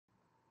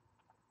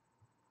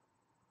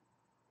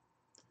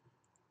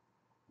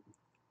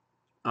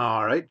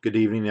All right, good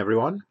evening,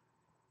 everyone.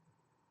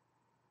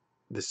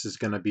 This is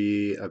going to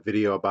be a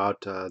video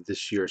about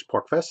this year's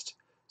Porcfest.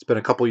 It's been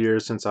a couple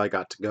years since I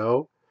got to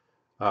go,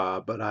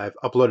 but I've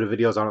uploaded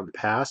videos on it in the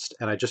past,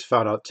 and I just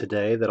found out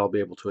today that I'll be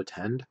able to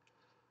attend.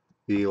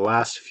 The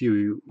last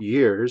few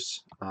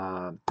years,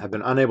 I've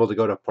been unable to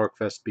go to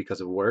Porcfest because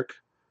of work.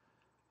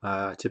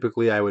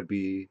 Typically, I would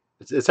be.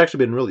 It's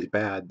actually been really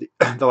bad.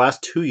 The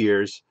last 2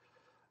 years,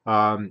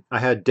 I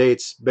had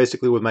dates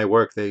basically with my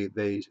work. They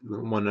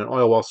when an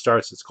oil well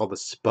starts, it's called the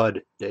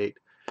spud date,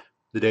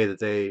 the day that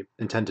they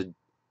intend to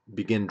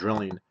begin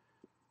drilling.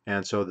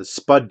 And so the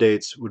spud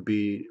dates would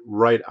be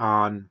right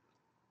when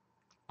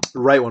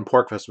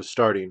Porcfest was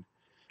starting.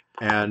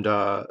 And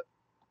I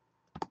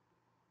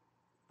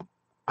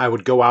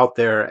would go out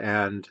there,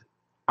 and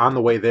on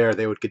the way there,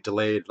 they would get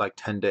delayed like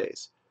 10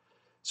 days.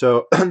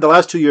 So the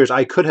last 2 years,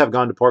 I could have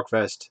gone to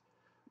Porcfest,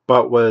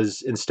 but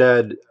was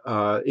instead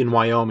in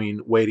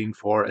Wyoming waiting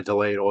for a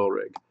delayed oil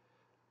rig,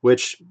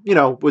 which,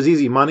 was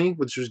easy money,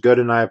 which was good.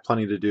 And I have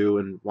plenty to do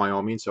in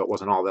Wyoming, so it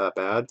wasn't all that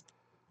bad.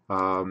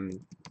 Um,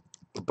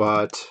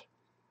 but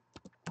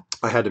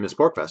I had to miss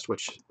Porcfest,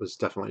 which was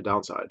definitely a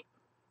downside.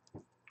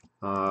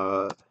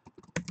 Uh,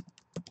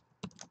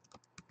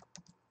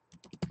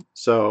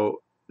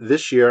 so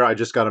this year, I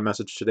just got a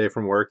message today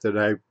from work that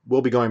I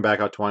will be going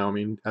back out to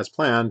Wyoming as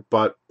planned,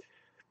 but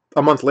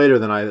a month later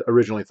than I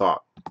originally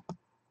thought.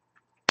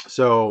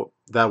 So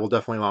that will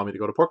definitely allow me to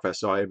go to Porcfest.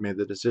 So I made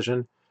the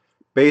decision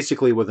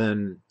basically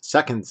within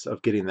seconds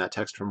of getting that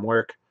text from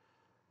work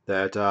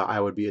that I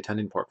would be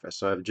attending Porcfest.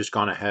 So I've just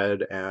gone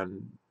ahead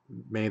and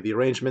made the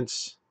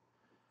arrangements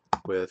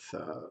with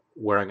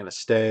where I'm going to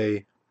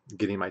stay,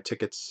 getting my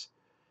tickets.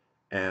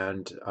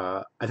 And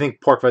I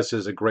think Porcfest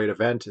is a great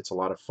event. It's a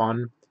lot of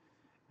fun.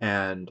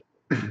 And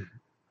I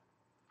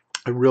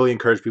really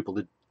encourage people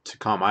to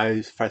come.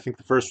 I think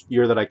the first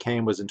year that I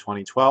came was in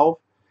 2012,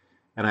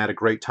 and I had a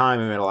great time.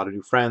 I made a lot of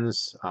new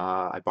friends.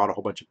 I bought a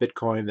whole bunch of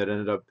Bitcoin that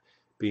ended up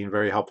being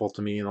very helpful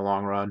to me in the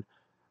long run.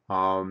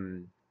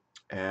 Um,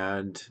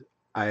 and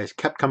I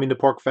kept coming to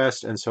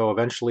Porcfest, and so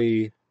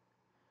eventually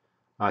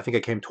I think I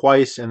came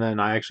twice, and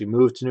then I actually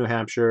moved to New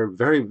Hampshire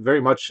very,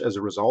 very much as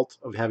a result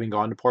of having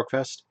gone to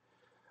Porcfest.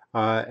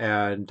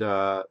 And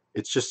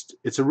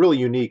it's a really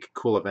unique,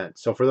 cool event.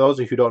 So for those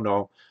of you who don't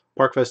know,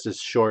 Porcfest is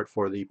short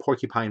for the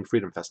Porcupine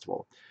Freedom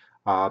Festival.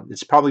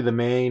 It's probably the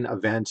main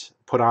event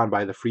put on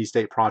by the Free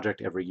State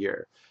Project every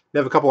year. They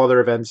have a couple other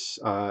events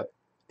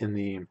in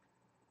the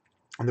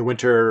in the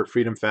winter,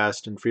 Freedom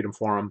Fest and Freedom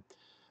Forum.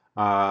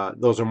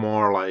 Those are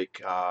more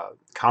like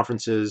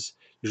conferences,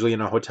 usually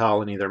in a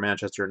hotel in either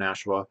Manchester or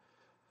Nashua.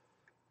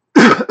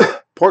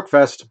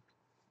 Porcfest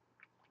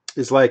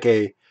is like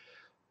a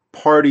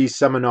party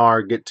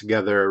seminar get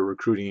together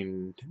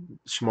recruiting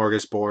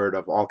smorgasbord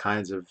of all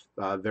kinds of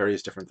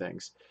various different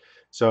things.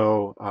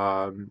 So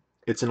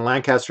it's in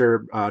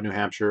Lancaster, New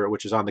Hampshire,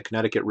 which is on the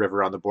Connecticut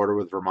River on the border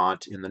with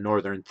Vermont in the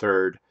northern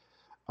third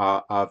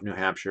of New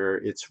Hampshire.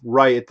 It's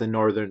right at the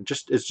northern,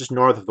 it's just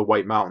north of the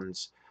White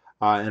Mountains.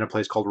 In a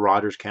place called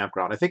Rogers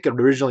Campground. I think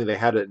originally they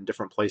had it in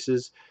different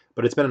places,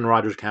 but it's been in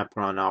Rogers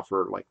Campground now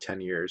for like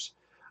 10 years.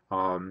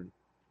 Um,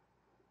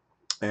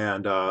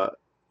 and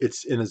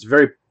it's in this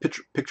very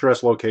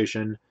picturesque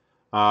location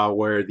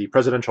where the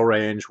presidential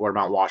range, where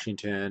Mount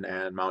Washington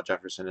and Mount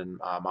Jefferson and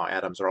Mount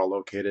Adams are all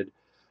located.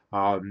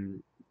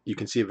 Um, you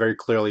can see it very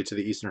clearly to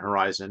the eastern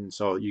horizon.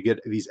 So you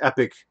get these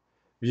epic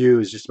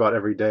views just about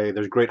every day.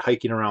 There's great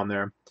hiking around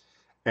there,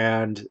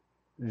 and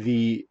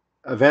the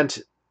event.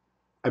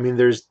 I mean,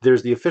 there's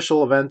the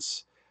official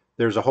events.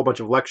 There's a whole bunch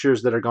of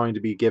lectures that are going to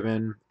be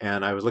given,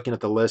 and I was looking at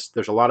the list.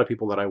 There's a lot of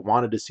people that I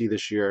wanted to see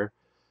this year.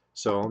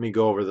 So let me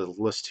go over the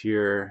list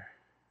here.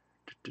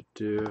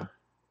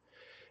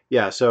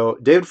 Yeah, so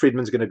David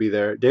Friedman's going to be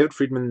there. David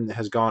Friedman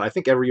has gone, I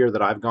think, every year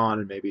that I've gone,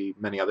 and maybe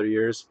many other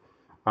years.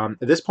 At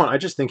this point, I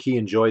just think he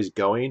enjoys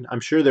going.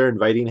 I'm sure they're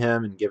inviting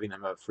him and giving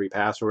him a free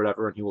pass or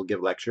whatever, and he will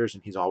give lectures,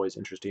 and he's always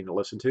interesting to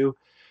listen to.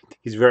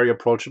 He's very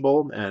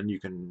approachable, and you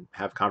can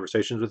have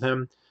conversations with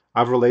him.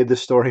 I've relayed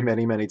this story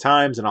many, many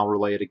times, and I'll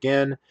relay it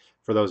again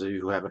for those of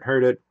you who haven't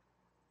heard it.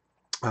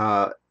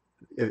 Uh,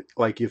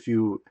 if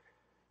you're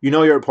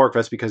at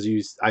Porcfest because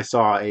I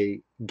saw a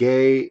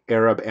gay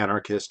Arab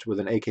anarchist with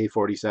an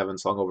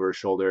AK-47 slung over his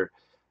shoulder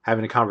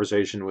having a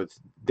conversation with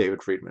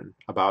David Friedman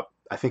about,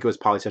 I think it was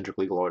polycentric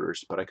legal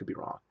orders, but I could be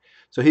wrong.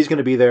 So he's going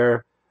to be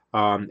there,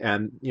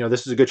 and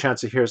this is a good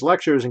chance to hear his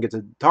lectures and get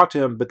to talk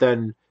to him. But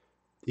then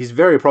he's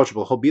very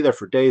approachable. He'll be there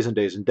for days and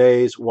days and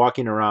days,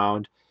 walking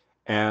around,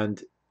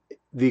 and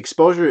the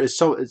exposure is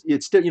so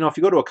it's still, if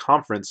you go to a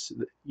conference,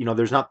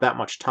 there's not that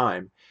much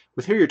time.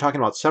 With here, you're talking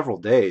about several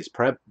days,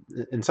 perhaps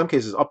in some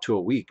cases up to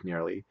a week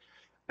nearly.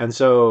 And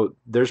so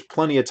there's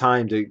plenty of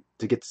time to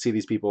get to see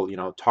these people,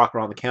 talk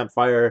around the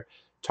campfire,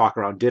 talk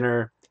around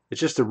dinner. It's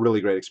just a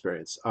really great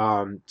experience.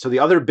 So the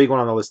other big one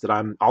on the list that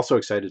I'm also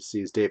excited to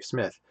see is Dave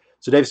Smith.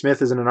 So Dave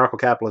Smith is an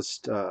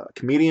anarcho-capitalist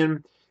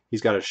comedian.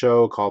 He's got a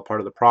show called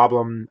Part of the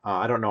Problem.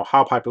 I don't know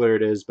how popular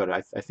it is, but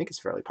I think it's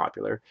fairly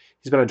popular.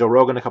 He's been on Joe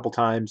Rogan a couple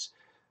times.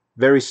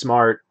 Very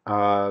smart,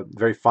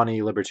 very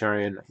funny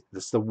libertarian.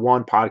 This is the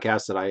one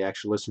podcast that I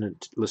actually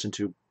listen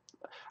to.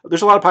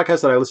 There's a lot of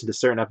podcasts that I listen to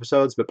certain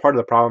episodes, but part of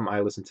the problem,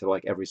 I listen to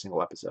like every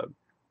single episode.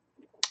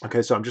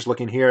 Okay, so I'm just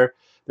looking here.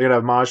 They're gonna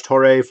have Maj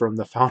Toure from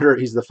the founder.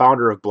 He's the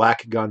founder of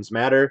Black Guns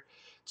Matter.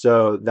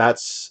 So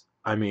that's,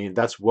 I mean,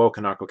 that's woke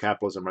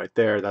anarcho-capitalism right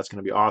there. That's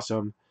gonna be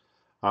awesome.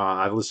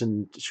 I've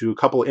listened to a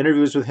couple of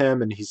interviews with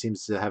him, and he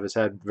seems to have his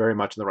head very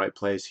much in the right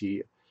place.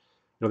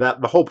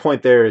 That the whole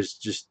point there is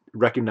just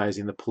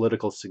recognizing the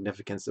political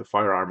significance of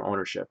firearm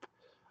ownership,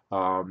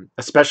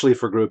 especially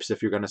for groups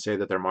if you're going to say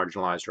that they're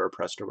marginalized or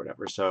oppressed or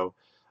whatever. So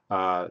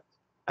uh,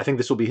 I think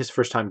this will be his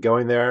first time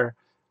going there,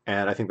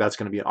 and I think that's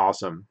going to be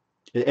awesome.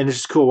 And it's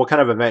just cool what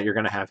kind of event you're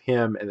going to have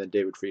him and then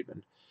David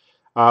Friedman.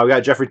 We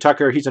got Jeffrey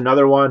Tucker. He's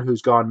another one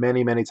who's gone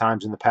many, many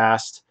times in the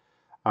past,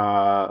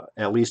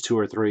 at least two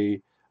or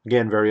three.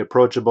 Again, very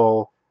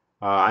approachable.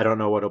 I don't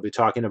know what he'll be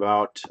talking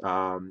about,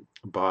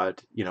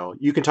 but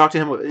you can talk to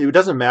him. It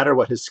doesn't matter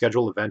what his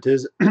scheduled event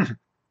is.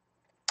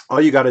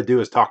 All you got to do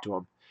is talk to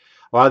him.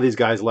 A lot of these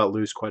guys let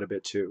loose quite a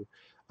bit too.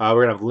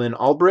 We're gonna have Lynn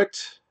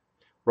Albrecht,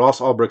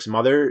 Ross Ulbricht's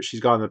mother. She's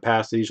gone in the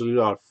past. They usually do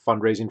a lot of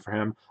fundraising for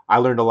him. I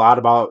learned a lot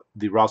about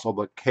the Ross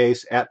Ulbricht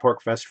case at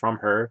Porcfest from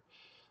her.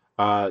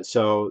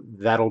 So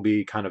that'll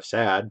be kind of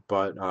sad,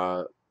 but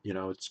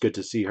it's good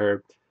to see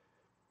her.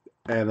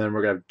 And then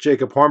we're gonna have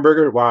Jacob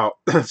Hornberger. Wow.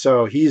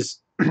 So he's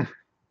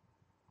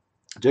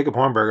Jacob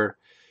Hornberger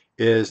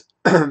is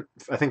I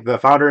think the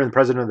founder and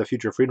president of the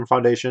Future Freedom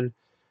Foundation.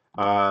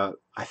 I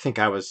think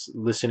I was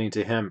listening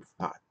to him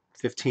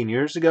 15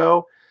 years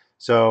ago.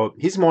 So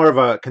he's more of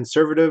a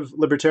conservative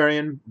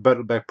libertarian,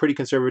 but pretty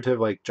conservative,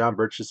 like John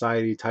Birch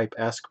Society type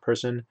esque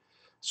person.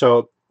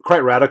 So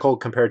quite radical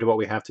compared to what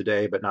we have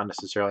today, but not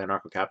necessarily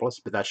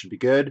anarcho-capitalist. But that should be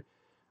good.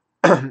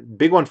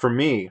 Big one for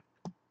me,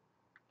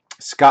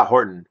 Scott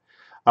Horton.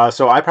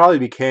 So I probably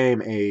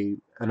became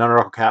an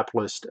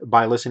anarcho-capitalist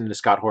by listening to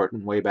Scott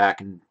Horton way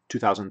back in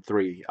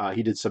 2003.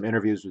 He did some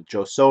interviews with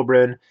Joe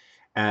Sobrin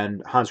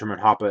and Hans Hermann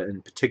Hoppe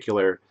in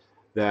particular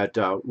that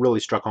really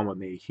struck home with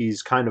me.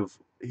 He's got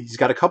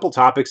a couple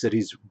topics that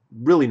he's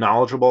really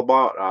knowledgeable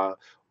about.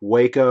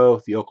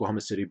 Waco, the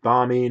Oklahoma City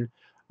bombing,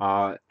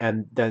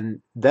 and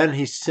then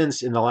he's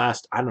since in the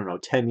last, I don't know,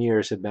 10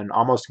 years have been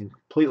almost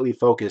completely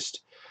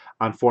focused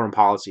on foreign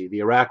policy, the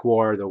Iraq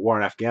War, the war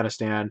in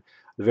Afghanistan,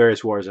 the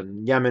various wars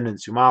in Yemen and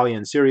Somalia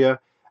and Syria.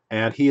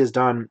 And he has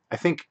done, I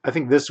think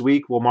this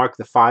week will mark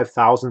the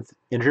 5,000th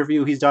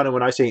interview he's done. And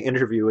when I say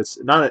interview,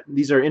 it's not,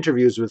 these are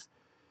interviews with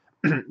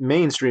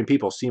mainstream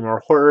people,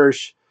 Seymour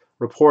Hersh,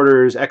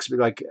 reporters,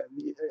 experts. Like,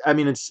 I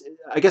mean,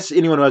 I guess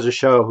anyone who has a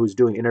show who's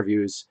doing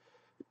interviews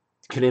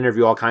can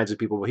interview all kinds of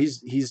people, but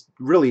he's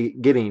really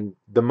getting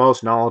the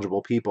most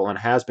knowledgeable people and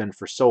has been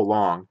for so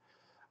long.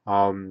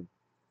 Um,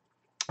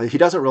 he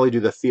doesn't really do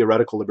the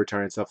theoretical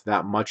libertarian stuff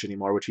that much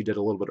anymore, which he did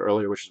a little bit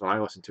earlier, which is when I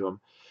listened to him.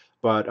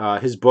 But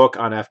his book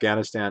on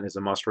Afghanistan is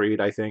a must read,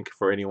 I think,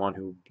 for anyone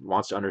who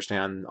wants to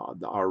understand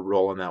our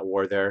role in that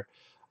war there.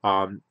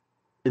 Um,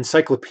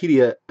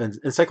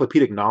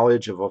 encyclopedic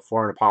knowledge of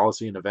foreign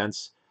policy and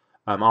events.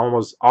 I'm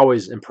almost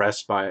always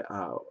impressed by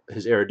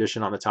his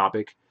erudition on the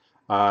topic.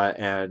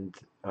 And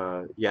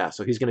yeah,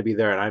 so he's going to be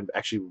there, and I'm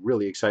actually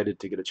really excited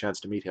to get a chance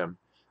to meet him.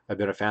 I've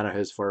been a fan of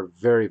his for a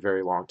very,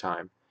 very long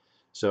time.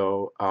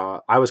 So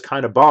I was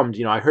kind of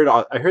bummed. I heard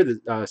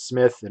that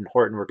Smith and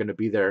Horton were going to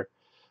be there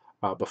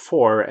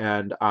before,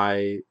 and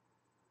I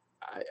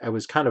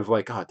was kind of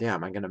like, oh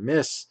damn, I'm going to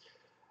miss.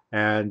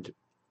 And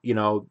you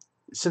know,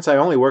 since I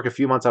only work a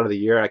few months out of the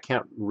year, I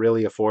can't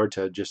really afford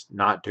to just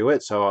not do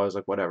it. So I was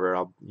like, whatever.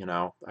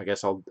 I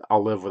guess I'll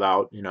live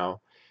without.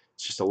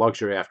 It's just a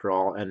luxury after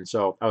all. And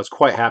so I was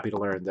quite happy to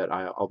learn that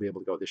I'll be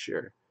able to go this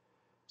year.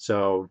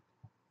 So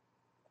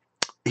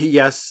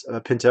yes,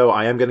 Pinto,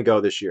 I am going to go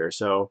this year.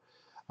 So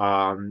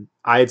I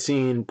had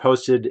seen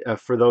posted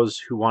for those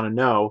who want to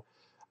know,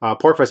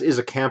 Porcfest is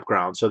a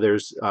campground. So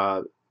there's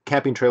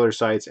camping trailer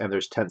sites and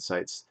there's tent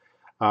sites.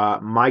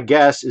 My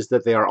guess is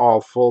that they are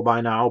all full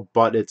by now,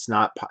 but it's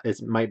not.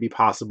 It might be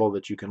possible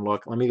that you can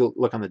look. Let me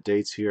look on the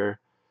dates here.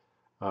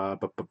 Uh,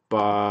 bu- bu-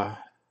 bu-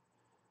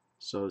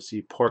 so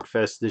see,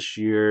 Porcfest this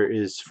year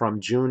is from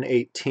June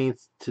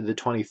 18th to the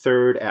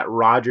 23rd at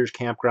Rogers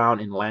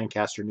Campground in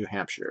Lancaster, New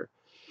Hampshire.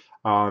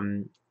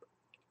 Um,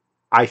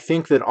 I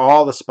think that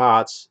all the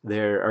spots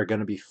there are going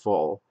to be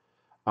full.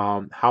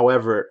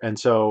 However, and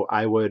so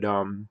I would,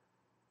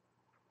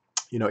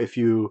 if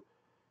you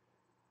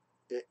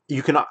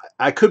can,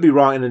 I could be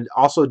wrong, and it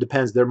also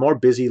depends. They're more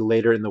busy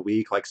later in the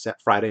week, like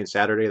Friday and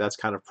Saturday. That's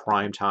kind of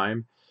prime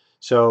time.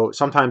 So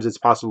sometimes it's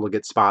possible to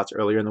get spots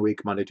earlier in the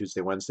week, Monday,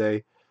 Tuesday,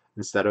 Wednesday,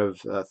 instead of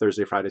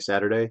Thursday, Friday,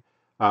 Saturday.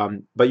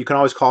 But you can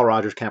always call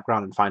Rogers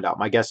Campground and find out.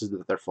 My guess is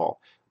that they're full.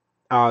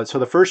 So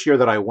the first year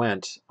that I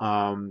went,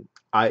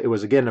 it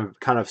was again a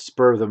kind of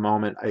spur of the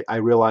moment. I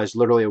realized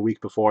literally a week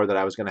before that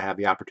I was going to have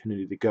the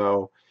opportunity to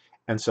go,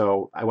 and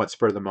so I went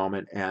spur of the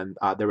moment. And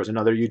there was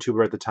another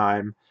YouTuber at the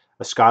time,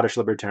 a Scottish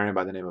libertarian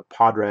by the name of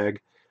Podrag,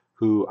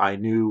 who I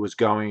knew was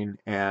going,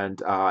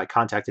 and I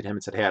contacted him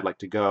and said, "Hey, I'd like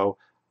to go."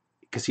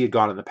 because he had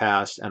gone in the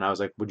past, and I was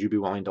like, would you be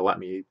willing to let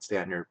me stay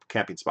on your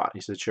camping spot?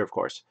 And he said, sure, of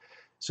course.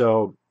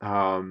 So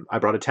I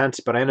brought a tent,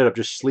 but I ended up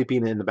just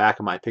sleeping in the back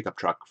of my pickup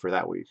truck for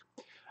that week.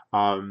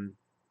 Um,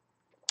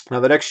 Now,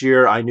 the next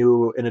year, I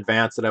knew in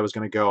advance that I was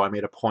going to go. I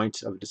made a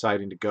point of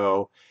deciding to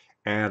go,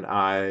 and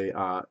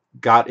I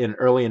got in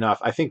early enough.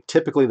 I think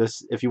typically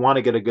this, if you want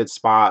to get a good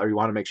spot or you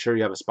want to make sure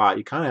you have a spot,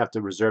 you kind of have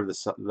to reserve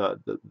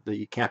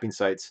the camping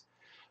sites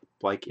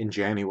like in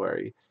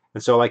January.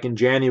 And so like in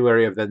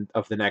January of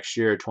the next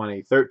year,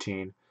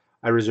 2013,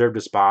 I reserved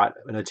a spot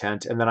in a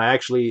tent, and then I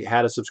actually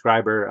had a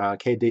subscriber,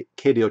 KD,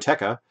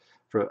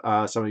 for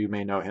some of you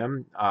may know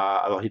him.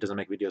 Although he doesn't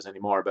make videos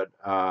anymore, but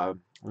at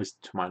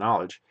least to my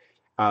knowledge.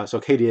 So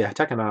KD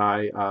and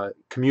I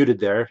commuted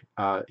there.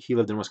 He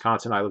lived in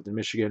Wisconsin, I lived in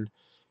Michigan.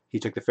 He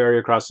took the ferry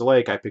across the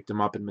lake. I picked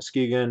him up in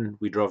Muskegon.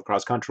 We drove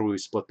across country. We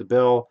split the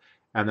bill,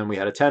 and then we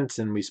had a tent,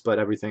 and we split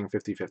everything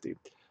 50-50.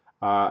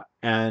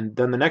 And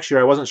then the next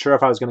year, I wasn't sure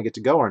if I was going to get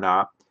to go or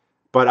not,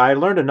 but I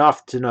learned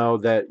enough to know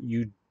that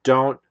you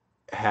don't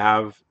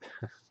have.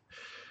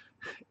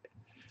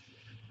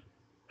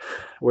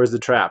 Where's the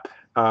trap?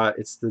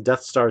 It's the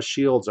Death Star's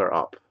shields are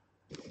up.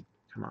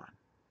 Come on.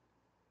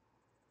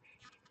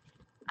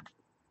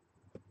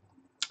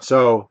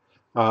 So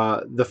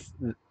the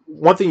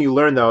one thing you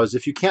learn though is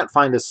if you can't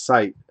find a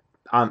site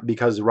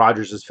because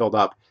Rogers is filled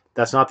up,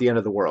 that's not the end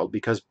of the world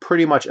because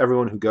pretty much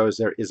everyone who goes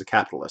there is a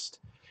capitalist,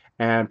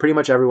 and pretty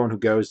much everyone who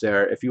goes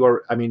there, if you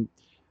are, I mean,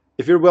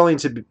 if you're willing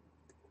to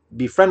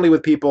be friendly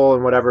with people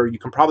and whatever, you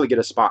can probably get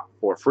a spot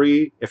for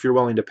free. If you're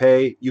willing to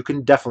pay, you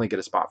can definitely get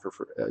a spot for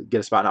get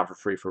a spot not for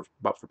free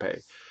but for pay.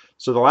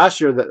 So the last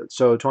year that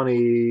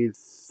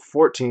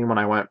 2014 when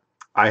I went,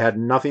 I had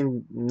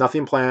nothing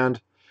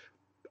planned.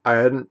 I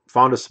hadn't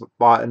found a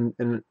spot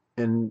in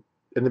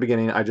the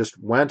beginning. I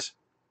just went.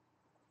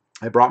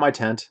 I brought my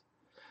tent,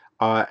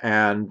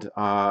 and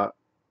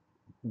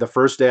the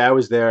first day I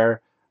was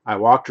there, I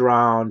walked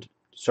around,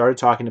 started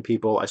talking to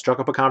people. I struck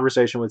up a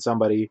conversation with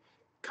somebody,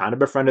 kind of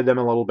befriended them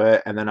a little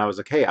bit, and then I was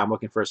like, "Hey, I'm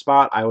looking for a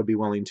spot. I would be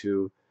willing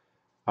to,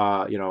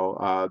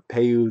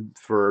 pay you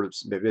for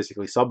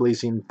basically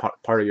subleasing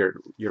part of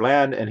your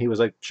land." And he was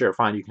like, "Sure,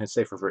 fine, you can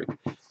stay for free."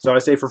 So I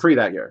stayed for free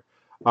that year.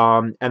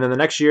 And then the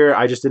next year,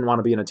 I just didn't want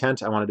to be in a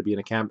tent. I wanted to be in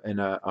a camp in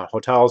a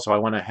hotel. So I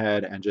went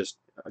ahead and just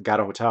got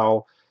a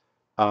hotel,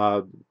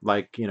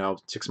 like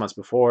 6 months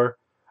before,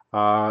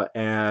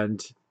 and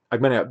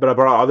but I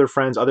brought other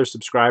friends, other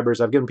subscribers.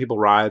 I've given people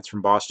rides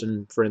from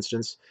Boston, for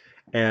instance,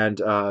 and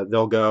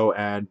they'll go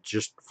and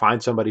just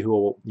find somebody who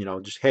will,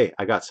 just, hey,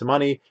 I got some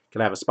money,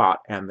 can I have a spot?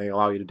 And they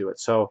allow you to do it.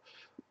 So,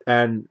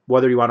 and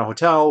whether you want a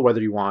hotel,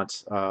 whether you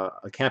want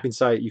a camping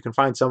site, you can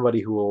find somebody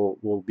who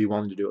will be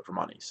willing to do it for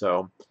money.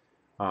 So,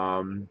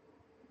 um,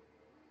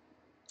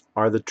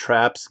 are the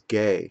traps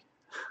gay?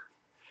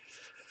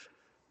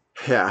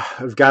 Yeah,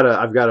 I've got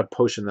a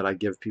potion that I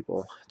give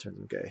people in terms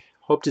of gay.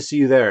 Hope to see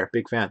you there.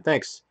 Big fan.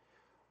 Thanks.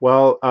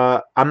 Well,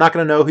 I'm not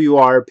going to know who you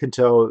are,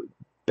 Pinto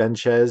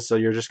Benchez, so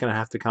you're just going to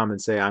have to come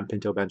and say I'm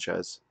Pinto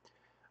Benchez.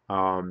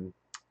 Um,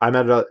 I'm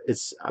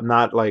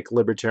not like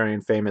libertarian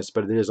famous,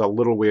 but it is a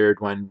little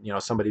weird when,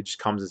 somebody just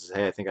comes and says,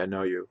 "Hey, I think I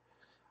know you."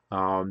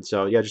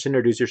 So yeah, just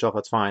introduce yourself.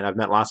 That's fine. I've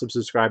met lots of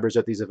subscribers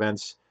at these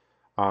events,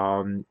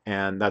 and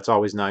that's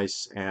always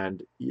nice.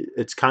 And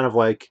it's kind of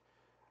like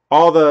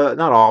not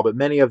all, but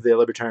many of the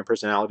libertarian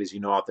personalities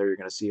out there you're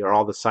going to see are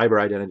all the cyber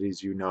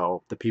identities,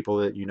 the people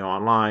that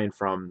online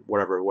from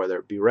whatever, whether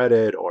it be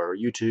Reddit or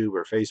YouTube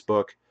or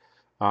Facebook.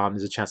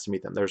 There's a chance to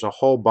meet them. There's a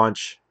whole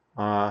bunch.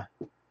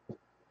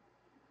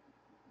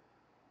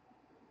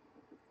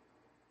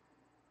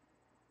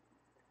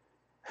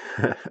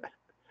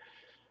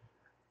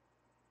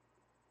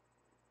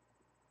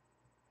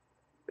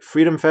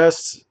 Freedom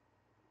Fest,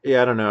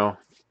 yeah, I don't know.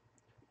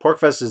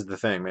 Porcfest is the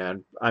thing,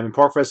 man. I mean,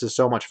 Porcfest is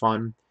so much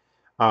fun.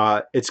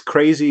 It's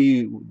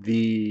crazy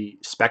the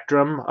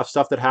spectrum of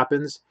stuff that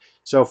happens.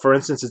 So, for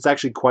instance, it's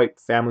actually quite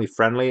family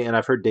friendly, and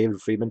I've heard David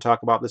Friedman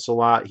talk about this a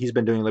lot. He's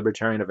been doing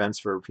libertarian events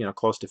for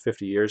close to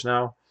 50 years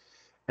now,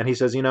 and he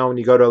says, when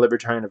you go to a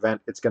libertarian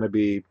event, it's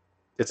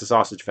a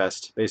sausage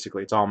fest.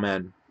 Basically, it's all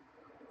men.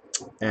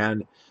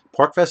 And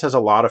Porkfest has a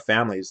lot of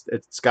families.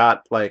 It's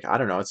got, like, I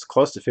don't know, it's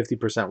close to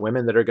 50%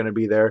 women that are going to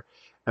be there,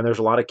 and there's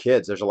a lot of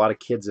kids. There's a lot of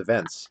kids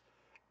events.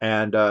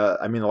 And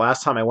I mean, the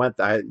last time I went,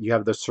 you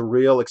have the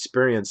surreal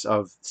experience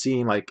of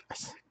seeing, like,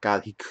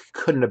 God, he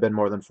couldn't have been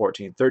more than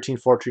 14, 13,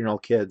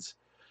 14-year-old kids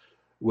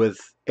with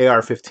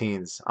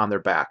AR-15s on their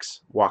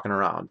backs, walking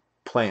around,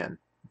 playing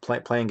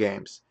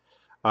games.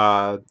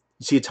 You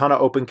see a ton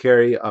of open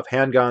carry of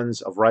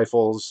handguns, of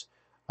rifles,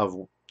 of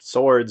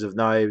swords, of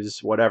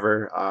knives,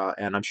 whatever.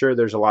 And I'm sure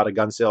there's a lot of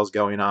gun sales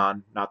going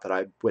on. Not that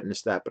I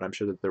witnessed that, but I'm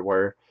sure that there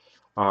were.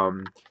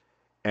 Um,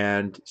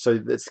 and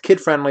so it's kid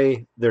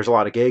friendly. There's a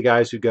lot of gay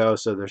guys who go.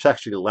 So there's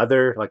actually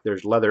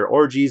there's leather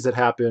orgies that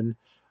happen.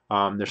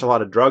 There's a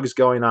lot of drugs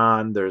going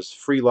on. There's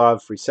free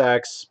love, free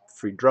sex,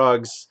 free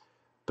drugs.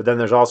 But then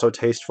there's also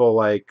tasteful,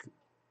 like,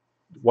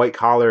 white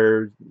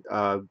collar,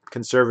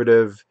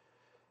 conservative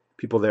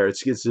people there.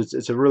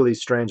 It's a really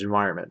strange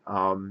environment.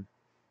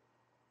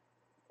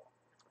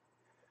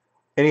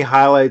 Any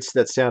highlights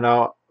that stand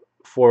out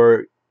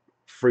for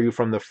you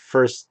from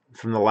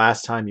the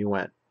last time you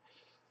went?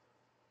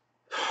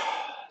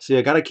 See,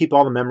 I got to keep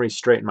all the memories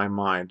straight in my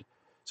mind.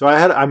 So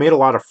I made a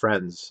lot of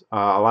friends,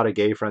 a lot of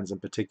gay friends in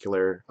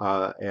particular,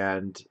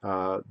 and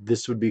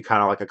this would be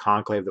kind of like a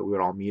conclave that we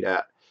would all meet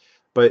at.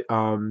 But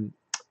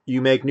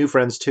you make new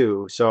friends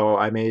too. So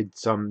I made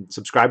some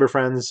subscriber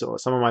friends. So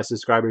some of my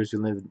subscribers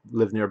who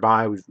live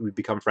nearby, we've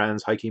become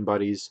friends, hiking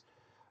buddies.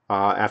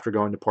 After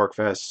going to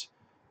Porcfest,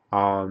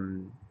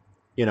 um,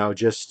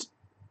 just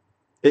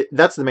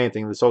that's the main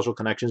thing, the social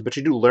connections. But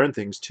you do learn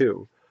things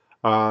too.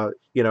 I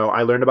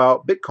learned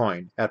about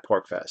Bitcoin at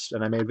Porcfest,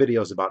 and I made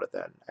videos about it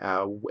then.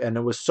 And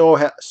it was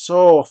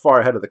so far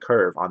ahead of the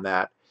curve on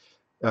that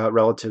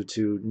relative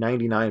to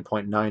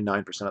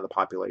 99.99% of the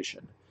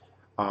population.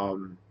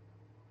 Um,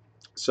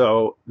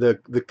 so the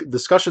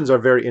discussions are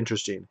very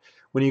interesting.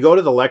 When you go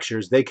to the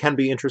lectures, they can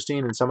be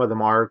interesting, and some of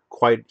them are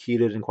quite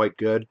heated and quite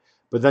good.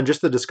 But then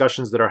just the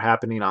discussions that are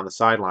happening on the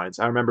sidelines.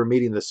 I remember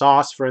meeting the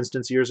Sauce, for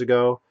instance, years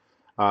ago.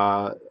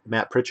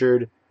 Matt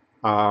Pritchard.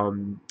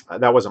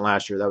 That wasn't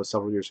last year. That was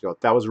several years ago.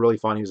 That was really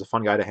fun. He was a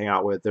fun guy to hang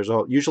out with. There's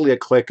usually a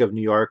clique of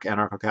New York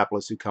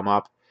anarcho-capitalists who come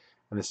up,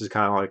 and this is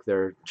kind of like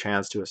their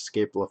chance to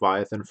escape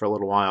Leviathan for a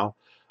little while.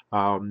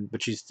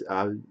 But she's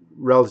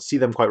see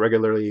them quite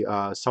regularly.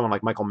 Someone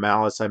like Michael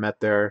Malice I met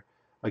there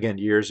again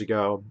years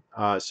ago.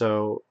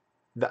 So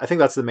I think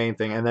that's the main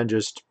thing. And then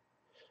just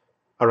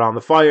around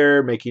the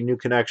fire, making new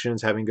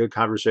connections, having good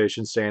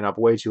conversations, staying up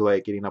way too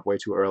late, getting up way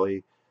too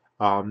early,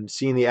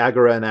 seeing the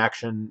Agora in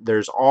action.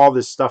 There's all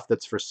this stuff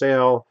that's for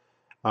sale.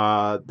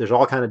 There's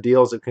all kind of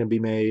deals that can be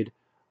made.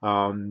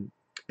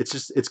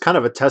 It's kind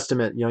of a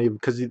testament,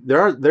 because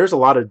there's a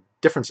lot of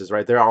differences,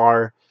 right? There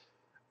are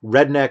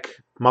redneck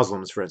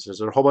Muslims, for instance.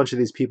 There are a whole bunch of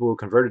these people who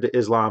converted to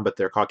Islam, but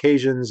they're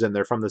Caucasians and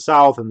they're from the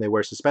South and they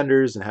wear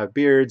suspenders and have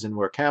beards and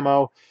wear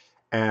camo.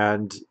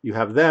 And you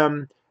have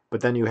them,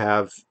 but then you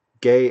have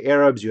gay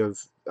Arabs, you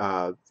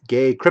have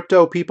gay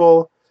crypto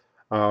people,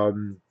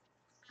 um,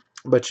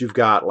 but you've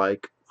got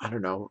like, I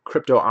don't know,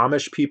 crypto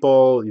Amish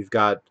people, you've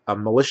got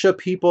militia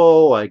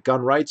people, like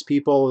gun rights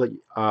people.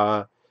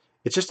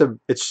 It's just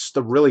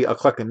a really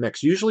eclectic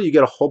mix. Usually you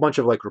get a whole bunch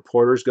of like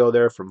reporters go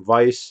there from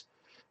Vice.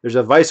 There's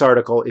a Vice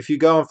article. If you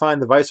go and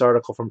find the Vice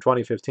article from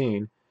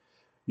 2015,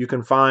 you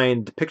can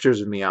find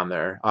pictures of me on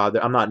there.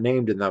 I'm not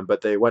named in them,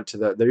 but they went to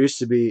there used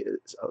to be,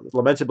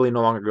 lamentably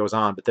no longer goes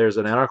on, but there's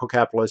an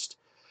anarcho-capitalist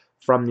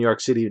from New York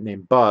City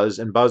named Buzz,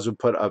 and Buzz would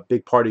put a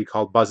big party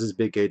called Buzz's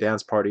Big Gay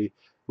Dance Party.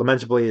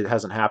 Lamentably, it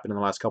hasn't happened in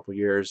the last couple of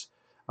years.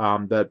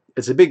 But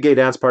it's a big gay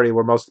dance party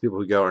where most of the people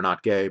who go are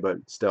not gay, but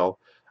still.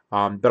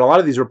 But a lot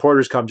of these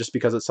reporters come just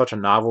because it's such a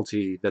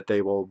novelty that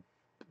they will,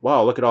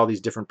 wow, look at all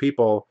these different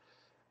people.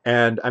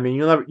 And I mean,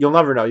 you'll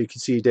never know. You can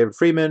see David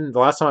Friedman. The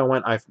last time I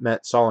went, I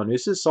met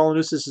Solonusis.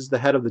 Solonusis is the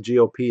head of the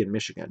GOP in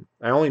Michigan.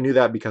 I only knew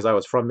that because I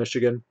was from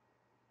Michigan,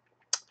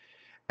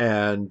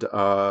 and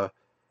so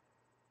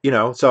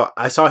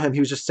I saw him. He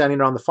was just standing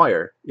around the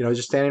fire.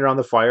 Just standing around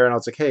the fire, and I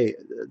was like, "Hey,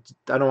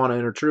 I don't want to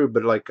intrude,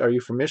 but like, are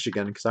you from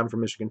Michigan? Because I'm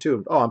from Michigan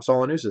too." Oh, I'm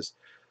Solonusis.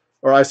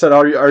 Or I said,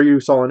 "Are you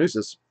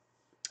Solonusis?"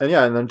 And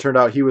yeah, and then it turned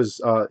out he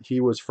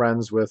was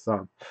friends with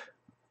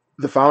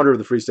the founder of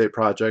the Free State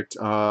Project.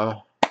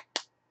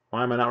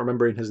 Why am I not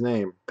remembering his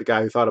name? The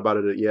guy who thought about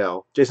it at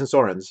Yale, Jason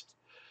Sorens.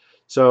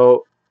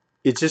 So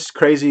it's just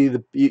crazy.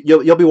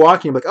 You'll be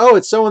walking like, oh,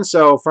 it's so and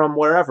so from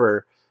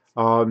wherever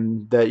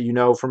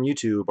that from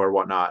YouTube or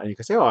whatnot, and you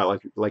can say, oh, I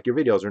like your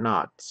videos or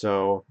not.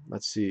 So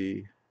let's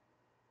see,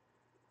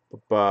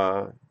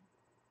 uh,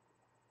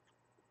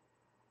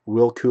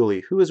 Will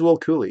Cooley. Who is Will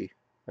Cooley?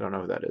 I don't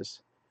know who that is.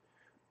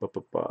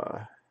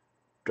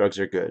 Drugs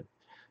are good.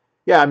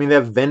 Yeah, I mean they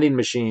have vending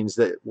machines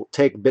that will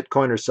take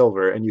Bitcoin or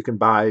silver, and you can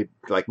buy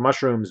like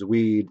mushrooms,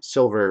 weed,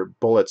 silver,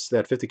 bullets. They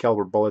had 50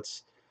 caliber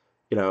bullets,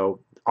 all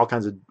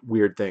kinds of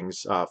weird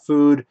things.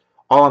 Food,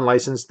 all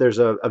unlicensed. There's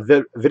a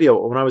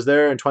video when I was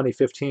there in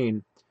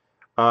 2015.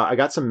 I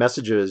got some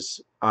messages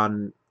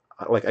on,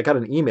 like, I got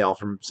an email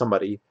from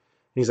somebody.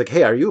 And he's like,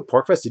 "Hey, are you at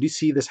Porcfest? Did you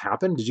see this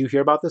happen? Did you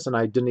hear about this?" And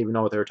I didn't even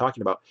know what they were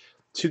talking about.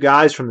 Two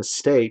guys from the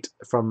state,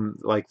 from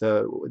like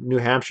the New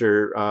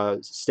Hampshire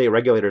state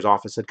regulator's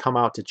office, had come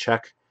out to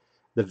check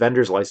the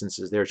vendors'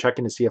 licenses. They were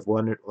checking to see if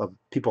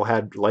people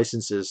had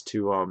licenses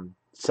to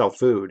sell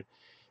food,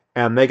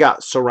 and they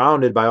got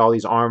surrounded by all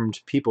these armed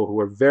people who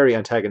were very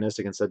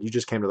antagonistic and said, "You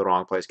just came to the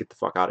wrong place. Get the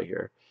fuck out of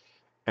here."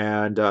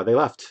 And they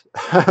left.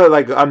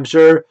 Like, I'm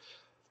sure,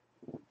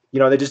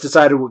 they just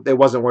decided it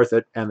wasn't worth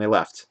it, and they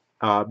left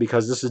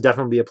because this would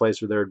definitely be a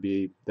place where there'd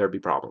be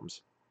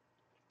problems.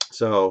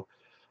 So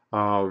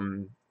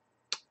um,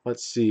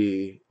 let's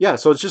see. Yeah,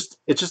 so it's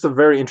just a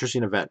very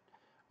interesting event.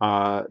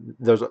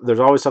 There's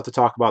always stuff to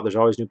talk about. There's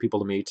always new people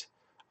to meet.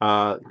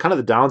 Kind of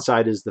the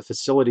downside is the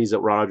facilities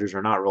at Rogers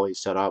are not really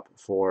set up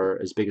for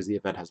as big as the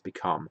event has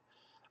become.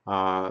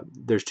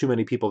 There's too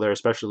many people there,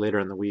 especially later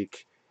in the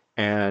week,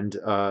 and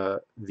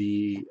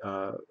the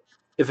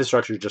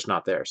infrastructure is just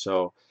not there.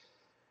 So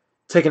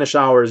taking a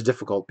shower is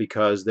difficult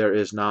because there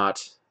is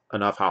not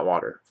enough hot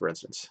water, for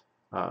instance.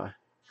 Uh,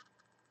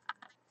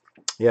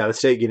 Yeah, the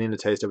state getting a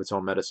taste of its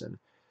own medicine.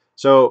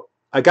 So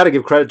I got to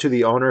give credit to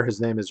the owner.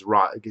 His name is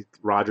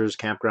Rogers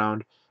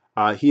Campground.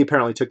 He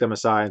apparently took them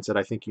aside and said,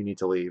 "I think you need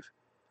to leave."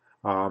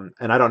 And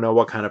I don't know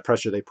what kind of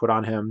pressure they put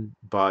on him,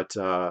 but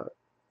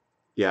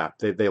yeah,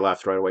 they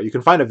left right away. You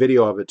can find a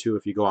video of it too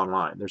if you go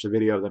online. There's a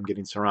video of them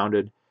getting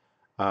surrounded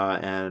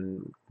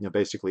and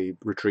basically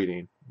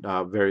retreating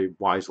very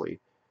wisely.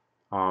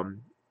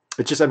 Um,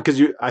 it's just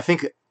because I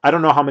think I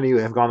don't know how many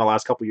have gone the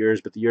last couple of years,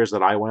 but the years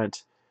that I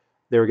went,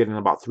 they were getting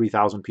about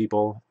 3,000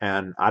 people,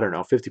 and I don't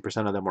know,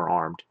 50% of them were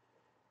armed,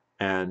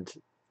 and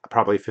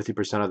probably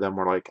 50% of them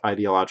were like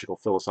ideological,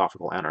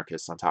 philosophical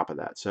anarchists on top of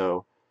that.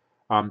 So,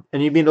 and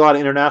you meet a lot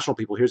of international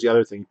people. Here's the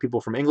other thing: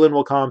 people from England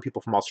will come,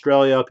 people from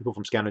Australia, people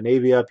from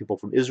Scandinavia, people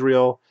from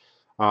Israel,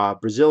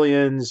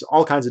 Brazilians,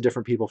 all kinds of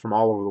different people from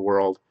all over the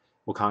world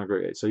will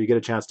congregate. So you get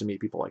a chance to meet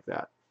people like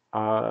that.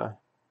 How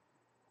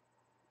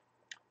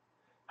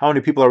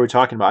many people are we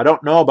talking about? I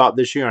don't know about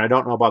this year, and I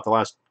don't know about the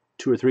last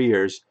 2 or 3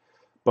 years.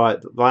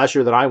 But the last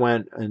year that I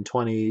went in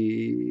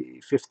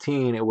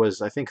 2015, it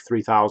was I think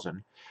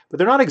 3,000. But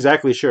they're not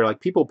exactly sure.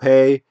 Like people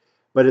pay,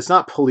 but it's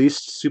not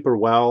policed super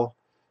well.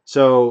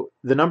 So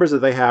the numbers that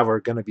they have are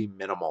going to be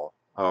minimal.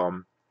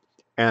 And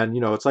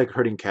it's like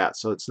herding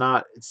cats. So it's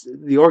not. It's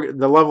the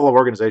level of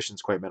organization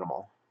is quite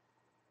minimal.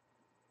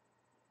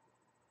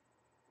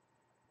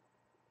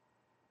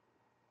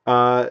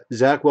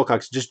 Zach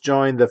Wilcox just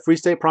joined the Free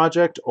State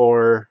Project,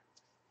 or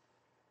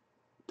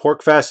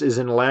Porcfest is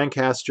in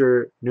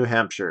Lancaster, New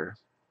Hampshire.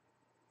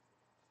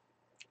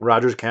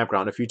 Rogers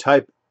Campground. If you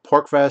type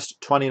Porcfest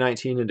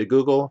 2019 into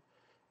Google,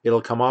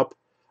 it'll come up.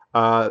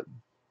 Uh,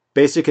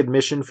 Basic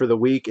admission for the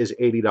week is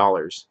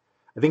 $80.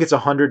 I think it's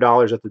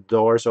 $100 at the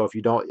door. So if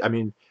you don't, I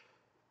mean,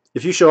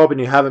 if you show up and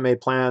you haven't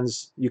made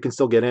plans, you can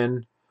still get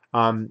in.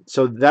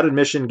 So that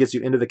admission gets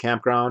you into the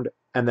campground,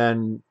 and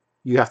then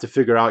you have to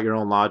figure out your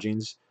own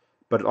lodgings.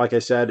 But like I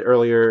said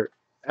earlier,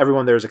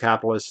 everyone there is a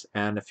capitalist,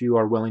 and if you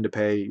are willing to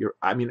pay,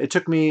 I mean, it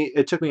took me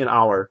an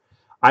hour.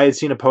 I had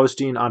seen a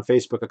posting on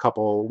Facebook a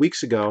couple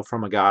weeks ago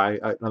from a guy,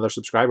 another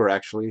subscriber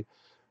actually,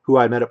 who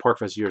I met at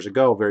Porcfest years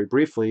ago, very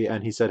briefly,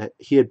 and he said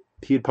he had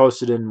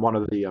posted in one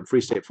of the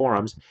Free State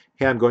forums,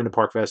 "Hey, I'm going to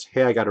Porcfest.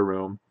 Hey, I got a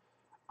room.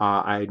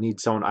 I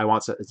need someone.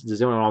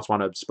 Does anyone else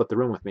want to split the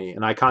room with me?"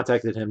 And I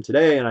contacted him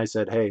today, and I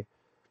said, "Hey,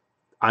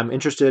 I'm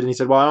interested." And he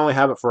said, "Well, I only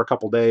have it for a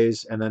couple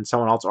days." And then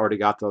someone else already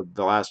got the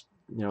last,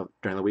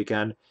 during the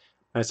weekend.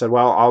 And I said,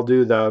 "Well, I'll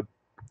do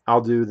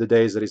the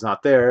days that he's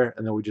not there,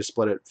 and then we just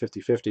split it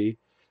 50-50."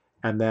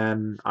 And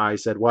then I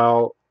said,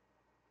 "Well,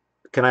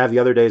 can I have the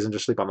other days and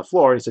just sleep on the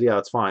floor?" And he said, "Yeah,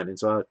 that's fine." And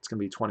so it's gonna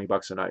be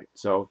 $20 a night,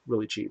 so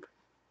really cheap.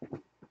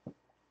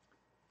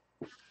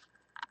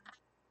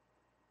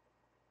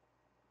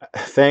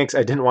 Thanks.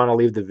 I didn't want to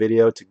leave the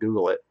video to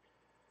Google it.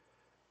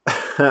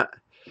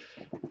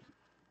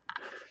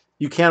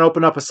 You can't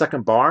open up a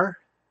second bar?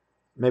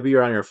 Maybe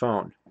you're on your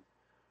phone.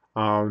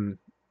 Um,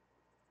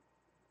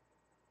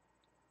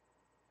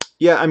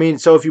 yeah, I mean,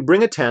 so if you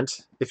bring a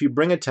tent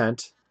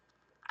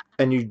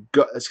and you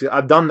go,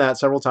 I've done that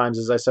several times,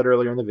 as I said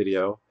earlier in the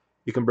video.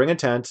 You can bring a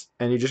tent,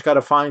 and you just got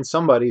to find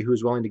somebody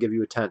who's willing to give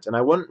you a tent. And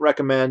I wouldn't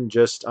recommend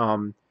just, I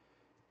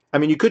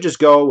mean, you could just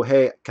go,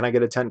 "Hey, can I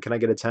get a tent? Can I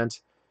get a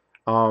tent?"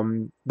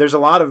 There's a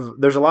lot of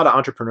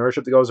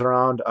entrepreneurship that goes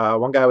around.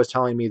 One guy was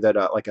telling me that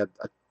like a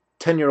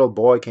 10-year-old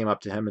boy came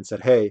up to him and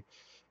said, "Hey,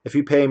 if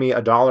you pay me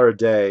 $1 a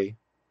day,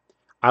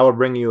 I will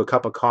bring you a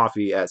cup of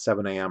coffee at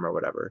 7 a.m. or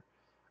whatever."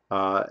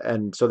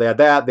 And so they had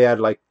that. They had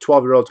like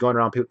 12-year-olds going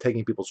around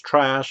taking people's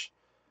trash.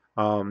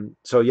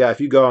 So yeah,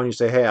 if you go and you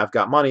say, "Hey, I've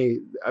got money,"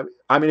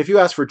 I mean, if you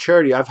ask for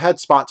charity, I've had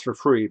spots for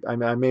free. I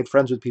mean, I made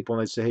friends with people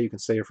and they say, "Hey, you can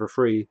stay here for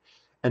free."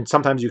 And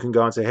sometimes you can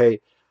go and say,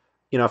 "Hey,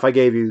 if I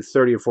gave you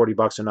 30 or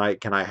 $40 a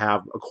night, can I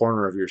have a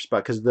corner of your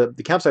spot?" Because the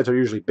campsites are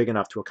usually big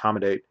enough to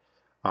accommodate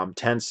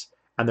tents,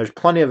 and there's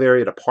plenty of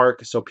area to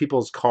park, so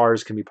people's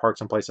cars can be parked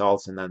someplace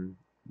else. And then,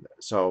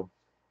 so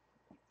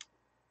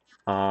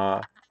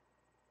uh,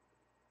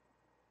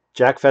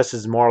 Jackfest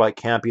is more like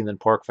camping than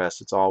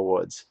Porkfest. It's all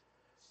woods.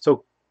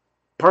 So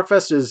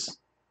Parkfest is,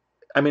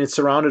 I mean, it's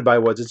surrounded by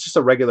woods. It's just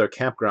a regular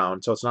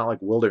campground, so it's not like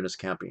wilderness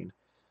camping.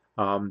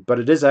 But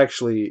it is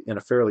actually in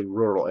a fairly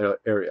rural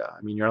area.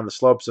 I mean, you're on the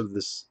slopes of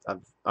this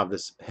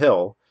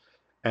hill,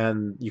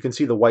 and you can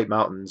see the White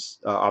Mountains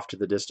off to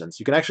the distance.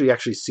 You can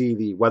actually see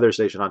the weather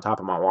station on top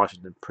of Mount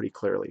Washington pretty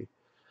clearly.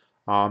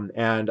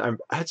 And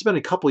it's been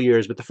a couple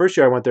years, but the first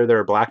year I went there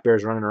were black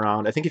bears running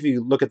around. I think if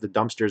you look at the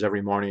dumpsters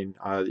every morning,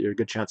 you're a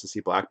good chance to see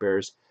black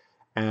bears.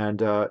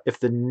 And if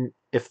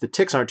the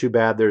ticks aren't too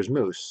bad, there's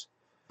moose.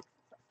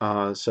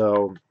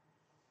 So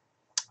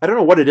I don't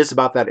know what it is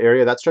about that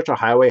area. That stretch of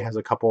highway has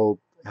a couple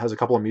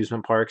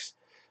amusement parks.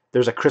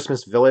 There's a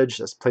Christmas Village,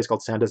 this place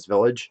called Santa's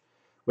Village,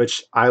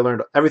 which I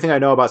learned everything I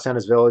know about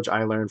Santa's Village.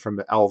 I learned from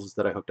the elves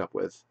that I hooked up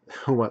with,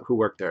 who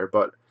worked there.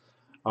 But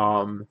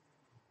um,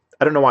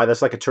 I don't know why.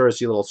 That's like a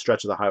touristy little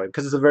stretch of the highway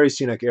because it's a very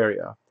scenic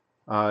area.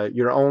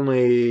 You're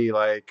only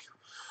like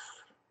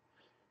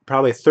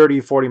probably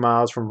 30, 40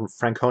 miles from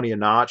Franconia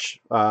Notch.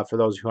 For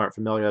those who aren't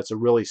familiar, that's a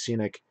really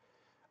scenic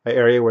an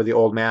area where the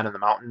old man in the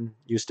mountain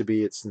used to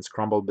be. It's since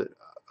crumbled, but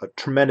a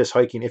tremendous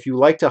hiking. If you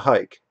like to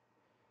hike,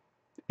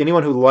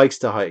 anyone who likes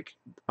to hike,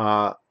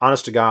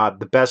 honest to God,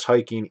 the best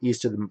hiking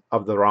east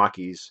of the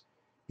Rockies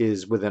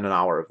is within an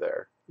hour of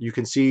there. You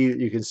can see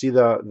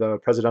the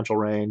Presidential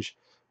Range,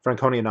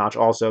 Franconia Notch.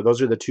 Also,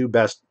 those are the two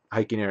best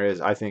hiking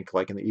areas I think,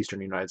 like in the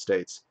eastern United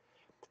States,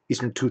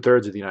 eastern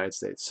two-thirds of the United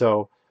States.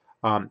 So,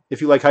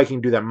 if you like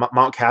hiking, do that.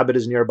 Mount Cabot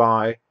is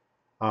nearby.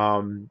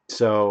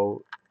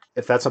 So,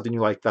 if that's something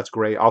you like, that's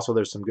great. Also,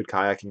 there's some good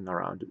kayaking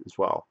around as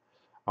well.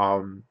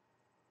 Um,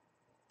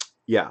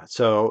 yeah,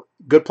 so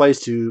good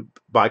place to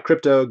buy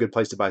crypto, good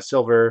place to buy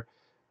silver.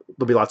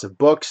 There'll be lots of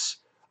books.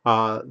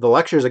 The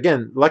lectures,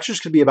 again, lectures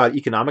could be about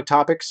economic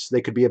topics.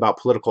 They could be about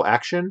political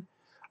action.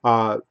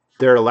 Uh,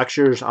 there are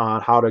lectures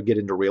on how to get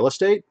into real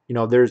estate.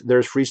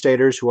 There's free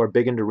staters who are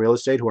big into real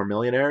estate, who are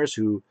millionaires,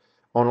 who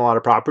own a lot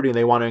of property, and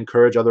they want to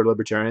encourage other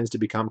libertarians to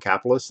become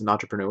capitalists and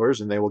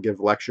entrepreneurs, and they will give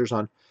lectures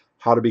on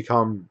how to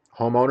become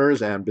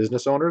homeowners and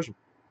business owners.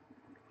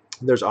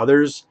 There's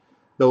others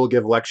that will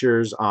give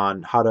lectures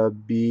on how to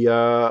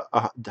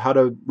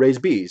raise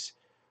bees.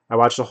 I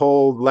watched a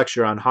whole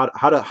lecture on how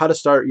to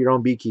start your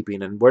own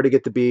beekeeping and where to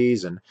get the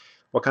bees and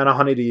what kind of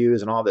honey to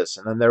use and all this.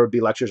 And then there would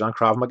be lectures on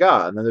Krav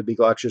Maga, and then there'd be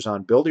lectures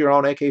on build your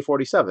own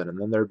AK-47, and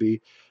then there'd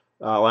be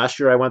last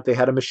year I went, they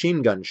had a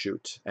machine gun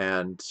shoot,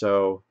 and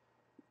so.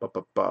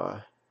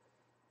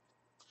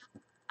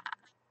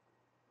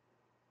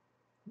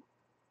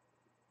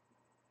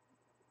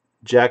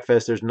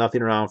 Jackfest, there's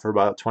nothing around for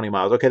about 20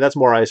 miles. Okay, that's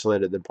more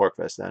isolated than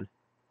Porcfest then.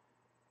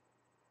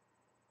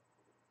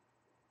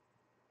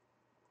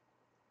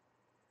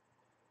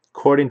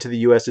 According to the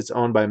U.S., it's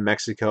owned by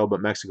Mexico,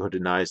 but Mexico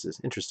denies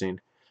this. Interesting.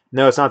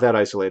 No, it's not that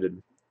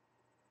isolated.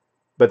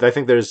 But I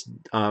think there's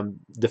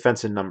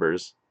defense in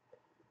numbers.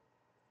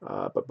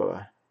 But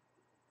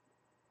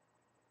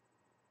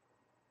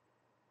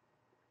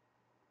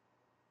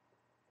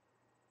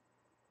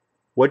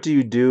what do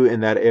you do in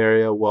that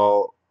area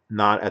while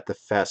not at the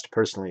fest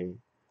personally?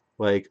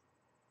 Like,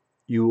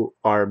 you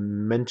are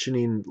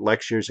mentioning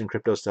lectures and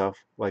crypto stuff.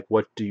 Like,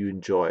 what do you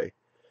enjoy?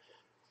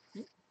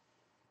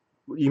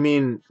 You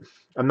mean,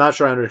 I'm not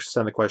sure I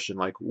understand the question.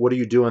 Like, what do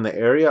you do in the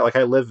area? Like,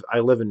 I live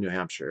in New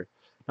Hampshire.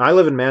 Now, I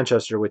live in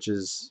Manchester, which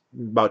is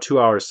about 2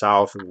 hours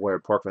south of where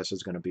Porkfest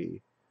is going to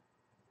be.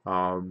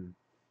 Um,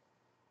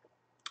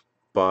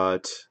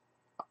 but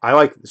I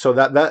like so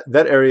that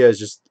area is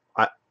just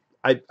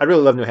I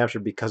really love New Hampshire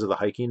because of the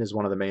hiking is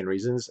one of the main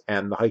reasons,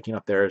 and the hiking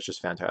up there is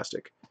just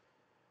fantastic.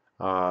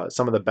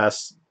 Some of the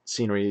best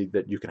scenery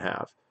that you can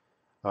have,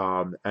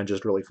 and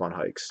just really fun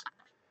hikes.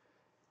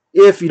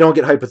 If you don't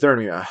get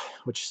hypothermia,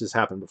 which has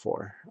happened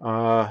before.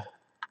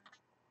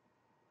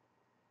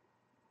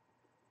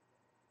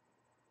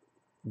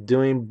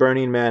 Doing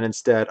Burning Man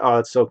instead. Oh,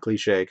 it's so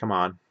cliche. Come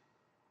on.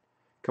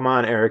 Come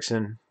on,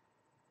 Erickson.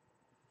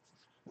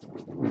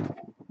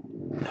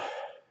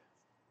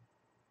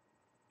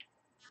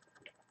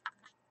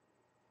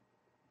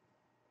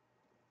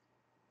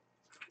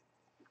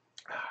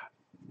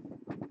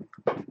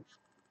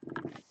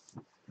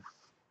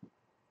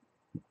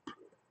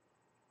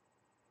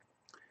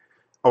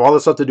 Oh, all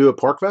this stuff to do at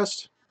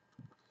Porkfest?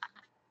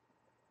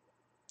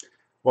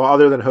 Well,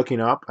 other than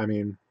hooking up, I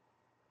mean,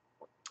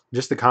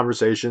 just the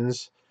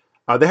conversations.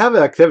 They have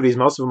activities.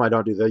 Most of them I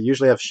don't do. They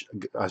usually have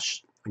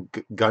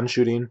gun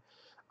shooting.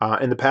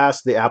 In the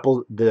past, the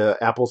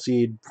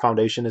Appleseed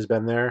Foundation has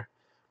been there.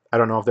 I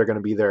don't know if they're going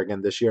to be there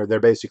again this year. They're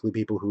basically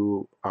people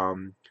who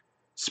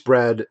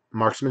spread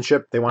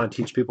marksmanship. They want to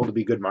teach people to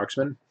be good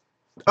marksmen.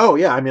 Oh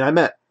yeah, I mean,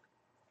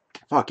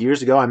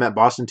 years ago, I met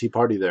Boston Tea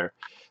Party there.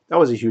 That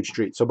was a huge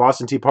treat. So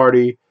Boston Tea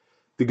Party,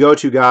 the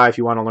go-to guy if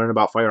you want to learn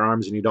about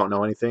firearms and you don't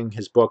know anything,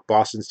 his book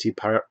Boston's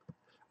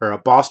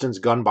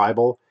Gun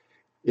Bible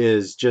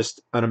is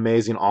just an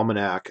amazing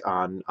almanac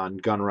on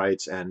gun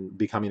rights and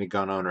becoming a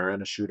gun owner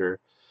and a shooter.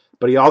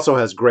 But he also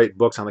has great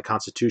books on the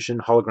Constitution,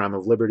 Hologram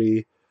of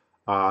Liberty,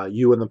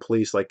 You and the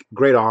Police. Like,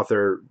 great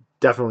author,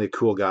 definitely a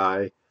cool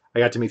guy. I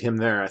got to meet him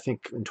there, I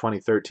think, in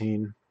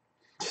 2013.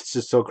 It's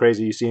just so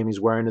crazy. You see him; he's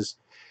wearing his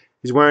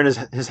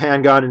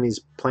handgun and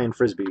he's playing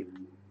frisbee.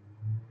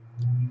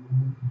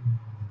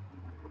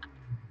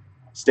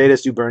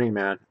 Status do Burning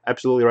Man.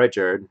 Absolutely right,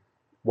 Jared.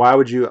 Why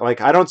would you like?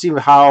 I don't see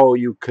how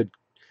you could.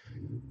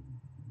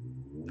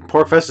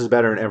 Porkfest is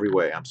better in every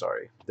way. I'm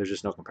sorry. There's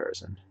just no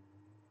comparison.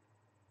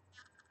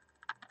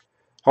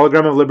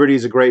 Hologram of Liberty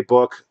is a great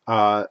book.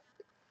 And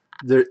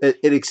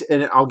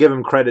I'll give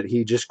him credit.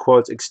 He just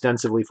quotes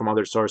extensively from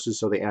other sources.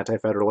 So the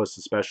Anti-Federalists,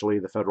 especially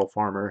the Federal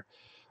Farmer,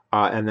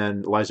 and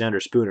then Lysander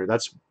Spooner.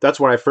 That's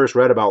what I first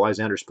read about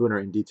Lysander Spooner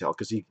in detail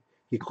because he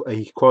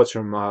quotes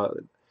from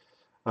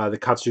the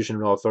Constitution,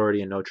 No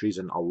Authority, and No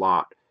Treason a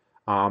lot.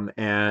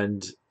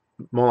 And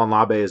Moulin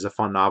Labe is a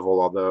fun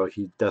novel, although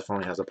he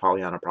definitely has a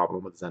Pollyanna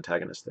problem with his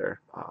antagonist there.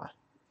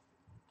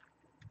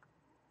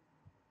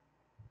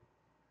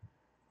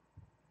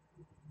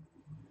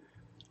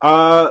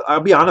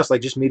 I'll be honest,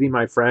 like just meeting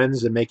my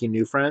friends and making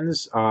new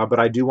friends. But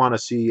I do want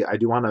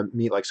to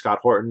meet like Scott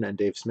Horton and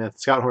Dave Smith.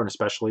 Scott Horton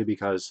especially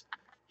because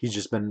he's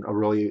just been a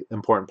really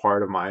important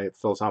part of my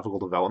philosophical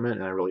development,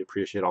 and I really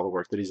appreciate all the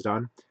work that he's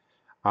done.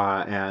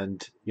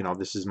 And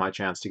this is my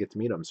chance to get to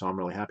meet him, so I'm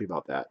really happy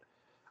about that.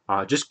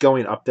 Just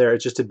going up there,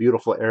 it's just a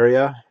beautiful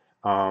area,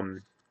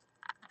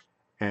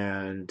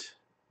 and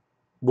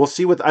we'll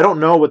see what I don't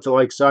know what the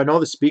like. So I know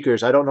the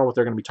speakers. I don't know what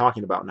they're going to be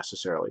talking about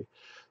necessarily.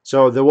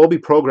 So there will be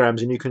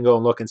programs, and you can go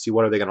and look and see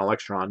what are they going to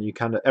lecture on. You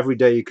kind of every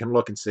day you can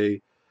look and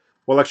see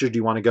what lectures do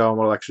you want to go and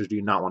what lectures do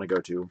you not want to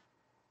go to,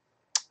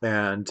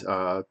 and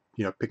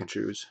pick and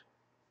choose.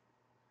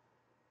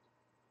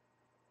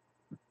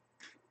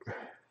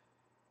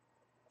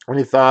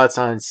 Any thoughts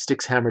on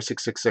Styx Hammer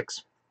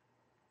 666?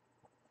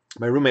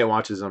 My roommate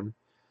watches him.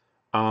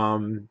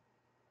 Um,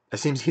 he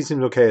seems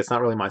okay. It's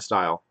not really my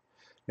style.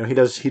 He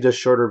does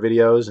shorter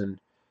videos, and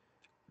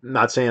I'm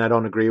not saying I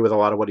don't agree with a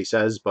lot of what he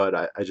says, but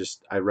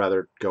I'd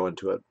rather go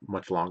into it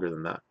much longer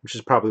than that, which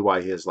is probably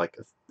why he has like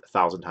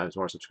 1,000 times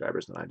more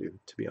subscribers than I do,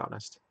 to be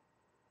honest.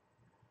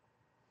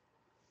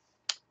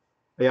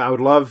 Yeah, I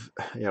would love.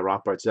 Yeah,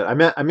 Rothbard said I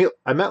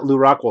met Lou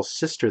Rockwell's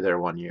sister there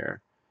one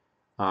year.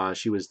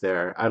 She was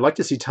there. I'd like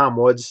to see Tom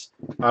Woods.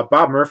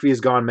 Bob Murphy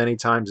has gone many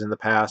times in the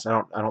past.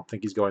 I don't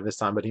think he's going this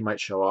time, but he might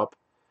show up.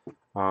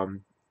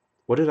 Um,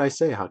 what did I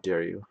say? How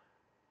dare you?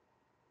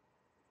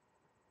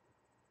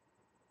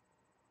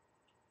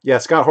 Yeah,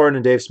 Scott Horton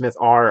and Dave Smith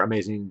are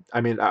amazing.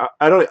 I mean,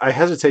 I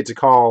hesitate to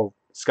call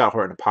Scott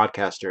Horton a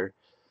podcaster,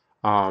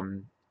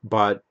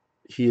 but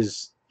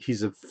he's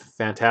a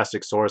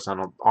fantastic source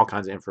on all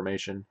kinds of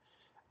information,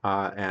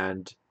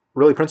 and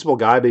really principled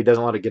guy, but he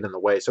doesn't let it get in the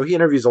way. So he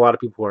interviews a lot of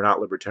people who are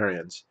not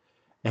libertarians,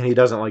 and he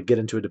doesn't like get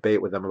into a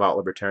debate with them about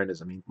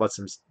libertarianism. He lets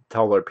them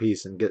tell their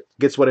piece and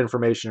gets what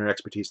information or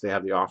expertise they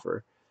have to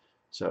offer.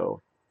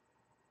 So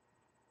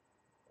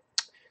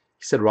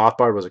he said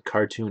Rothbard was a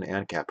cartoon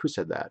ANCAP. Who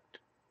said that?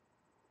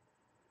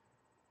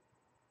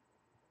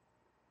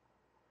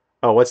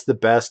 Oh, what's the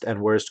best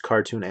and worst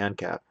cartoon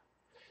ANCAP?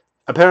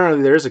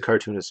 Apparently there is a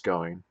cartoonist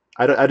going.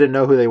 I didn't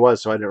know who they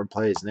was, so I didn't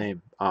play his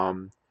name.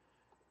 What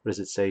does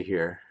it say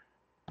here?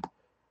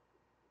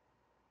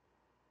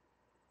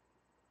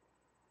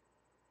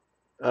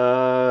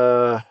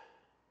 Uh,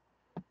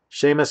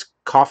 Seamus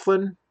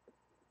Coughlin,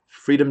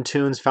 Freedom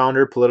Tunes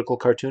founder, political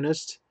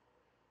cartoonist.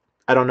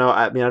 I don't know.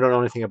 I mean, I don't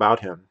know anything about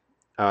him,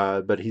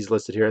 but he's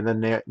listed here. And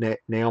then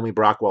Naomi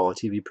Brockwell, a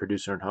TV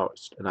producer and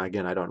host. And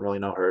again, I don't really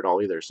know her at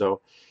all either. So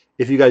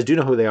if you guys do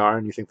know who they are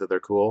and you think that they're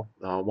cool,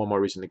 one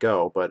more reason to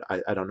go. But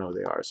I don't know who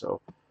they are.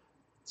 So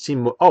see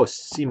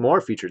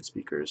more featured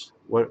speakers.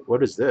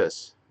 What is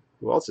this?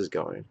 Who else is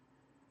going?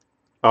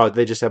 Oh,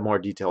 they just have more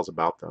details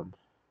about them.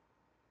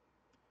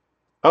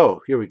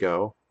 Oh, here we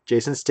go.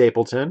 Jason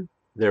Stapleton.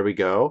 There we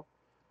go.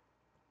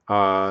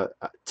 Uh,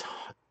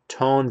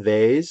 Tone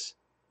Vase,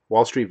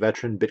 Wall Street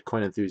veteran,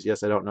 Bitcoin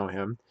enthusiast. I don't know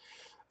him.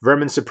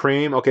 Vermin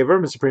Supreme. Okay,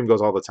 Vermin Supreme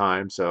goes all the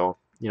time, so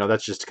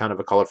that's just kind of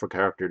a colorful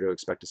character to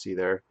expect to see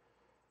there.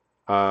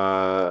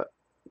 Uh,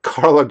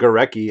 Carla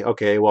Gorecki.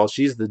 Okay, well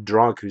she's the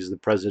drunk who's the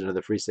president of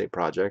the Free State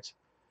Project.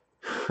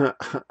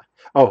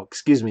 Oh,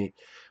 excuse me,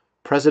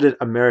 President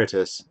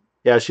Emeritus.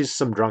 Yeah, she's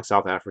some drunk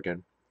South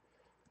African.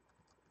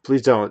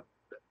 Please don't.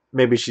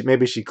 Maybe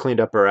she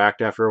cleaned up her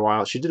act after a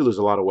while. She did lose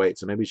a lot of weight,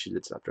 so maybe she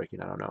did stop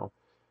drinking. I don't know.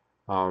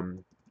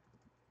 Um,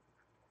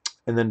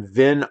 and then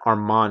Vin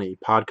Armani,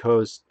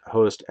 podcast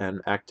host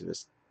and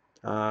activist.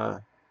 Uh,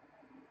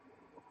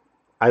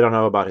 I don't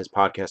know about his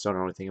podcast. I don't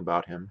know anything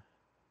about him.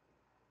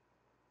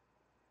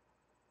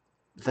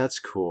 That's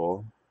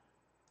cool.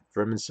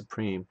 Vermin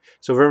Supreme.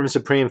 So Vermin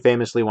Supreme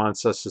famously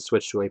wants us to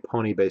switch to a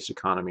pony-based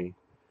economy.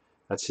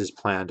 That's his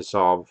plan to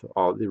solve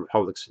all the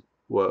Republic's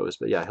woes.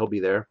 But yeah, he'll be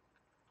there.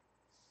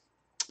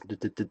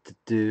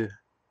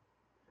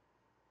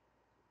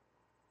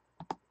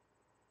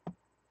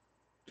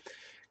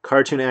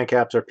 Cartoon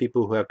ANCAPs are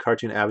people who have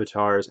cartoon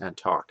avatars and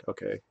talk.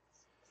 Okay.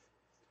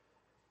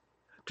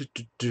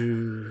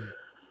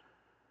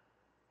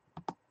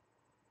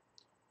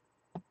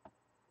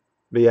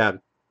 But yeah,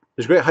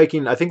 there's great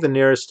hiking. I think the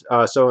nearest,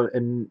 so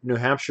in New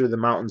Hampshire, the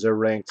mountains are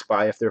ranked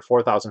by if they're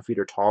 4,000 feet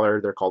or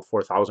taller, they're called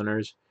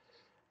 4,000ers.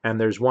 And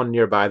there's one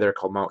nearby there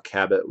called Mount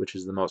Cabot, which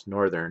is the most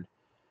northern.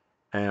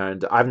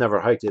 And I've never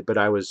hiked it, but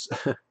I was,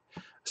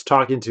 was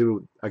talking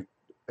to,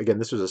 again,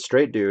 this was a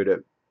straight dude at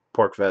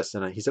Porcfest,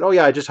 and he said, "Oh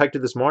yeah, I just hiked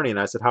it this morning." And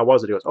I said, "How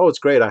was it?" He goes, "Oh, it's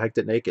great. I hiked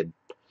it naked."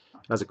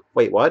 And I was like,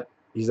 "Wait, what?"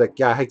 He's like,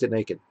 "Yeah, I hiked it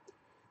naked."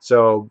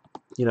 So,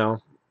 you know,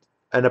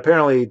 and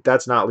apparently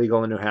that's not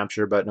legal in New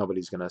Hampshire, but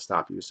nobody's gonna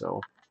stop you.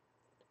 So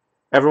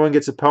everyone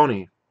gets a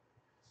pony.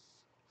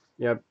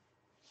 Yep,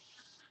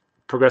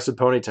 progressive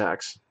pony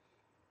tax.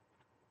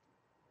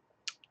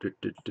 Do,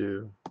 do,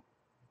 do.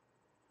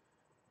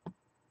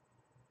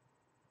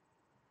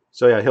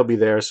 So yeah, he'll be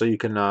there, so you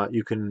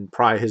can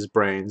pry his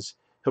brains.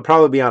 He'll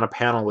probably be on a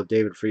panel with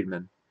David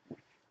Friedman.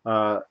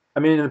 I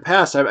mean, in the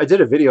past, I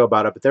did a video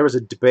about it, but there was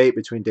a debate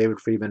between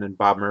David Friedman and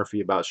Bob Murphy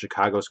about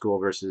Chicago school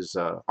versus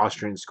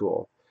Austrian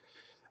school.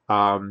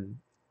 Um,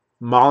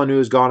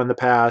 Molyneux's gone in the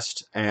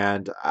past,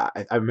 and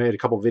I've made a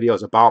couple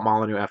videos about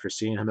Molyneux after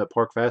seeing him at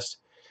Porcfest.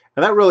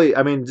 And that really,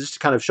 I mean, just to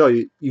kind of show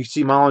you, you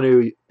see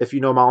Molyneux, if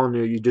you know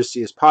Molyneux, you just see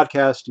his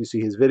podcast, you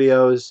see his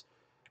videos,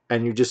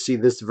 and you just see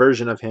this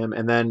version of him.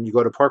 And then you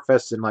go to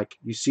Porcfest and like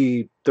you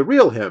see the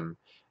real him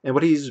and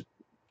what he's,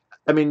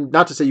 I mean,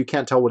 not to say you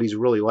can't tell what he's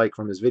really like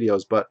from his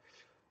videos, but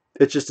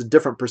it's just a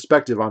different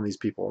perspective on these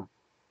people.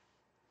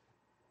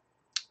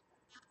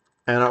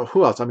 And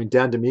who else? I mean,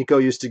 Dan D'Amico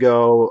used to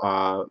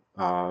go.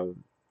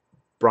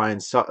 Brian,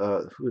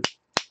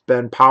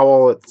 Ben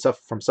Powell stuff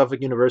from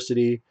Suffolk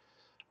University.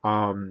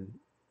 Um,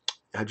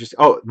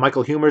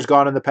 Michael Humer's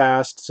gone in the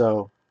past,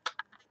 so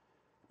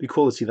be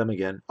cool to see them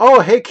again.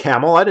 Oh, hey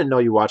Camel, I didn't know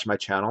you watched my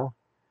channel.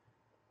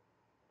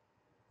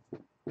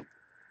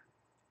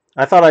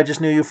 I thought I just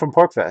knew you from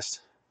Porcfest.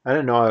 I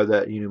didn't know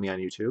that you knew me on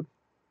YouTube.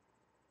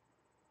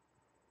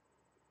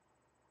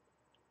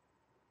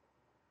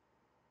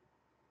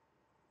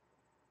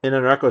 In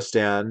an narco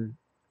stand,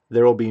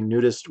 there will be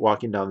nudists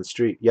walking down the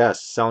street.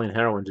 Yes, selling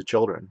heroin to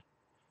children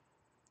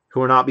who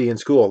will not be in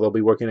school. They'll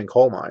be working in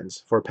coal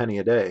mines for a penny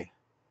a day.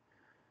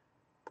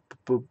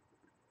 Boop.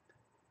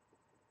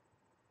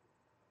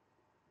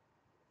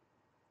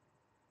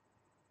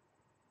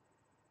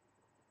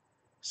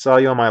 Saw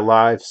you on my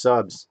live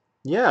subs.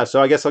 Yeah,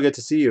 so I guess I'll get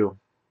to see you.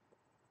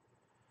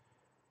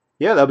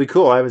 Yeah, that'll be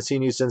cool. I haven't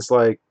seen you since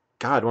like,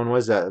 God, when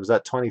was that? Was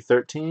that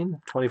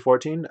 2013,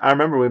 2014? I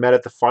remember we met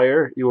at the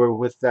fire. You were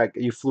with that,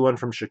 you flew in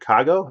from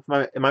Chicago.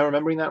 Am I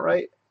remembering that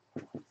right?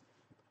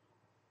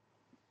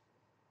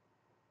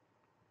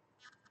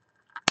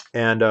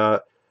 And I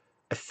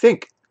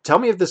think, tell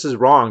me if this is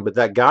wrong, but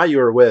that guy you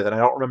were with, and I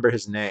don't remember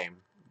his name,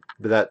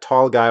 but that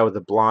tall guy with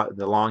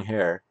the long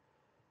hair,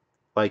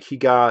 like he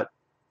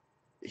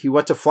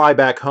went to fly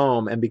back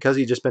home, and because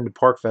he'd just been to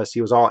Porcfest,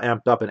 he was all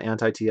amped up and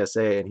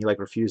anti-TSA, and he like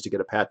refused to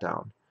get a pat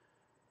down.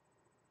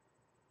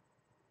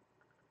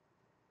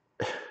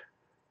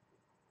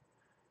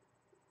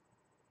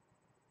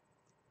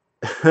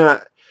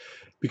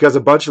 Because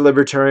a bunch of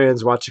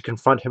libertarians want to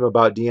confront him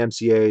about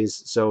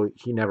DMCA's, so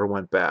he never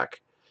went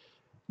back.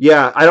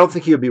 Yeah, I don't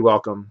think he would be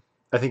welcome.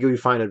 I think he would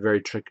find it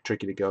very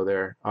tricky to go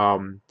there.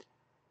 And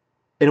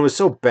it was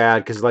so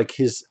bad because like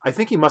I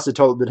think he must have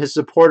told that his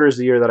supporters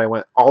the year that I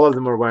went, all of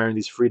them were wearing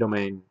these Free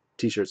Domain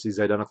T-shirts, these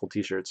identical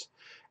T-shirts,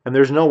 and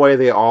there's no way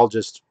they all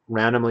just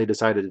randomly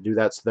decided to do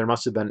that. So there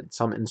must have been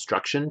some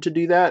instruction to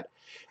do that,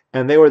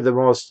 and they were the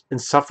most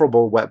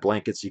insufferable wet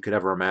blankets you could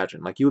ever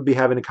imagine. Like you would be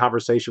having a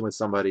conversation with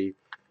somebody,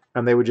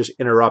 and they would just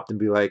interrupt and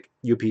be like,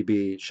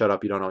 "UPB, shut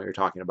up! You don't know what you're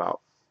talking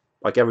about."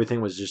 Like everything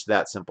was just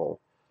that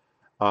simple,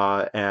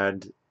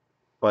 and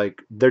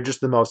like they're just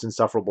the most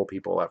insufferable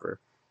people ever.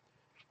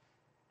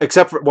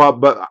 Except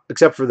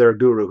for their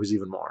guru, who's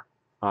even more.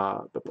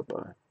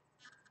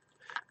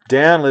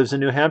 Dan lives in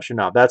New Hampshire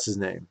now. That's his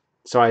name.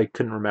 So I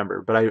couldn't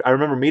remember, but I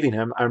remember meeting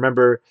him. I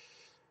remember.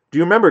 Do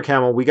you remember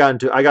Camel? I got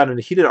into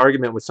a heated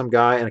argument with some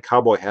guy in a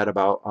cowboy hat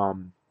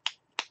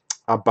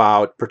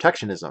about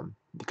protectionism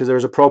because there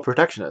was a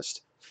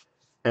pro-protectionist,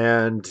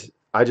 and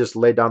I just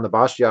laid down the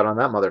bashiat on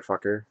that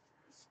motherfucker.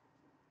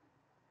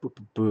 Boo,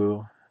 boo,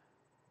 boo.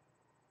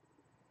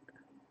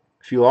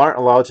 If you aren't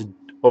allowed to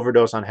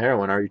overdose on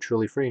heroin, are you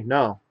truly free?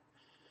 No.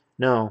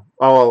 No.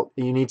 Oh, well,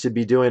 you need to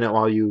be doing it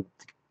while you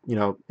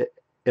know,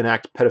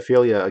 enact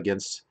pedophilia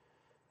against,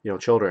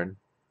 children.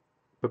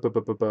 It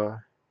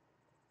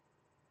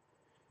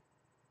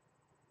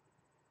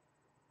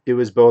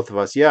was both of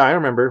us. Yeah, I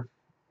remember.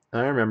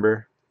 I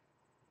remember.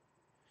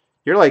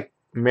 You're like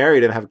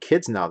married and have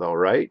kids now, though,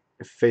 right?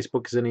 If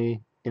Facebook is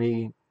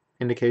any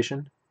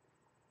indication.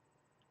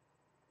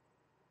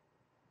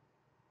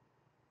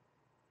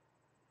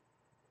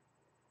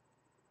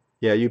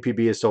 Yeah, UPB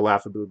is so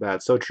laughably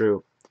bad. So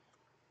true.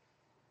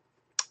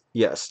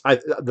 Yes,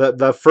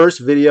 the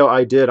first video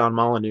I did on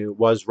Molyneux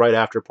was right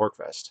after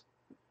Porcfest.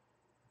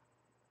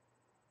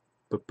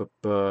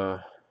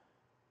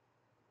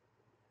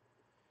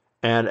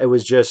 And it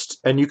was just,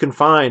 and you can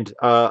find,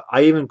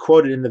 I even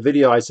quoted in the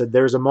video, I said,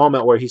 there's a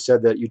moment where he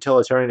said that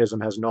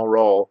utilitarianism has no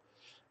role.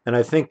 And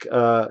I think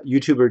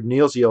YouTuber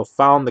Neilsio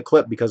found the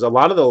clip because a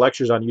lot of the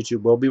lectures on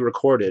YouTube will be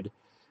recorded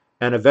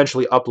and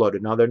eventually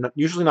uploaded. Now,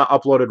 usually not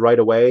uploaded right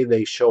away.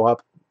 They show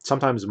up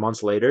sometimes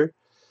months later.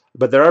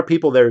 But there are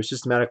people there who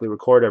systematically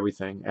record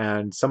everything.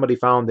 And somebody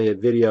found the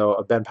video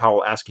of Ben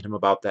Powell asking him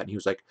about that. And he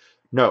was like,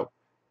 no,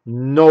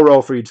 no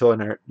role for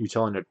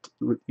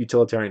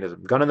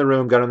utilitarianism. Gun in the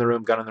room, gun in the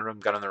room, gun in the room,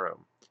 gun in the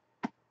room.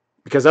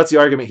 Because that's the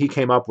argument he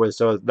came up with.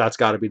 So that's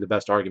got to be the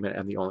best argument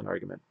and the only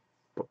argument.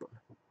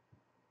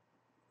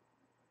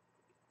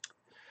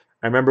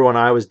 I remember when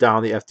I was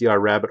down the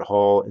FDR rabbit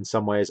hole, in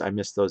some ways I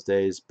missed those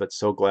days, but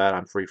so glad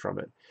I'm free from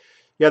it.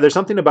 Yeah, there's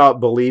something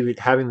about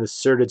having the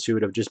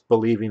certitude of just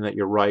believing that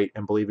you're right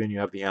and believing you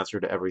have the answer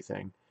to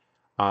everything.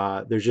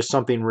 There's just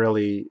something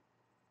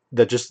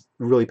just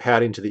really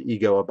padding to the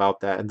ego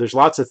about that. And there's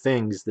lots of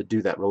things that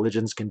do that.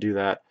 Religions can do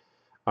that,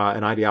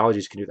 and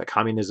ideologies can do that.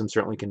 Communism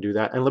certainly can do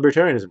that, and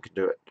libertarianism can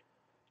do it.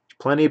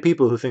 Plenty of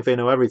people who think they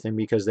know everything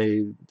because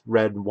they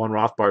read one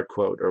Rothbard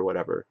quote or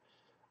whatever.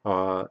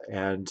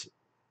 And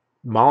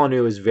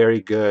Molyneux is very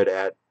good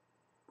at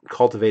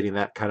cultivating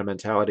that kind of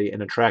mentality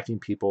and attracting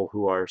people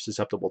who are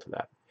susceptible to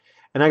that.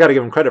 And I got to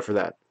give him credit for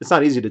that. It's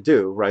not easy to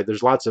do, right?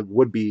 There's lots of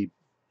would-be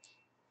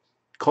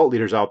cult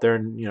leaders out there,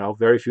 and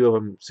very few of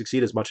them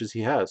succeed as much as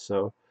he has.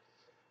 So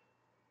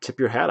tip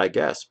your hat, I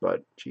guess.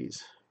 But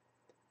geez,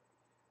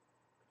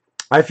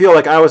 I feel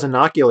like I was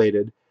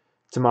inoculated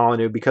to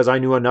Molyneux because I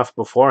knew enough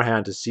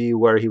beforehand to see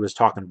where he was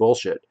talking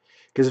bullshit.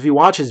 Because if you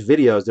watch his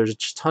videos, there's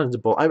just tons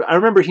of bull. I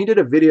remember he did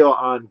a video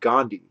on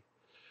Gandhi,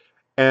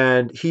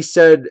 and he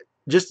said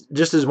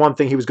just as one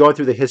thing, he was going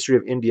through the history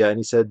of India, and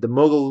he said the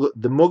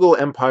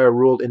Mughal Empire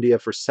ruled India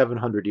for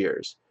 700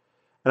 years.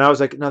 And I was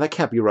like, no, that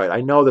can't be right.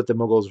 I know that the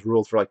Mughals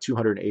ruled for like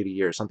 280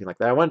 years, something like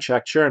that. I went and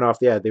checked. Sure enough,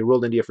 yeah, they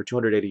ruled India for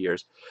 280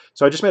 years.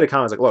 So I just made a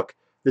comment. I was like, look,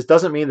 this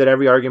doesn't mean that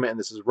every argument in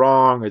this is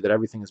wrong or that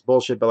everything is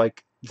bullshit. But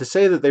like to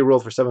say that they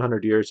ruled for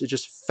 700 years is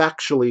just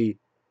factually,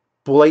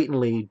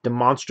 blatantly,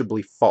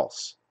 demonstrably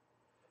false.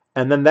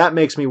 And then that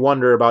makes me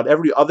wonder about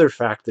every other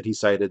fact that he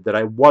cited that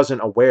I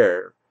wasn't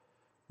aware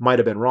might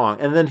have been wrong.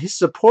 And then his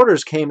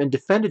supporters came and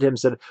defended him,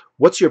 said,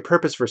 what's your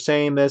purpose for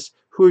saying this?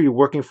 Who are you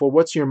working for?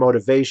 What's your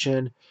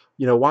motivation?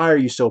 Why are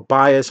you so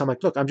biased? I'm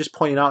like, look, I'm just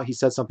pointing out he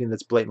said something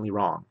that's blatantly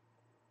wrong.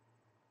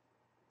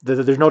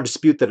 There's no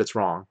dispute that it's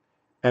wrong.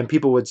 And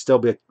people would still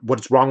be like,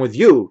 what's wrong with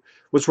you?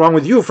 What's wrong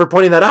with you for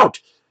pointing that out?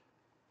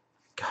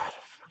 God,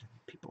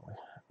 people.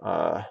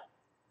 But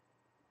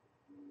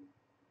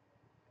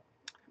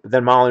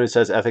then Molyneux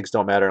says ethics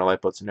don't matter in a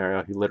lifeboat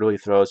scenario. He literally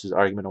throws his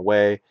argument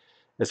away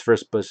as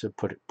first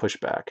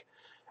pushback.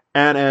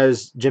 And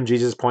as Jim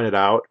Jesus pointed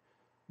out,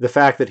 the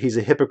fact that he's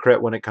a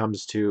hypocrite when it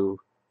comes to,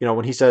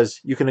 when he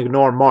says you can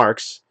ignore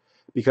Marx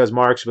because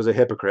Marx was a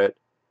hypocrite,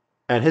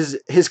 and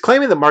his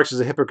claiming that Marx is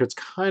a hypocrite is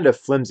kind of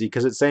flimsy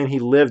because it's saying he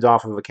lived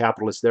off of a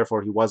capitalist,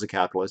 therefore he was a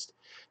capitalist.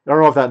 I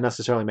don't know if that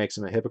necessarily makes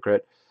him a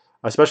hypocrite,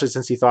 especially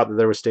since he thought that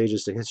there were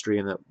stages to history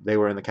and that they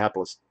were in the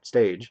capitalist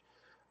stage.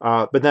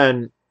 But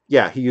then,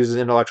 yeah, he uses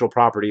intellectual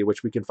property,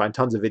 which we can find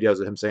tons of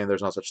videos of him saying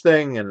there's no such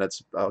thing and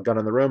that's a gun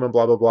in the room and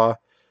blah, blah, blah.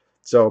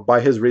 So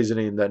by his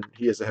reasoning, then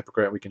he is a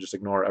hypocrite. We can just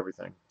ignore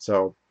everything.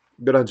 So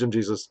good on Jim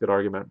Jesus. Good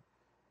argument.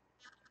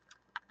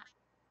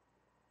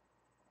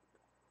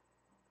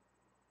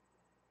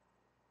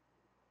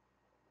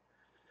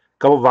 A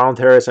couple of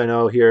voluntarists I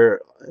know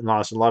here in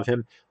Austin love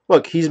him.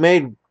 Look, he's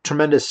made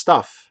tremendous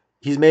stuff.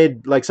 He's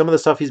made, like, some of the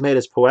stuff he's made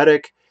is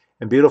poetic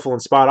and beautiful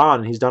and spot on.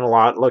 And he's done a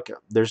lot. Look,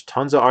 there's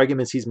tons of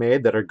arguments he's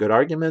made that are good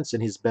arguments,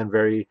 and he's been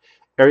very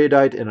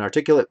erudite and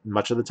articulate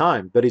much of the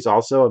time. But he's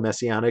also a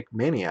messianic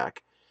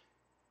maniac,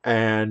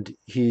 and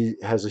he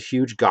has a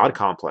huge God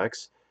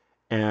complex,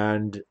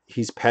 and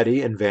he's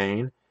petty and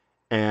vain,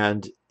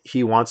 and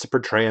he wants to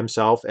portray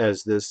himself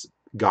as this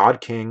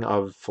God king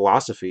of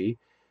philosophy,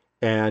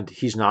 and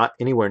he's not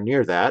anywhere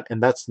near that,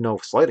 and that's no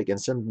slight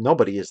against him.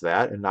 Nobody is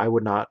that, and I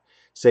would not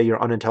say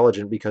you're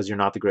unintelligent because you're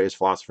not the greatest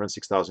philosopher in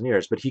 6,000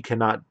 years, but he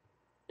cannot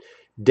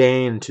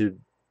deign to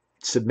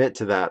submit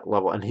to that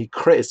level. And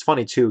it's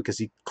funny too because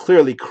he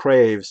clearly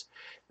craves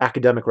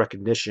academic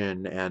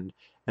recognition and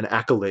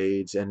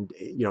accolades, and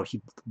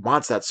he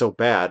wants that so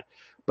bad,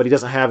 but he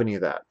doesn't have any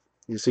of that.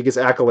 So he gets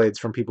accolades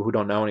from people who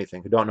don't know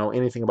anything, who don't know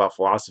anything about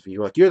philosophy.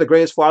 Who are like, you're the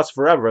greatest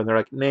philosopher ever, and they're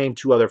like, name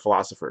two other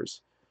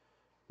philosophers,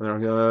 and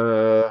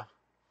they're like,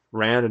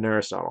 Rand and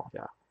Aristotle.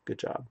 Yeah, good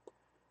job.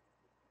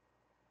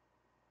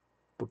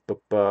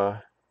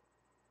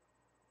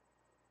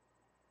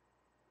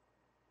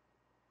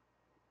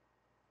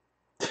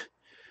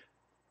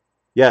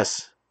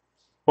 Yes.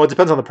 Well, it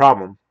depends on the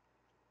problem.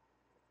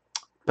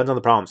 Depends on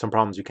the problem. Some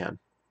problems you can.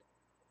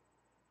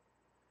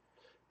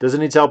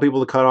 Doesn't he tell people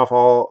to cut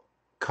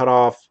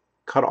off,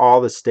 cut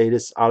all the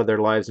status out of their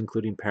lives,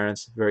 including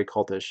parents? Very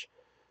cultish.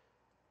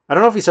 I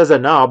don't know if he says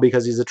that now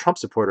because he's a Trump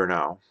supporter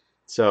now.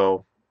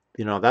 So,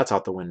 that's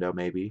out the window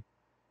maybe.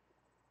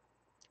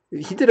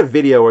 He did a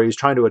video where he's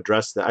trying to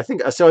address that. I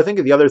think so. I think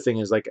the other thing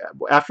is like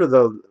after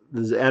the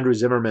Andrew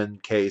Zimmerman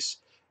case,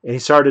 and he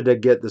started to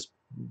get this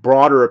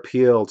broader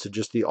appeal to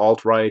just the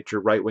alt-right or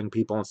right-wing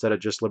people instead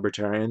of just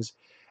libertarians,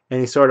 and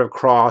he sort of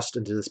crossed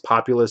into this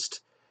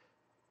populist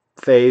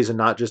phase and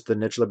not just the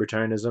niche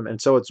libertarianism.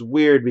 And so it's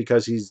weird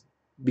because he's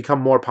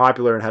become more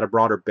popular and had a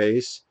broader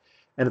base.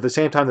 And at the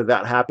same time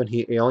that happened,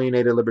 he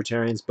alienated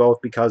libertarians both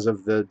because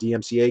of the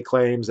DMCA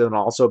claims and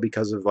also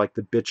because of like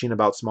the bitching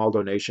about small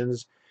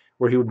donations,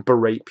 where he would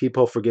berate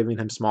people for giving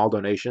him small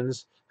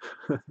donations.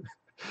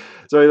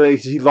 So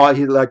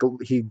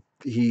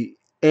he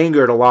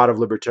angered a lot of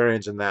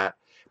libertarians in that,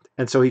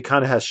 and so he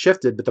kind of has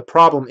shifted. But the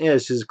problem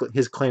is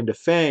his claim to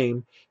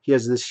fame. He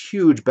has this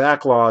huge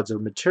backlogs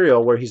of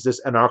material where he's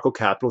this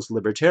anarcho-capitalist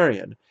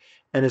libertarian,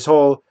 and his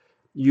whole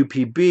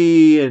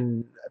UPB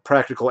and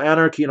practical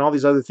anarchy and all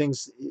these other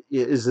things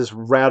is this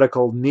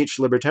radical niche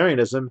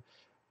libertarianism.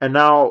 And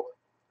now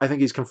I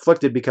think he's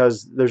conflicted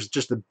because there's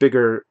just a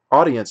bigger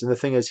audience, and the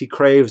thing is he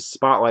craves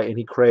spotlight and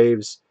he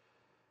craves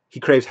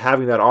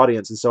having that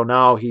audience. And so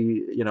now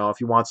if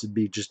he wants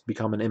to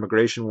become an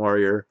immigration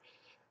warrior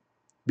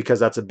because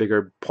that's a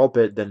bigger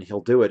pulpit, then he'll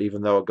do it,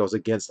 even though it goes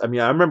against. I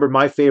mean, I remember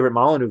my favorite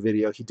Molyneux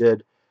video he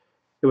did.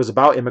 it was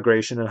about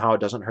immigration and how it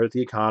doesn't hurt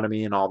the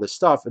economy and all this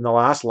stuff. And the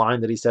last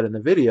line that he said in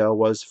the video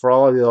was, for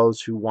all of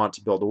those who want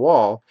to build a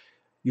wall,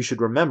 you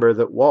should remember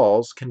that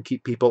walls can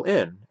keep people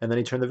in. And then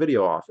he turned the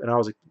video off. And I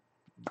was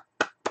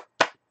like,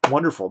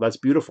 wonderful. That's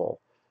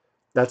beautiful.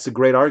 That's a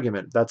great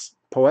argument. That's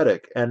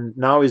poetic. And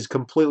now he's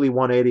completely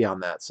 180 on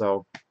that.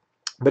 So,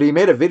 but he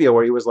made a video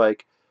where he was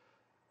like,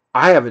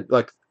 I haven't,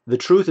 like, the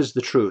truth is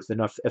the truth.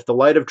 And if the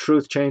light of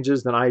truth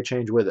changes, then I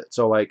change with it.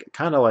 So, like,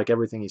 kind of like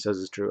everything he says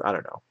is true. I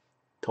don't know.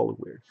 Totally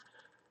weird.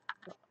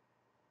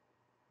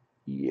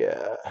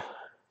 Yeah.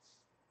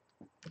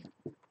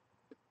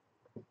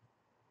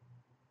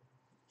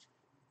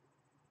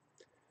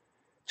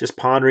 Just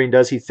pondering,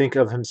 does he think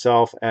of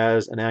himself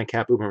as an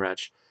ANCAP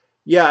Ubermensch?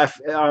 Yeah,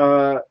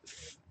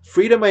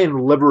 Freedom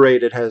and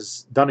Liberated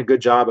has done a good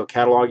job of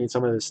cataloging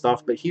some of this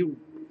stuff, but he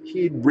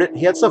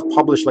had stuff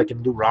published like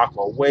in Lou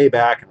Rockwell way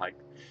back in like,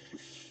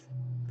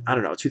 I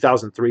don't know,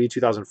 2003,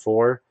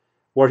 2004,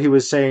 where he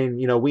was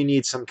saying, we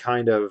need some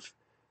kind of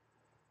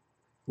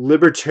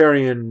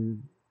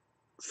libertarian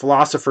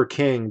philosopher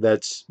king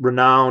that's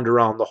renowned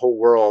around the whole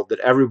world, that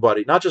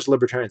everybody, not just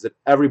libertarians, that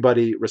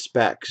everybody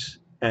respects,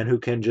 and who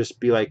can just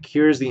be like,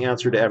 here's the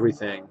answer to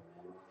everything.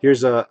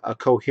 Here's a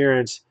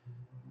coherent,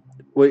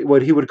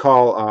 what he would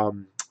call,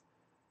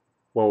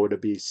 what would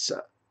it be?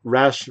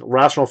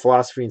 Rational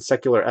philosophy and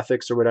secular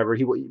ethics or whatever.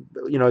 He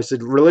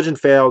said religion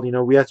failed.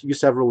 We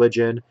used to have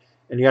religion,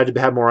 and you had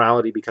to have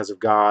morality because of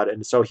God.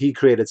 And so he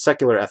created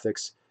secular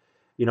ethics,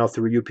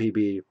 through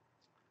UPB.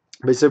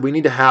 But he said we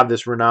need to have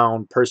this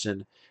renowned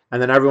person,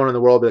 and then everyone in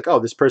the world will be like, oh,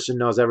 this person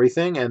knows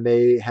everything, and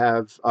they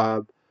have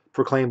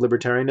proclaimed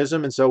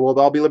libertarianism, and so we'll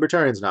all be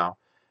libertarians now.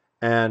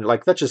 And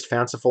like, that's just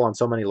fanciful on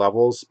so many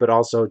levels, but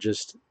also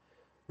just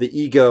the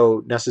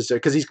ego necessary,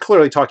 because he's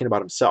clearly talking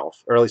about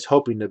himself, or at least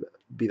hoping to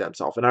be that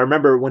himself. And I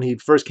remember when he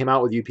first came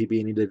out with UPB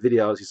and he did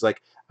videos, he's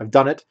like, I've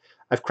done it,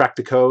 I've cracked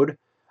the code,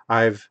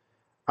 I've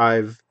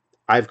I've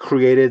I've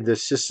created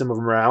this system of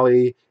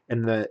morality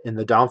in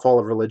the downfall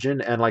of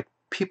religion, and like,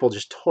 people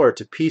just tore it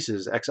to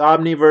pieces. Ex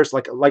omniverse,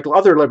 like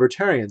other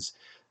libertarians.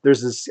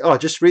 There's this,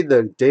 just read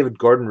the David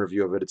Gordon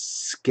review of it. It's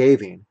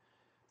scathing.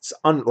 It's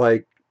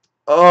like,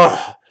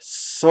 oh,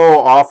 so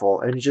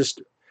awful, and he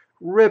just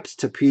ripped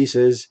to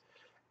pieces.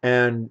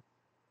 And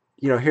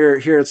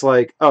here it's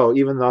like, oh,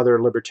 even the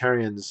other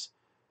libertarians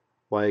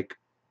like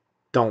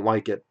don't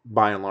like it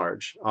by and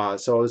large.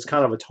 So it's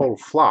kind of a total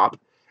flop.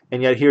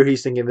 And yet here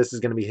he's thinking this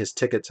is going to be his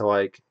ticket to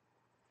like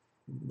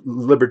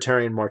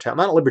libertarian mortality.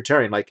 Not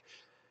libertarian, like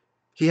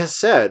he has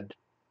said.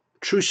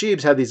 True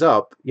Sheebs had these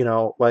up,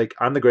 like,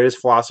 I'm the greatest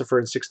philosopher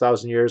in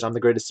 6,000 years. I'm the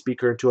greatest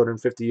speaker in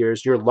 250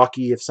 years. You're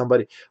lucky if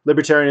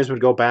libertarianism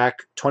would go back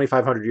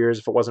 2,500 years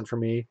if it wasn't for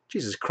me.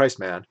 Jesus Christ,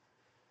 man.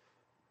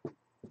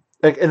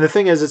 Like, and the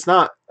thing is, it's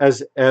not,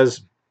 as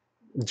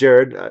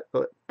Jared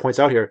points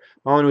out here,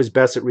 Molyneux is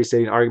best at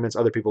restating arguments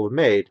other people have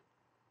made.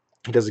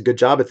 He does a good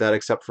job at that,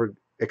 except for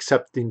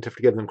accepting to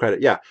give them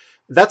credit. Yeah,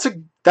 that's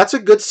a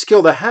good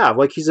skill to have.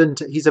 Like, he's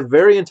a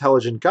very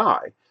intelligent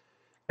guy,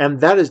 and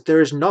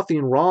there is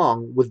nothing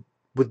wrong with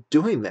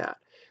doing that.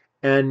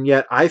 And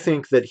yet I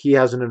think that he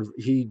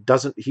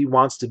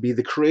wants to be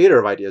the creator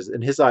of ideas.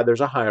 In his eye,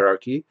 there's a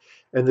hierarchy,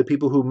 and the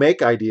people who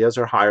make ideas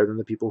are higher than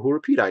the people who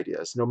repeat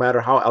ideas, no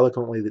matter how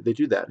eloquently they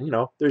do that.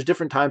 There's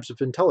different types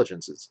of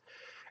intelligences.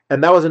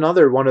 And that was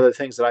another one of the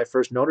things that I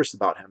first noticed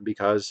about him,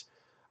 because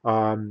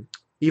um,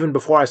 even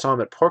before I saw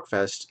him at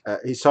Porcfest,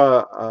 he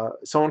saw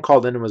someone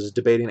called in and was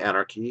debating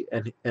anarchy,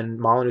 and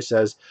Molyneux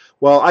says,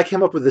 "Well, I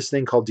came up with this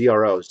thing called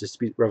DROs,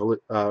 dispute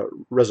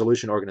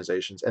resolution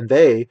organizations, and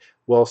they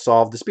will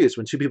solve disputes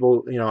when two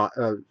people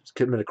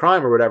commit a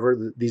crime or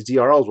whatever. These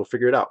DROs will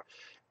figure it out."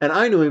 And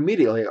I knew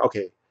immediately,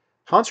 okay,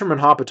 Hans Hermann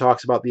Hoppe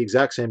talks about the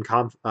exact same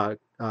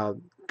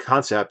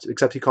concept,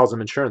 except he calls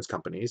them insurance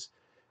companies.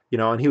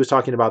 And he was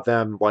talking about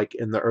them like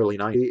in the early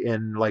 90s,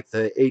 in like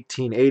the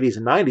 1880s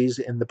and 90s,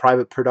 in the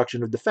private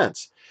production of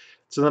defense.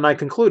 So then I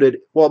concluded,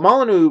 well,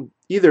 Molyneux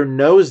either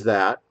knows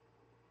that,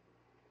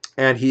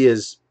 and he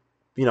is,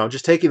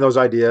 just taking those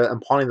ideas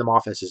and pawning them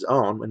off as his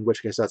own, in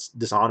which case that's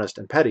dishonest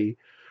and petty,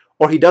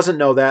 or he doesn't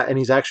know that, and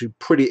he's actually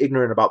pretty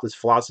ignorant about this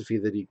philosophy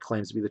that he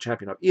claims to be the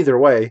champion of. Either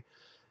way,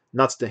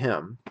 nuts to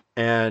him.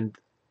 And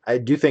I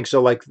do think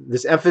so. Like,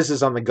 this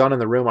emphasis on the gun in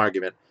the room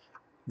argument,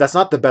 that's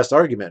not the best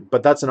argument,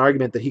 but that's an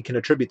argument that he can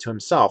attribute to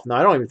himself. Now,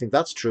 I don't even think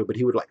that's true, but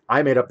he would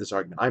I made up this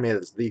argument. I made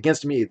this, the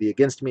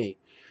against me.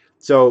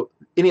 So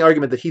any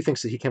argument that he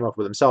thinks that he came up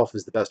with himself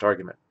is the best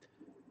argument,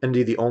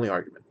 indeed the only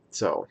argument.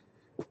 So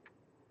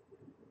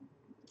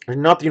there's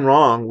nothing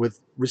wrong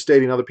with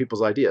restating other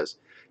people's ideas.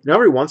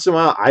 Every once in a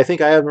while, I think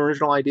I have an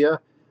original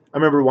idea. I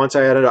remember once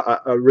I had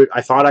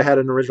I thought I had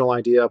an original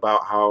idea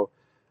about how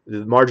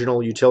the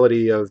marginal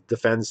utility of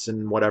defense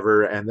and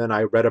whatever, and then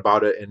I read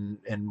about it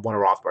in one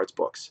of Rothbard's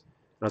books.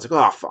 And I was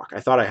like, oh, fuck,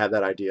 I thought I had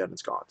that idea, and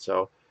it's gone.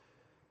 So,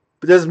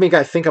 but doesn't mean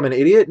I think I'm an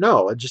idiot.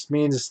 No, it just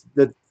means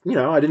that,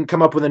 I didn't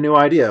come up with a new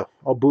idea.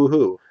 Oh,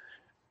 boo-hoo.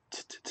 He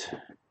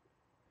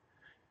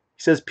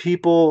said if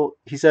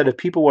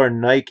people wear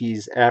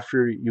Nikes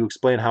after you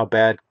explain how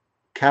bad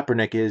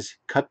Kaepernick is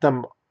cut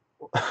them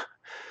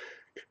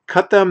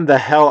the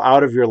hell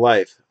out of your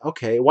life.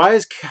 Okay, why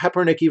is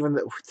Kaepernick even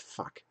what the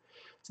fuck?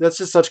 That's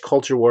just such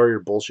culture warrior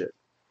bullshit.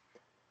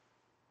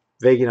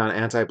 Vegan on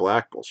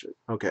anti-black bullshit.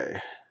 Okay.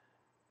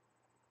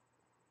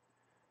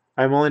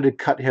 I'm willing to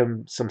cut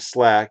him some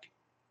slack.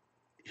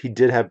 He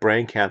did have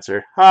brain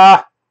cancer.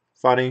 Ha!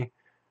 Funny.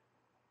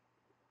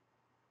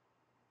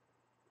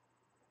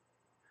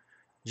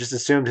 Just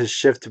assumed his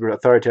shift to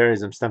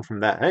authoritarianism stemmed from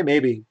that. Hey,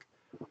 maybe.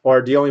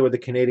 Or dealing with the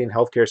Canadian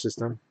healthcare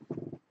system.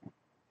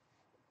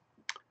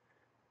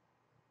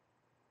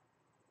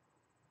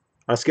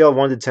 On a scale of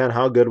 1 to 10,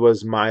 how good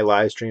was my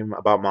live stream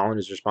about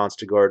Molyneux's response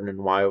to Gordon,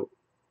 and why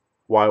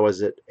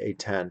was it a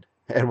 10?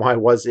 And why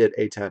was it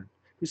a 10?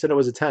 Who said it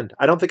was a 10?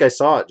 I don't think I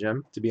saw it,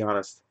 Jim, to be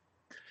honest.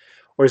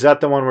 Or is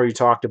that the one where you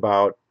talked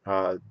about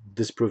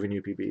disproving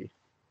UPB?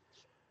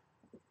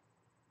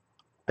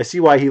 I see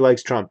why he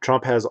likes Trump.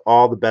 Trump has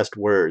all the best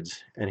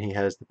words, and he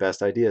has the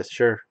best ideas.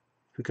 Sure,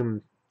 who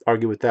can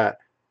argue with that?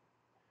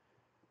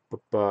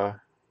 But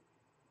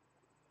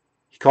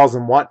he calls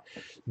them what?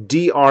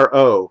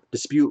 DRO,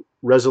 dispute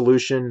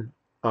resolution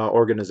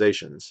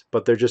organizations,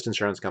 but they're just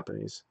insurance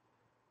companies.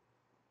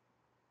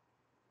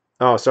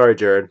 Oh, sorry,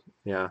 Jared.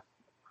 Yeah,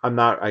 I'm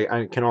not.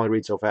 I can only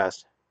read so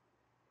fast.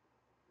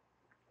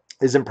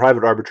 Isn't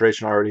private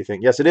arbitration already a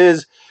thing? Yes, it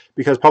is,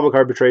 because public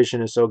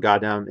arbitration is so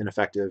goddamn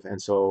ineffective and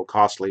so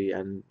costly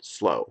and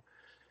slow.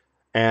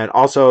 And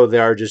also,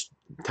 there are just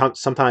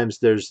sometimes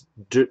there's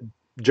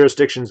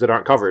jurisdictions that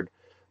aren't covered.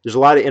 There's a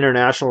lot of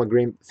international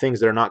things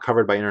that are not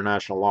covered by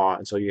international law,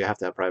 and so you have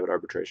to have private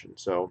arbitration.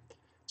 So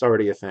it's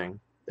already a thing.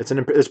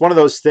 It's one of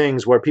those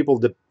things where people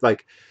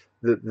like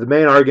the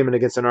main argument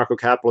against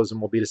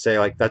anarcho-capitalism will be to say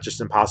like that's just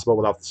impossible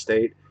without the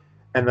state,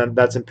 and then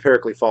that's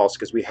empirically false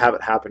because we have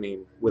it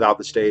happening without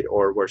the state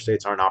or where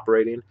states aren't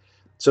operating.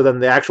 So then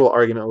the actual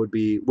argument would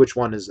be which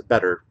one is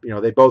better. You know,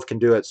 they both can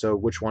do it, so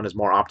which one is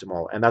more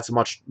optimal? And that's a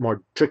much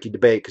more tricky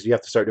debate because you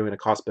have to start doing a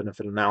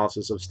cost-benefit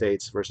analysis of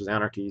states versus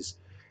anarchies,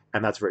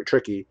 and that's very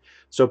tricky.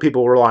 So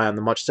people rely on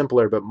the much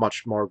simpler but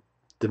much more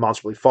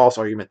demonstrably false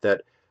argument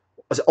that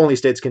only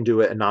states can do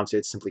it and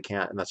non-states simply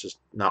can't, and that's just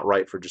not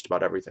right for just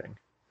about everything.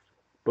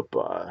 But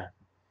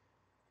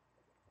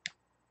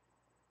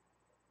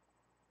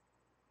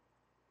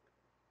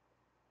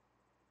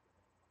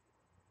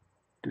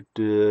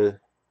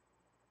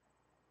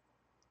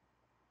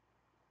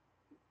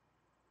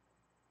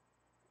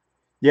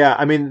yeah,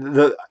 I mean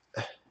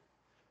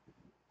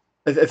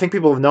I think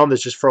people have known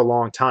this just for a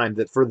long time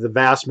that for the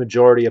vast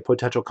majority of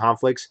potential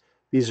conflicts,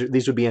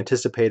 these would be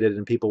anticipated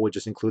and people would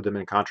just include them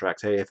in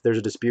contracts. Hey, if there's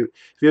a dispute,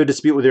 if you have a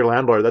dispute with your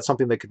landlord, that's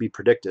something that could be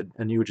predicted,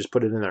 and you would just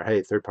put it in there.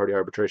 Hey, third party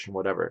arbitration,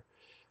 whatever.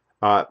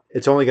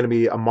 It's only going to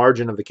be a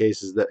margin of the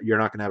cases that you're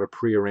not going to have a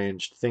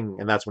prearranged thing,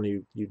 and that's when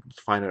you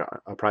find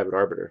a private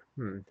arbiter.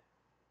 Him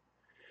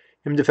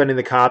defending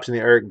the cops in the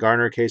Eric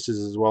Garner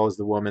cases as well as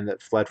the woman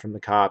that fled from the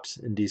cops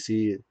in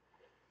D.C.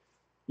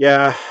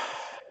 Yeah,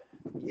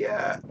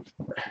 yeah.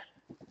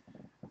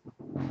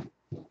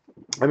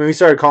 I mean, we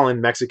started calling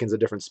Mexicans a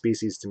different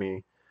species to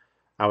me.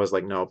 I was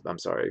like, nope, I'm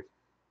sorry.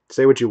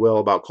 Say what you will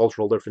about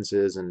cultural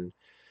differences and,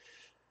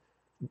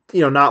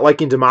 not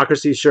liking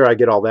democracy. Sure, I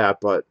get all that,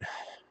 but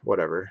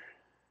whatever.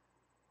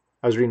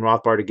 I was reading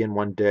Rothbard again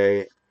one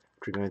day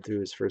after going through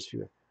his first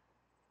few.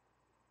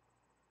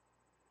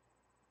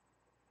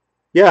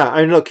 Yeah,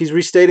 I mean, look, he's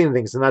restating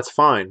things, and that's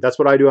fine. That's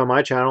what I do on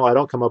my channel. I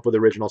don't come up with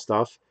original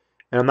stuff,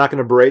 and I'm not going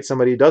to berate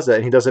somebody who does that,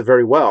 and he does it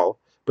very well.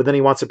 But then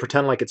he wants to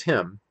pretend like it's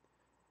him,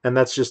 and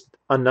that's just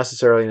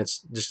unnecessarily. And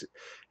it's just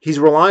he's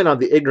relying on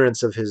the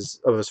ignorance of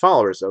his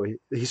followers. So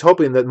he's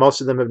hoping that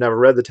most of them have never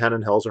read the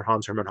Tannenhills or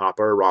Hans Hermann Hoppe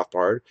or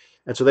Rothbard,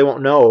 and so they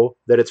won't know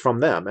that it's from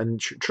them. And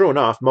true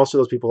enough, most of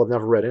those people have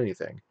never read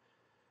anything.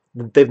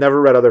 They've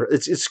never read other.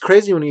 It's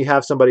crazy when you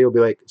have somebody who'll be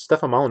like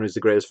Stefan Molyneux is the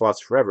greatest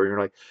philosopher ever, and you're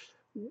like,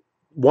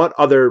 what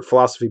other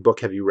philosophy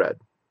book have you read?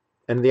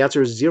 And the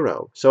answer is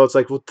zero. So it's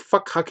like, what the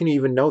fuck? How can you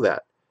even know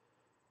that?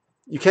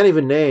 You can't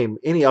even name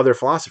any other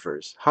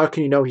philosophers. How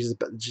can you know he's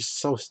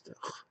just so?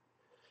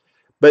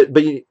 But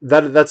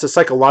that's a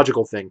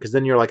psychological thing because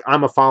then you're like,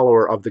 I'm a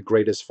follower of the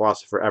greatest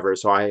philosopher ever,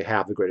 so I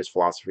have the greatest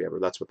philosophy ever.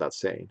 That's what that's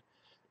saying,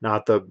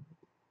 not the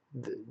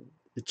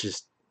it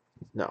just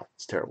no,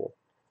 it's terrible.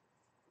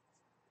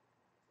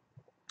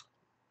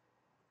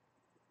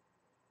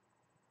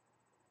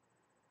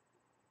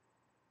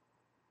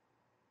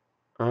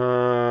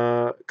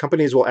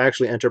 Companies will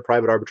actually enter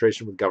private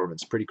arbitration with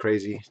governments. Pretty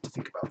crazy to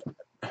think about that.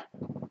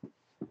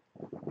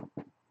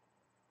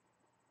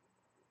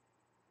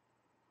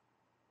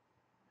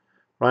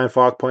 Ryan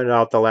Falk pointed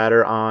out the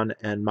latter on,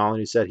 and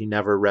Molyneux said he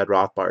never read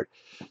Rothbard.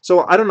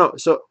 So I don't know.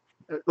 So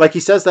like he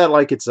says that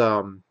like it's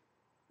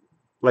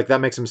like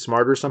that makes him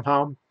smarter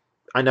somehow.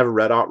 I never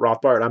read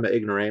Rothbard. I'm an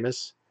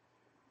ignoramus.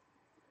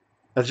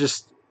 That's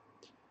just.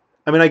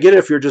 I mean, I get it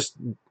if you're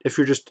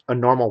just a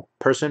normal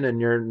person and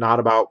you're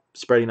not about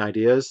spreading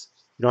ideas.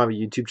 You don't have a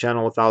YouTube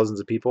channel with thousands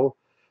of people.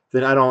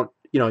 Then I don't.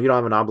 You don't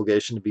have an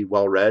obligation to be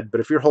well read.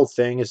 But if your whole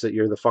thing is that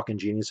you're the fucking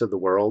genius of the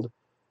world,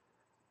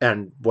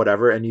 and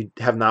whatever, and you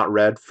have not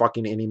read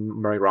fucking Amy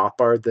Murray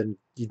Rothbard, then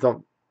you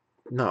don't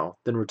know.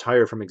 Then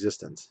retire from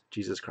existence.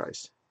 Jesus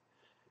Christ.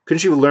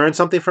 Couldn't you learn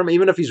something from him,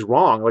 even if he's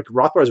wrong? Like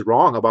Rothbard's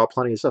wrong about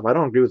plenty of stuff. I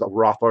don't agree with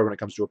Rothbard when it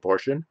comes to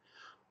abortion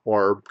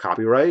or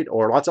copyright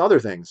or lots of other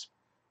things,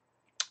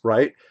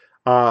 right?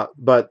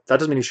 But that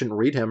doesn't mean you shouldn't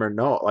read him or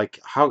know. Like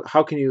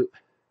how can you?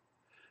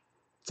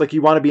 It's like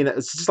you want to be.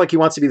 It's just like he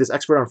wants to be this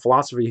expert on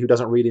philosophy who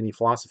doesn't read any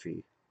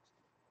philosophy.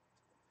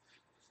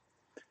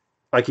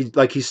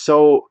 He's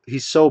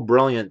so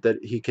brilliant that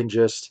he can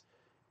just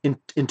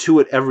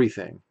intuit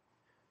everything.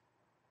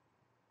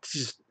 It's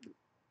just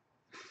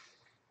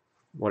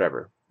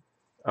whatever.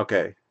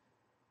 Okay.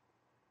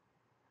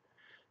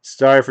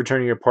 Sorry for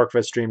turning your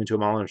Porcfest stream into a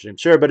Molyneux stream.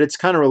 Sure, but it's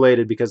kind of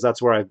related because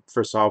that's where I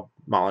first saw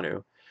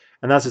Molyneux.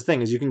 And that's the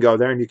thing is you can go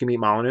there and you can meet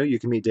Molyneux, you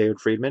can meet David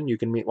Friedman, you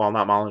can meet well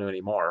not Molyneux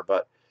anymore,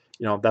 but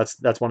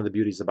that's one of the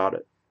beauties about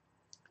it.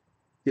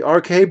 The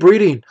RK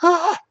breeding.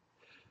 Ah!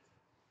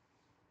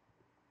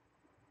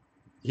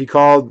 He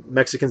called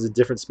Mexicans a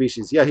different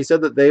species. Yeah, he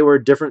said that they were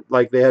different,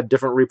 like they had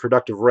different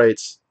reproductive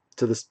rates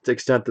to the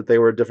extent that they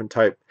were a different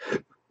type.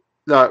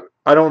 I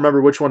don't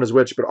remember which one is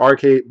which, but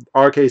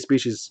RK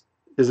species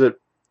is it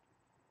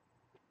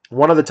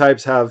one of the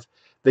types have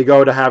they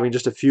go to having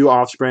just a few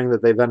offspring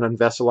that they then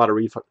invest a lot of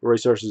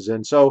resources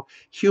in. So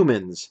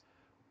humans,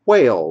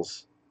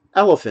 whales,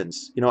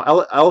 elephants.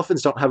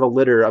 Elephants don't have a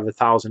litter of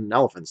 1,000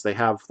 elephants. They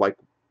have like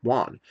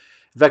one.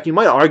 In fact, you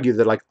might argue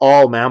that like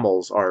all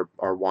mammals are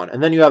one.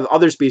 And then you have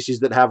other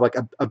species that have like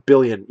a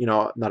billion,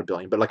 not a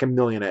billion, but like a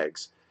million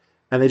eggs.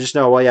 And they just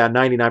know, well, yeah,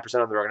 99% of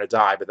them are going to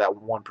die, but that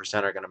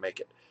 1% are going to make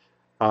it.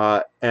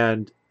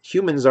 And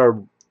humans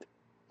are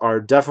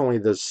definitely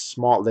the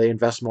small. They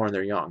invest more in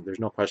their young. There's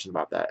no question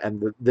about that.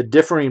 And the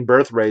differing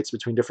birth rates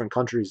between different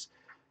countries,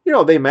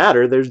 they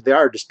matter. There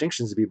are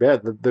distinctions to be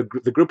made.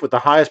 The group with the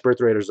highest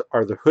birth rate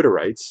are the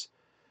Hutterites,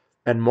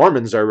 and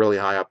Mormons are really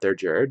high up there.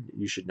 Jared,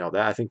 you should know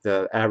that. I think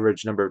the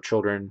average number of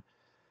children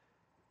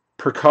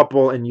per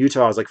couple in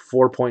Utah is like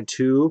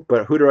 4.2,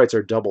 but Hutterites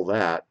are double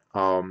that.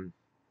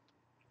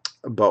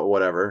 But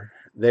whatever.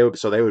 They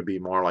would be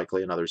more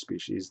likely another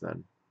species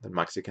than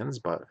Mexicans,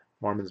 but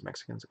Mormons,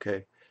 Mexicans,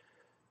 okay.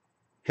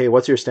 Hey,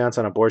 what's your stance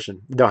on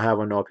abortion? Don't have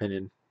one, no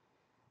opinion.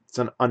 It's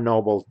an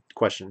unknowable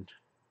question.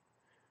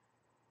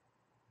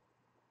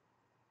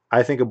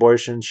 I think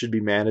abortion should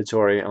be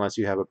mandatory unless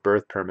you have a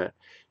birth permit.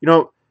 You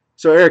know,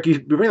 so Eric, you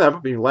bring that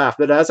up and you laugh.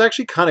 That's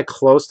actually kind of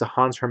close to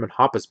Hans Hermann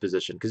Hoppe's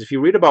position because if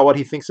you read about what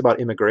he thinks about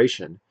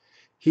immigration,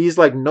 he's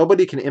like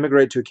nobody can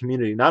immigrate to a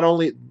community. Not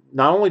only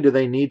do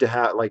they need to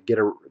have like get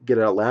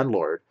a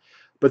landlord,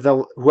 but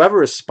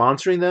whoever is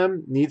sponsoring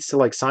them needs to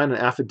like sign an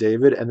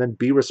affidavit and then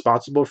be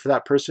responsible for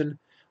that person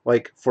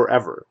like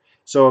forever.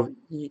 So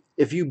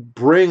if you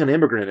bring an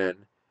immigrant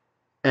in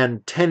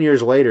and 10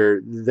 years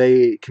later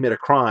they commit a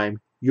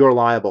crime, you're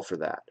liable for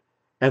that.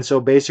 And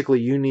so basically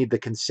you need the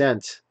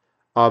consent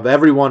of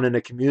everyone in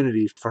a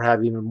community for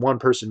having even one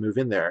person move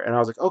in there. And I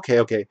was like,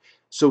 okay.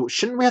 So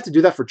shouldn't we have to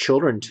do that for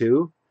children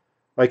too?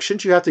 Like,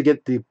 shouldn't you have to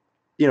get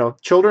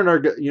children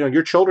are,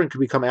 your children can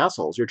become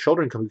assholes. Your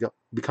children can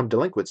become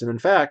delinquents. And in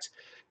fact,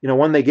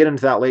 when they get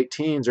into that late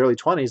teens, early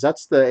 20s,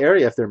 that's the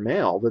area, if they're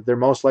male, that they're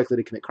most likely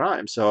to commit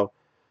crime. So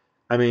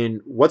I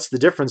mean, what's the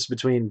difference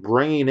between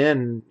bringing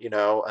in,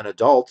 an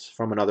adult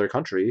from another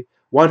country,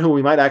 one who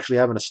we might actually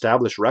have an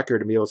established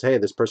record and be able to say, hey,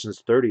 this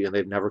person's 30 and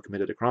they've never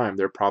committed a crime,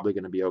 they're probably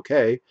going to be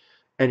okay,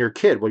 and your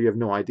kid, well, you have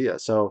no idea.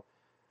 So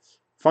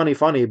funny,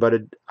 but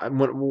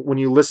when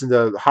you listen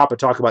to Hoppe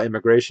talk about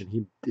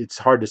immigration, it's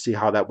hard to see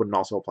how that wouldn't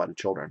also apply to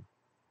children.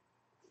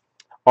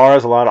 R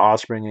is a lot of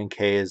offspring and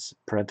K is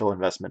parental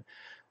investment.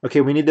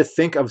 Okay, we need to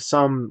think of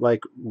some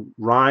like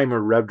rhyme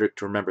or rhetoric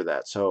to remember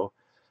that. So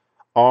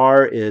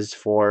R is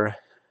for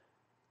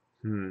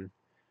hmm,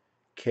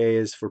 K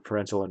is for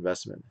parental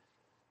investment.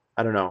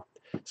 I don't know.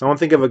 Someone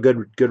think of a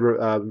good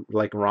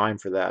like rhyme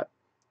for that.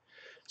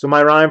 So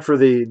my rhyme for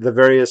the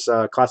various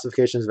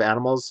classifications of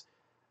animals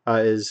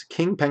is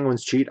king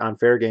penguins cheat on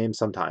fair game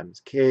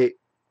sometimes.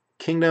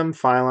 Kingdom,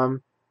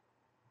 phylum,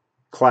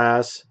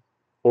 class,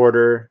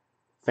 order,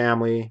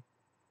 family,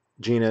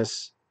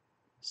 genus,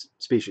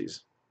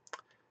 species.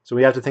 So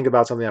we have to think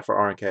about something for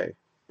R and K.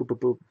 Boop, boop,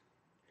 boop.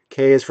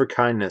 K is for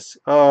kindness.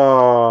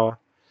 Oh,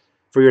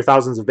 for your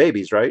thousands of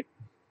babies, right?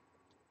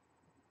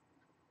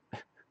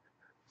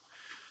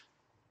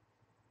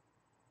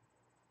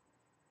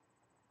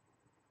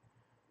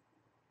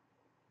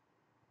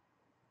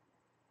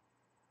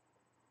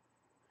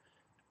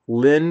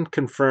 Lynn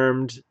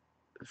confirmed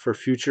for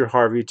future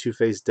Harvey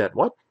Two-Face dead.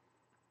 What?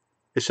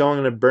 Is someone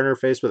going to burn her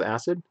face with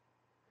acid?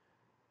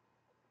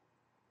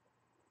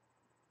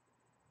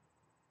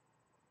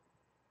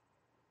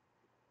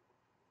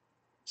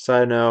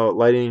 Side note,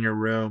 lighting in your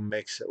room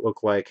makes it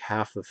look like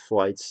half the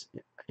lights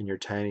in your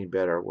tiny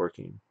bed are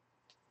working.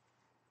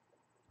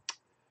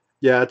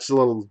 Yeah, it's a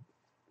little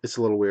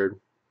weird.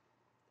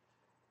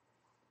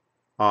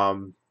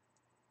 Um,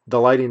 the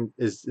lighting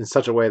is in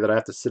such a way that I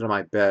have to sit on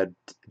my bed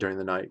during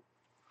the night.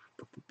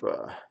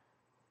 Uh,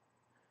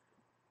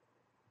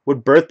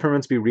 Would birth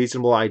permits be a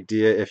reasonable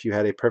idea if you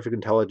had a perfect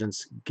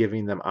intelligence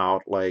giving them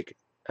out like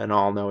an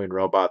all-knowing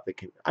robot that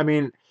can? I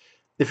mean,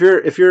 if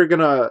you're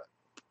gonna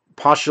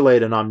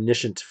postulate an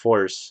omniscient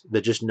force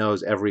that just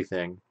knows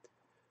everything,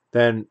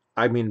 then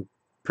I mean,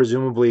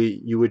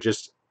 presumably you wouldn't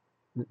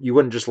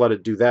just let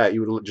it do that.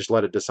 You would just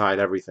let it decide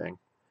everything,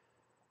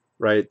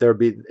 right? There'd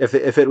be if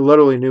it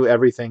literally knew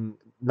everything.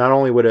 Not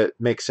only would it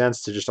make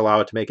sense to just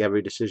allow it to make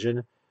every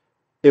decision,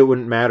 it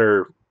wouldn't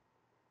matter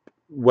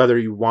whether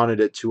you wanted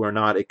it to or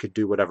not. It could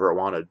do whatever it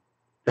wanted.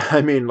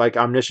 I mean, like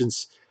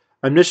omniscience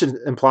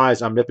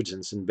implies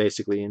omnipotence in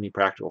basically any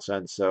practical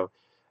sense. So,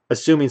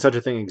 assuming such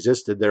a thing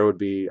existed, there would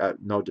be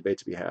no debate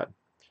to be had.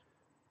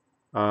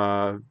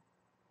 Uh,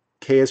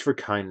 K is for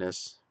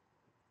kindness.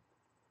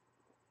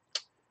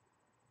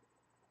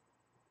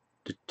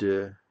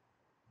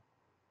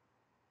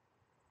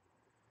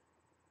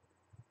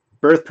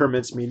 Birth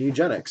permits mean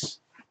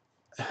eugenics.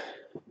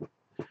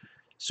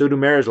 So do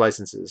marriage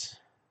licenses,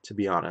 to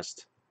be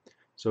honest.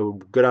 So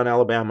good on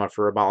Alabama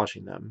for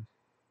abolishing them.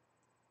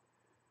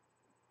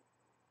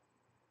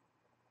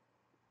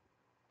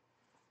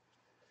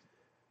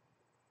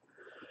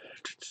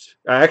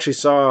 I actually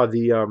saw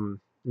the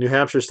New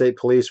Hampshire State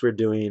Police were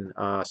doing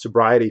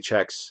sobriety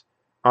checks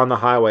on the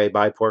highway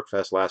by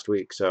Porcfest last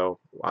week. So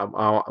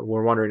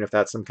we're wondering if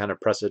that's some kind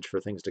of presage for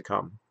things to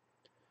come.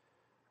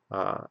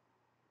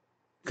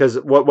 Because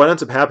what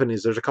ends up happening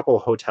is there's a couple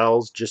of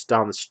hotels just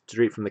down the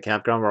street from the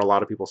campground where a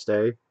lot of people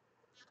stay.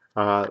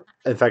 Uh,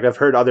 in fact, I've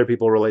heard other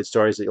people relate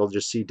stories that you'll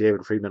just see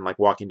David Friedman like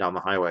walking down the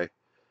highway.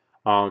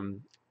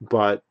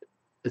 But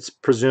it's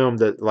presumed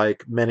that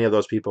like many of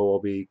those people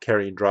will be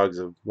carrying drugs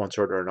of one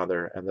sort or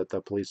another, and that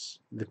the police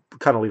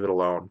kind of leave it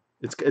alone.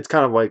 It's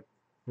kind of like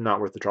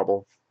not worth the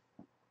trouble.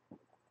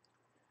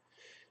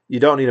 You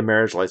don't need a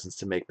marriage license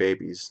to make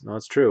babies. No,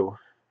 it's true.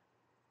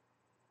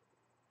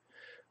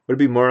 Would it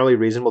be morally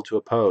reasonable to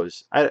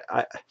oppose?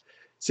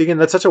 See again.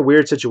 That's such a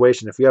weird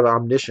situation. If you have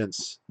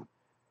omniscience,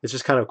 it's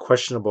just kind of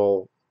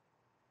questionable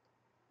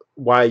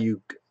why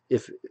you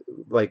if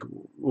like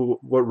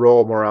what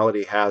role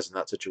morality has in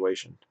that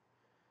situation.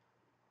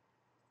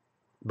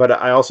 But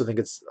I also think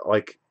it's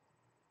like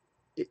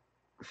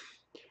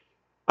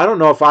I don't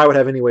know if I would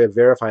have any way of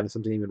verifying that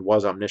something even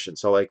was omniscient.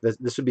 So like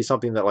this would be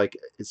something that like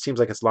it seems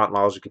like it's not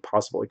logically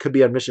possible. It could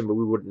be omniscient, but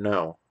we wouldn't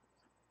know.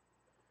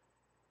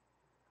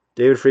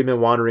 David Friedman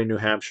wandering New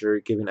Hampshire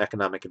giving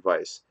economic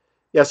advice.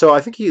 Yeah, so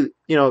I think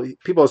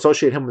people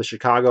associate him with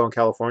Chicago and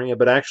California,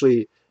 but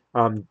actually,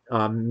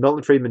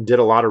 Milton Friedman did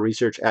a lot of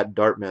research at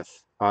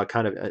Dartmouth,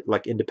 kind of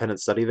like independent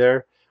study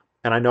there,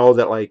 and I know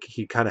that like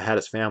he kind of had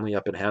his family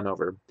up in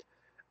Hanover.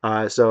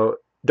 So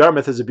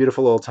Dartmouth is a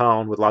beautiful little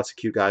town with lots of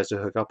cute guys to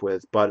hook up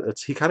with, but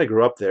he kind of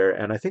grew up there,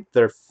 and I think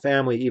their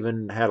family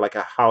even had like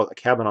a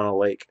cabin on a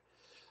lake.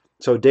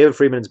 So David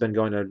Friedman's been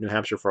going to New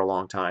Hampshire for a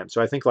long time.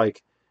 So I think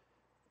like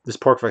this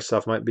Porcfest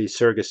stuff might be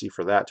surrogacy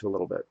for that too a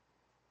little bit.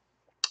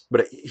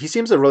 But he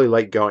seems to really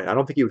like going. I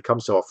don't think he would come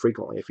so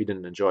frequently if he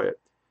didn't enjoy it.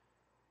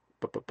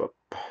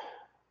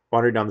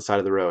 Wandering down the side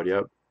of the road,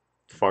 yep.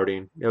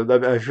 Farting.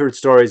 I've heard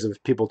stories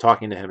of people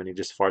talking to him and he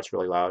just farts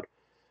really loud.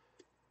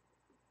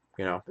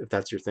 If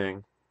that's your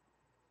thing.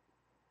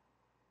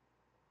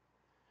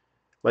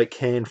 Like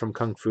Kane from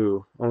Kung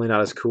Fu, only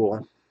not as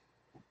cool.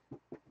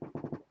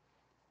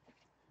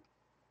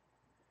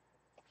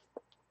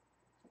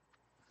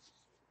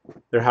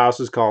 Their house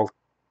is called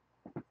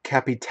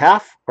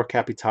Capitaf or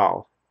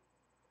Capital.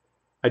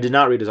 I did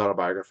not read his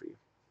autobiography.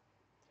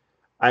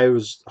 I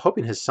was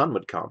hoping his son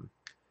would come.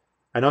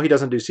 I know he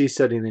doesn't do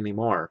seasteading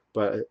anymore,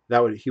 but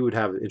he would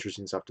have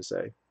interesting stuff to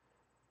say.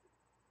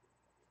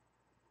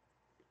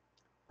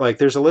 Like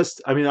there's a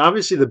list. I mean,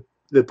 obviously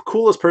the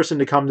coolest person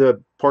to come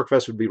to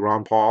Porcfest would be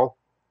Ron Paul.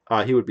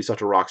 He would be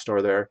such a rock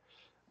star there.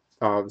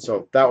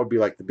 So that would be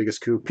like the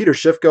biggest coup. Peter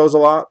Schiff goes a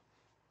lot.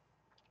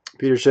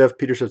 Peter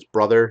Schiff's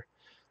brother.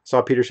 Saw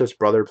Peter Schiff's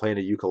brother playing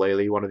a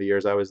ukulele one of the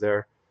years I was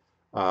there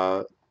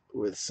uh,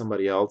 with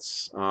somebody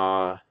else.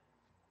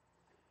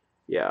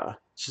 Yeah,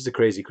 it's just a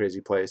crazy,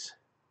 crazy place.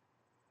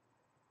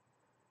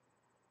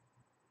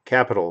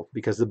 Capital,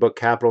 because the book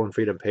Capital and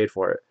Freedom paid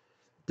for it.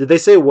 Did they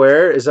say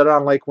where? Is that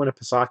on Lake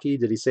Winnipesaukee?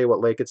 Did he say what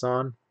lake it's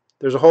on?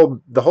 There's the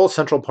whole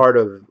central part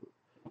of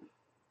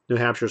New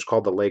Hampshire is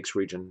called the Lakes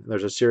region.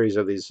 There's a series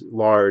of these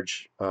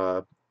large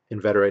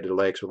inveterated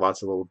lakes with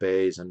lots of little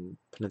bays and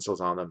peninsulas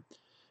on them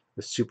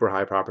with super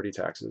high property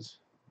taxes,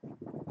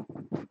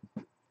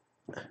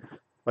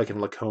 like in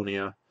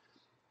Laconia.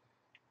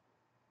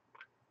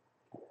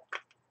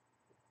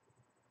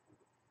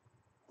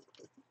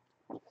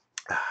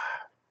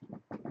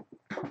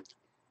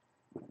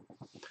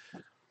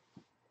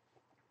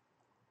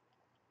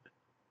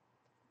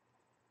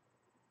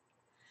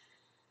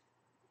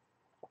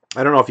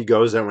 I don't know if he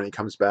goes there when he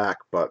comes back,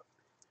 but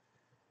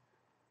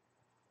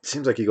it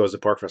seems like he goes to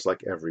Porcfest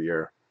like every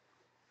year.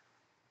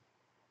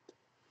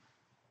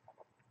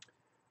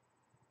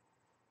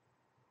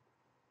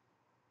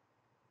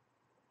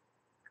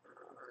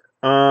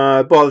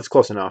 Well, it's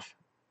close enough.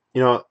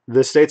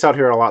 The states out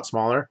here are a lot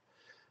smaller,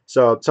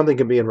 So something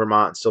can be in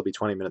Vermont and still be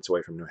 20 minutes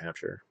away from New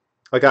Hampshire.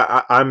 Like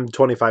I'm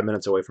 25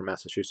 minutes away from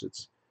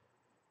Massachusetts,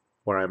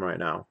 where I'm right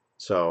now.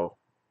 So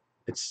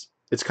it's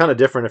kind of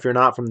different if you're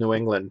not from New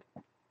England.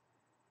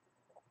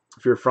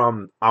 If you're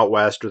from out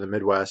west or the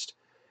Midwest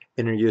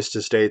and you're used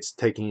to states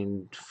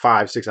taking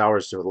 5, 6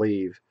 hours to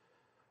leave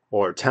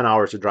or 10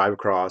 hours to drive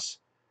across,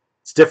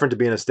 it's different to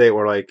be in a state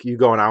where like you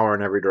go an hour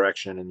in every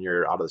direction and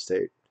you're out of the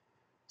state.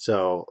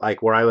 So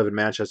like where I live in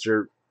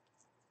Manchester,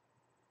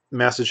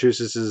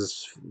 Massachusetts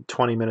is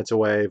 20 minutes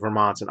away,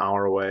 Vermont's an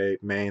hour away,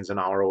 Maine's an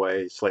hour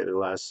away, slightly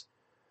less.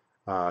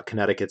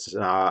 Connecticut's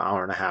an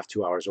hour and a half,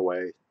 2 hours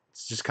away.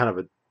 It's just kind of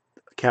a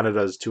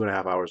Canada's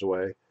 2.5 hours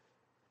away.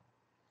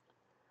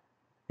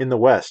 In the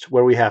West,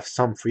 where we have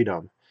some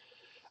freedom.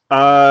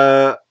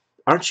 Uh,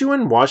 aren't you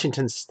in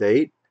Washington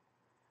State,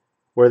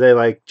 where they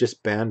like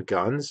just banned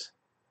guns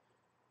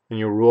and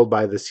you're ruled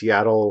by the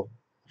Seattle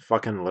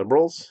fucking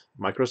liberals,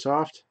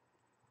 Microsoft?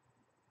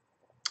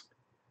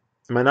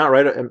 Am I not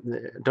right?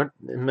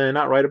 Am I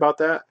not right about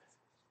that?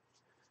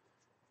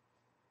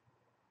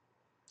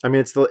 I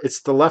mean,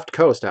 it's the left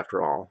coast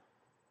after all.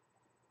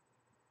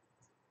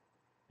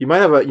 You might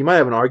have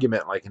an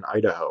argument like in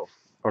Idaho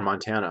or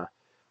Montana,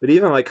 but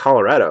even like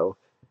Colorado,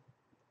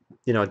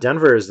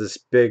 Denver is this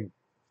big.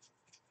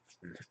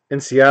 In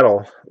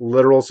Seattle,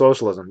 literal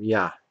socialism.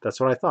 Yeah, that's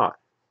what I thought.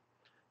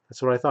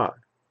 That's what I thought.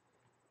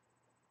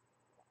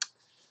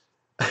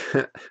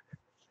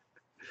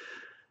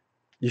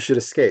 You should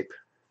escape.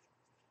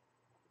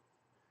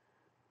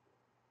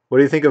 What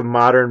do you think of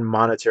modern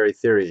monetary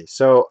theory?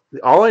 So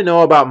all I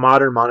know about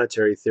modern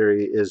monetary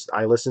theory is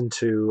I listened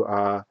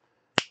to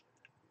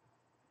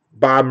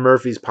Bob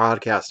Murphy's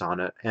podcast on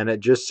it, and it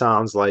just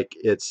sounds like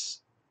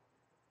it's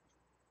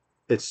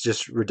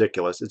just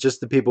ridiculous. It's just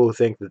the people who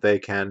think that they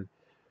can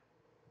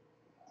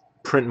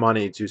print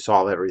money to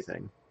solve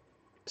everything.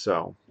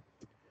 So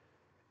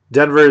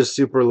Denver is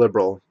super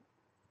liberal.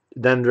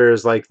 Denver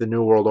is like the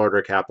New World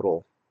Order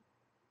capital,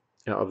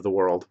 of the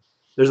world.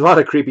 There's a lot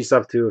of creepy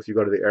stuff too if you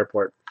go to the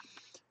airport.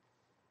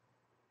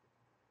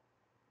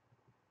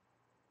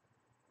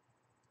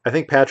 I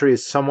think Patry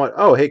is somewhat.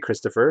 Oh, hey,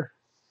 Christopher.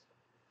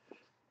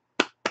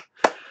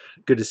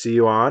 Good to see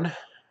you on.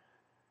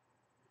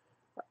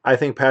 I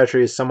think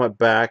Patry is somewhat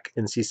back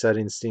in C.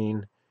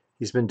 Settingstein.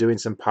 He's been doing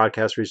some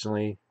podcasts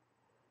recently.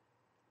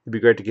 It'd be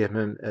great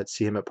to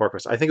see him at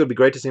Porcfest. I think it would be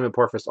great to see him at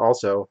Porcfest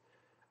also.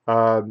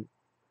 Um,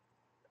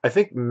 I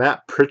think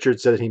Matt Pritchard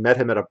said that he met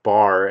him at a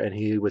bar, and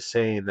he was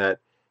saying that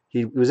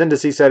he was into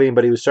seasetting,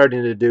 but he was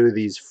starting to do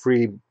these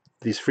free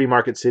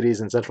market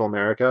cities in Central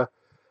America.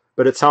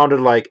 But it sounded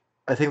like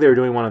I think they were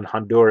doing one in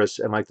Honduras,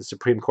 and like the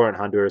Supreme Court in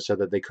Honduras said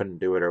that they couldn't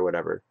do it or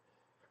whatever.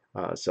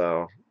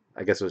 So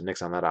I guess it was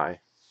nix on that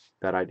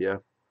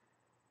idea.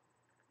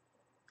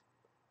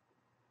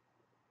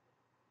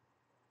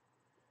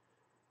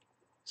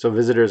 So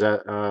visitors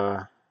at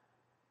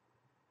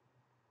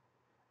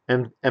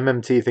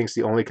MMT thinks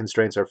the only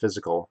constraints are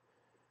physical.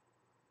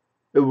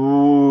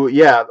 Ooh,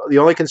 yeah, the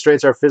only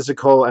constraints are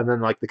physical and then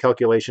like the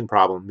calculation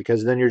problem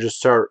because then you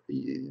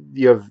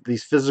have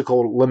these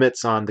physical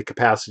limits on the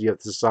capacity of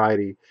the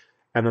society,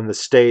 and then the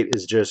state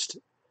is just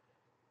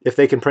if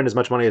they can print as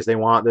much money as they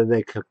want, then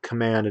they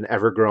command an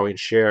ever growing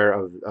share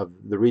of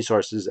the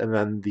resources, and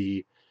then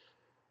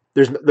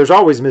there's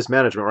always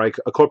mismanagement, right?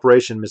 A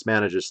corporation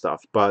mismanages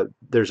stuff, but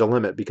there's a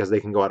limit because they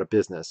can go out of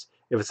business.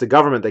 If it's the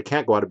government, they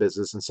can't go out of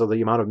business, and so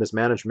the amount of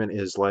mismanagement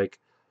is like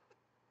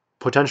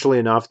potentially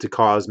enough to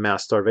cause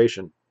mass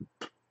starvation.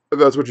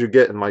 That's what you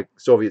get in like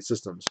Soviet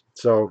systems.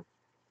 So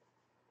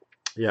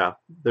yeah,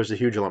 there's a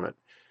huge limit.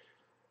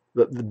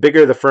 The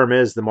bigger the firm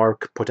is, the more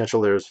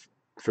potential there is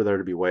for there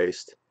to be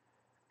waste,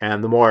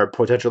 and the more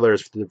potential there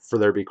is for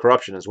there to be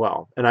corruption as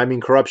well. And I mean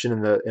corruption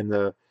in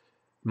the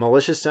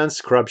malicious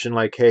sense, corruption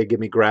like, hey, give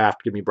me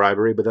graft, give me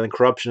bribery, but then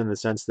corruption in the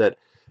sense that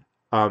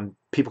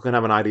people can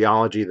have an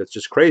ideology that's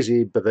just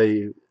crazy, but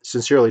they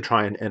sincerely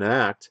try and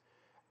enact.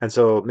 And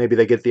so maybe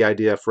they get the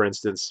idea, for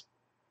instance,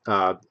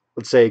 uh,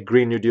 let's say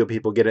Green New Deal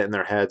people get it in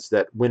their heads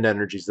that wind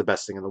energy is the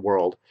best thing in the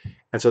world.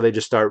 And so they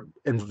just start,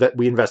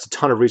 we invest a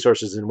ton of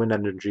resources in wind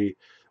energy,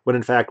 when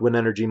in fact, wind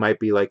energy might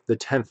be like the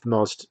 10th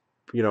most,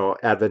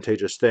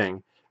 advantageous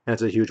thing. And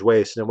it's a huge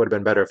waste. And it would have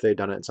been better if they'd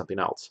done it in something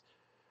else.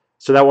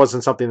 So that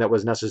wasn't something that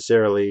was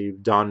necessarily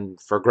done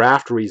for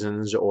graft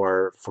reasons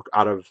or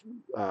out of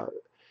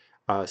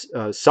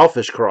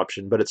selfish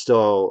corruption, but it's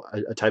still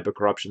a type of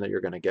corruption that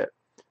you're going to get.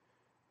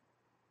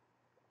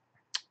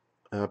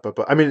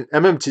 But I mean,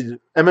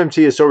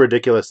 MMT is so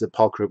ridiculous that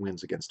Paul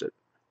Krugman's against it.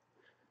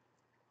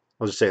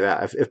 I'll just say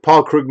that if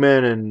Paul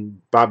Krugman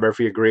and Bob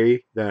Murphy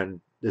agree,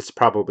 then it's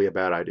probably a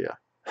bad idea.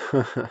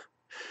 Do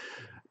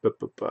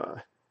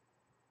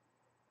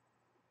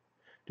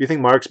you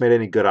think Marx made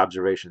any good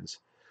observations?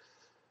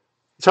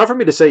 It's hard for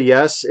me to say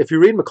yes. If you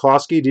read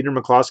McCloskey, Dieter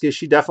McCloskey,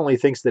 she definitely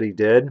thinks that he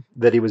did,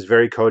 that he was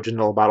very cogent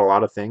about a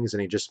lot of things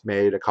and he just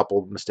made a couple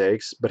of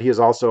mistakes. But he is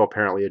also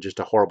apparently just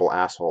a horrible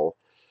asshole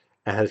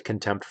and has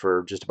contempt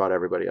for just about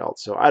everybody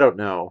else. So I don't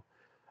know.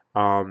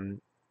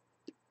 Um,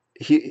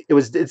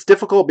 it's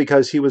difficult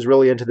because he was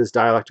really into this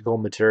dialectical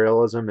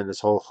materialism and this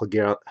whole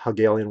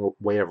Hegelian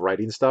way of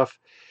writing stuff,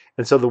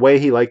 and so the way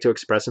he liked to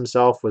express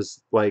himself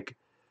was like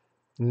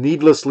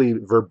needlessly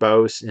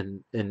verbose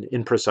and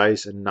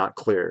imprecise and not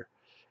clear.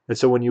 And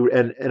so when you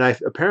and I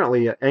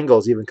apparently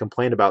Engels even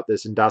complained about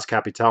this in Das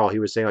Kapital. He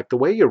was saying like the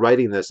way you're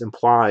writing this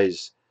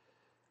implies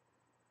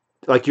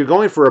like you're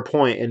going for a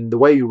point, and the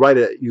way you write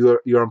it,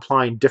 you're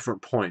implying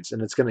different points,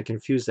 and it's going to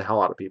confuse the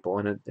hell out of people,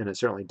 and it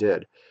certainly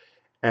did.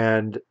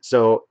 And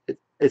so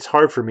it's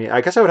hard for me.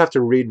 I guess I would have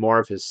to read more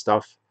of his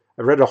stuff.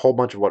 I've read a whole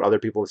bunch of what other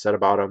people have said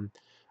about him.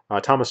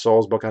 Thomas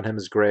Sowell's book on him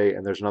is great,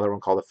 and there's another one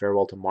called The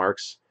Farewell to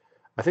Marx.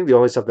 I think the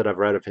only stuff that I've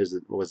read of his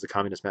was the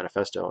Communist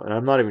Manifesto, and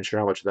I'm not even sure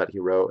how much of that he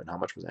wrote and how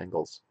much was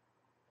Engels.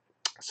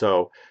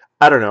 So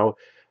I don't know.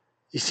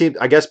 He seemed,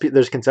 I guess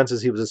there's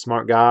consensus he was a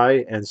smart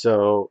guy, and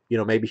so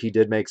maybe he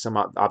did make some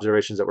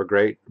observations that were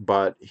great,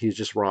 but he's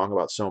just wrong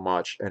about so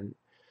much. And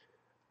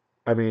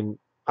I mean,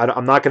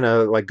 I'm not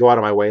gonna like go out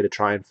of my way to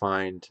try and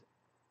find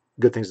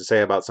good things to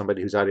say about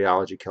somebody whose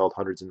ideology killed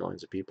hundreds of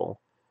millions of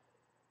people.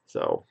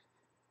 So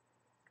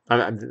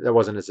that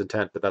wasn't his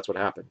intent, but that's what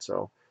happened.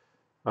 So,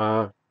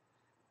 uh,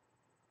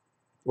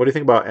 what do you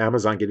think about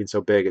Amazon getting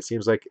so big? It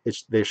seems like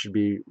they should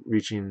be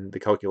reaching the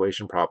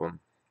calculation problem.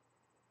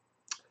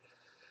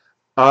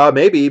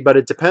 Maybe, but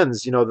it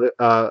depends. It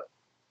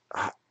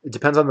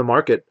depends on the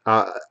market.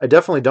 I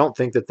definitely don't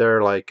think that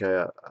they're like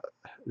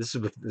this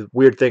is the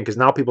weird thing because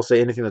now people say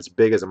anything that's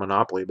big is a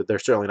monopoly, but they're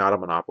certainly not a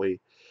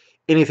monopoly.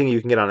 Anything you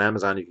can get on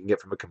Amazon, you can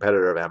get from a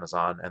competitor of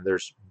Amazon, and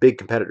there's big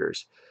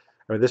competitors.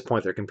 I mean, at this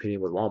point, they're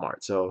competing with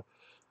Walmart. So,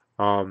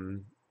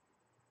 um,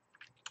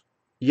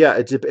 yeah,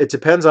 it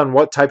depends on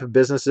what type of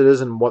business it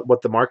is and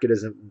what the market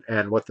is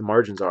and what the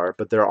margins are.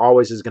 But there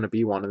always is going to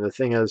be one. And the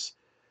thing is,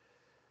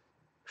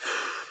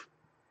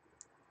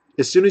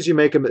 as soon as you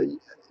make them,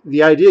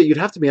 the idea you'd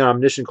have to be an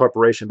omniscient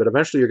corporation, but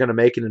eventually you're going to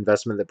make an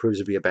investment that proves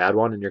to be a bad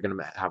one, and you're going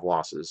to have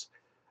losses.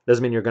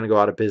 Doesn't mean you're going to go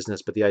out of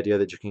business, but the idea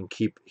that you can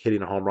keep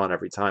hitting a home run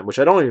every time, which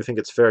I don't even think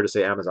it's fair to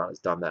say Amazon has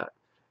done that.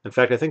 In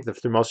fact, I think that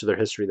through most of their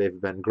history,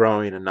 they've been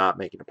growing and not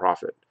making a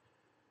profit.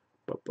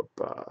 But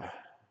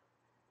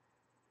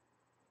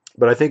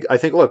but I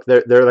think look,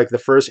 they're like the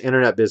first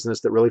internet business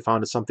that really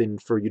found something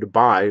for you to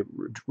buy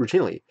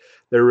routinely.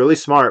 They're really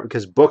smart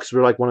because books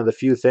were like one of the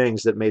few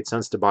things that made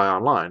sense to buy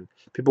online.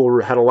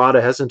 People had a lot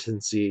of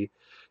hesitancy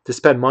to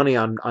spend money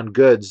on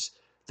goods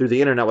through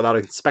the internet without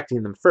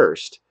inspecting them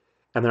first.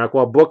 And they're like,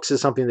 well, books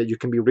is something that you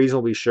can be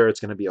reasonably sure it's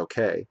going to be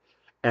okay.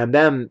 And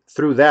then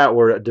through that,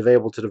 we're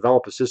able to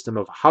develop a system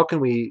of how can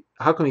we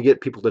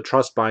get people to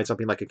trust buying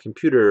something like a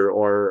computer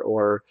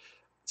or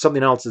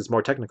something else that's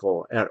more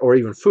technical, or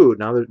even food.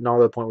 Now to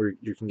the point where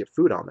you can get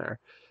food on there,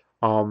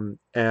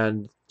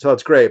 and so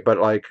that's great. But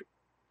like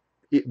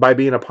by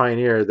being a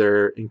pioneer,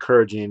 they're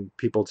encouraging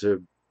people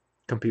to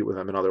compete with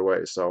them in other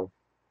ways. So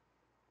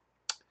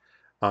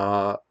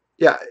uh,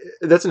 yeah,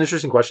 that's an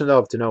interesting question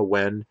though, to know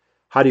when.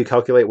 How do you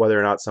calculate whether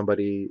or not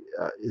somebody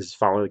is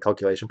following a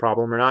calculation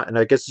problem or not? And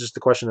I guess it's just the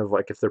question of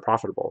like if they're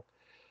profitable,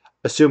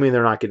 assuming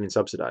they're not getting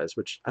subsidized,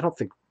 which I don't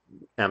think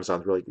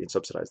Amazon's really getting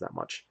subsidized that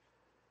much.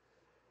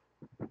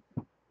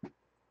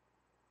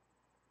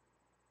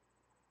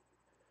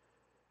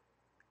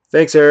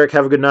 Thanks, Eric.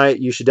 Have a good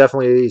night. You should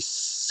definitely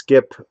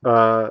skip.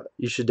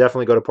 You should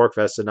definitely go to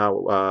Porcfest and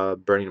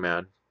not Burning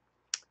Man.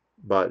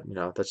 But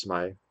that's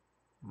my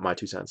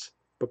 2 cents.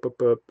 Boop, boop,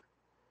 boop.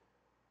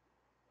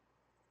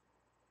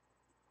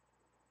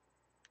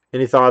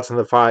 Any thoughts on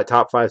the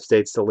top five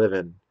states to live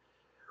in?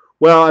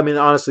 Well, I mean,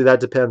 honestly, that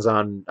depends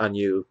on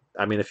you.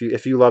 I mean,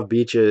 if you love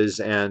beaches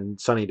and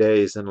sunny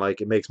days, then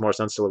like it makes more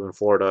sense to live in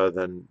Florida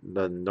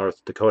than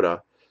North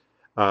Dakota.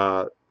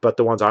 But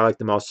the ones I like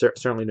the most,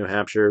 certainly New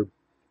Hampshire,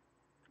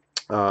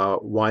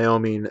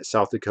 Wyoming,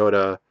 South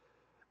Dakota,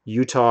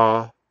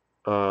 Utah,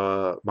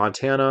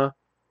 Montana.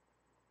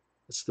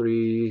 That's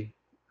three,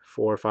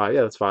 four, five.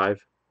 Yeah, that's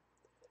five.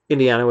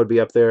 Indiana would be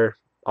up there.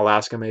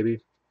 Alaska, maybe.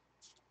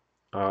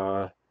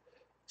 Uh,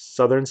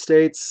 Southern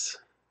states.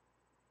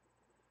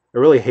 I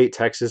really hate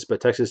Texas, but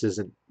Texas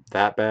isn't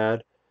that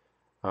bad.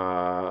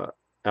 Uh,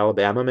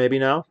 Alabama, maybe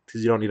now,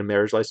 because you don't need a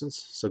marriage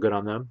license. So good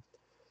on them.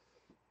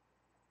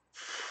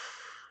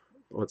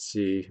 Let's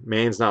see.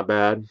 Maine's not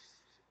bad,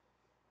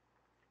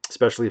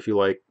 especially if you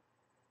like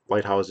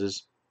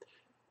lighthouses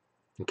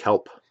and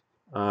kelp.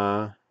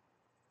 Uh,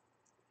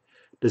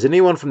 does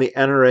anyone from the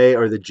NRA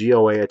or the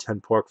GOA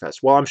attend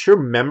Porcfest? Well, I'm sure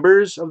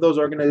members of those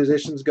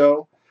organizations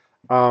go.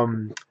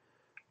 Um,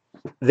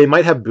 they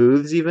might have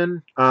booths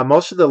even.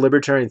 Most of the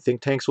libertarian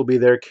think tanks will be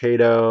there.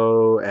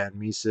 Cato and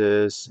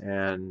Mises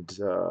and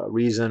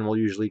Reason will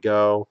usually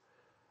go.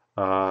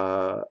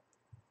 Uh,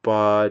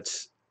 but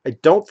I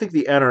don't think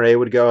the NRA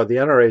would go. The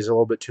NRA is a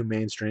little bit too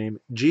mainstream.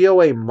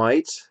 GOA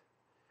might,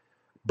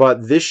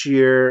 but this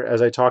year,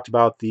 as I talked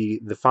about,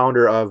 the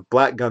founder of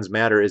Black Guns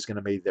Matter is going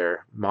to be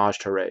there, Maj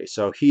Toure.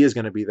 So he is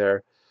going to be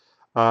there.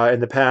 In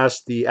the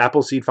past, the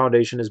Appleseed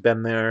Foundation has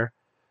been there.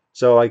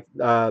 So like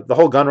the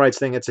whole gun rights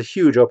thing, it's a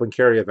huge open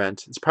carry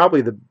event. It's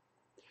probably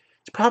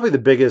It's probably the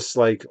biggest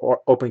like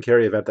open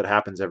carry event that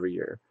happens every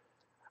year.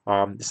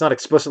 It's not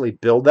explicitly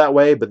billed that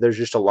way, but there's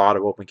just a lot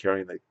of open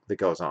carrying that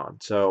goes on.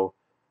 So,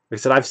 like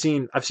I said, I've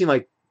seen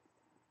like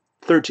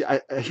 13.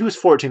 He was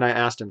 14. I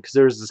asked him because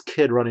there was this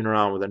kid running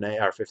around with an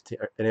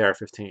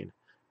AR-15,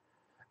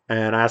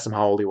 and I asked him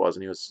how old he was,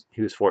 and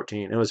he was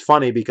 14. And it was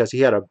funny because he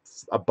had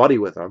a buddy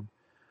with him,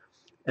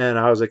 and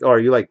I was like, "Oh, are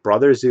you like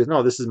brothers?" He goes,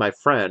 "No, this is my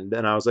friend."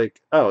 And I was like,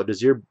 "Oh,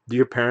 do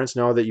your parents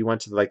know that you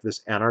went to like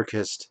this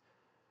anarchist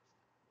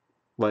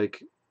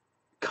like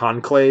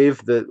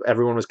conclave that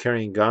everyone was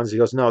carrying guns?" He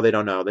goes, "No, they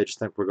don't know. They just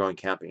think we're going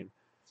camping."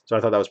 So I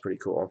thought that was pretty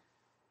cool.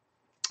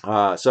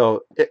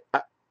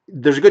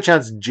 There's a good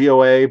chance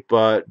GOA,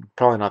 but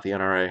probably not the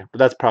NRA. But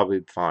that's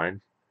probably fine.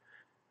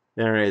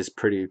 The NRA is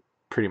pretty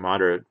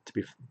moderate, to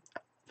be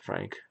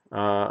frank.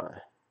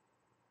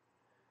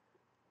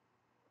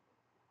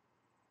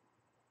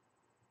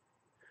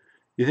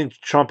 You think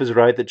Trump is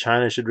right that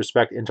China should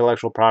respect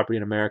intellectual property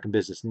in American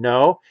business?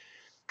 No,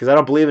 because I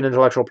don't believe in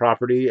intellectual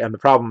property, and the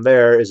problem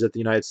there is that the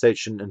United States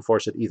shouldn't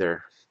enforce it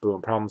either.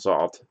 Boom, problem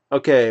solved.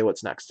 Okay,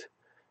 what's next?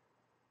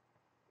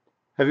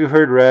 Have you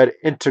read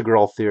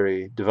Integral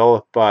Theory,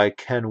 developed by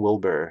Ken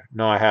Wilber?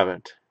 No, I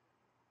haven't.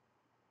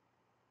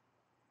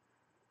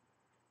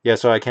 Yeah,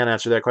 so I can't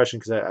answer that question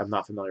because I'm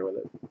not familiar with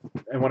it.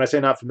 And when I say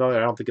not familiar,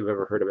 I don't think I've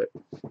ever heard of it.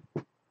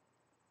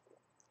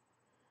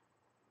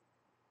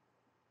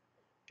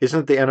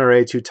 Isn't the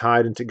NRA too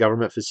tied into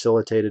government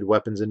facilitated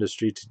weapons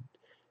industry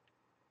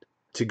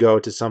to go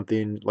to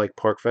something like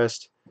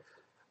Porcfest?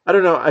 I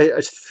don't know.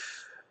 I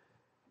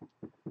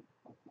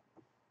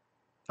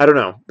don't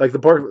know. Like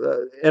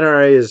the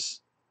NRA is.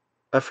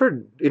 I've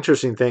heard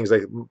interesting things.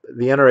 Like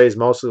the NRA is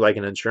mostly like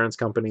an insurance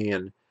company,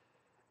 and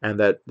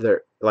that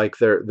their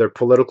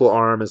political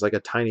arm is like a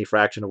tiny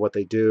fraction of what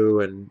they do,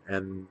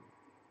 and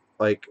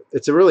like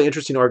it's a really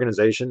interesting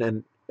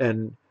organization.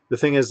 And the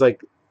thing is,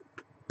 like,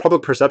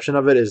 public perception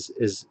of it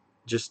is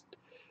just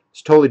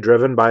it's totally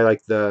driven by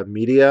like the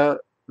media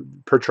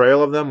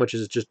portrayal of them, which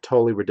is just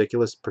totally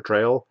ridiculous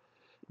portrayal,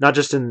 not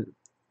just in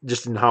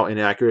how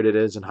inaccurate it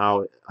is and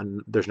how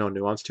there's no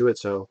nuance to it.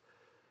 So,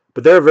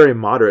 but they're a very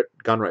moderate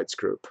gun rights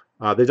group.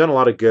 They've done a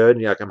lot of good.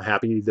 And, yeah, like, I'm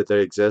happy that they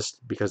exist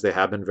because they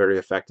have been very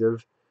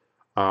effective.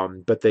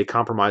 But they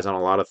compromise on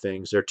a lot of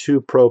things. They're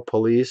too pro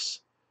police.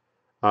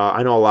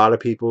 I know a lot of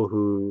people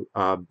who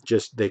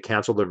just they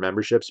canceled their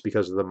memberships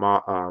because of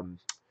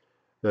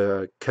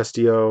the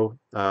Castillo,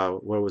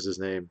 what was his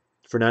name?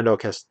 Fernando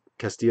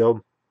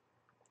Castillo,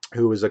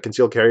 who was a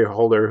concealed carry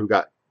holder who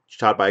got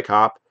shot by a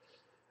cop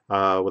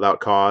without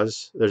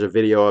cause. There's a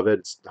video of it.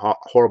 It's a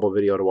horrible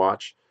video to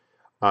watch.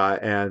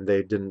 And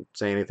they didn't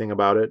say anything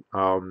about it.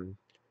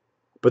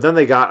 But then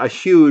they got a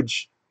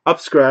huge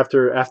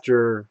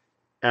upskirt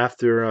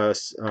after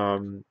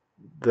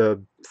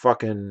the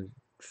fucking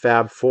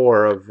Fab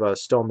Four of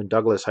Stoneman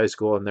Douglas High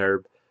School and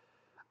their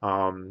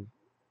um,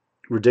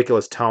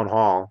 ridiculous town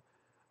hall.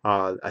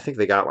 I think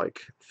they got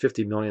like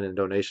 50 million in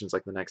donations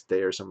like the next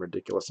day or some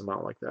ridiculous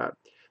amount like that.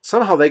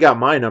 Somehow they got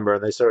my number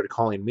and they started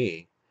calling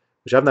me,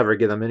 which I've never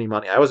given them any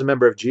money. I was a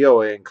member of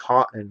GOA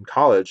in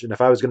college, and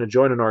if I was going to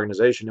join an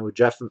organization, it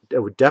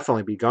would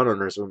definitely be Gun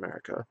Owners of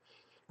America.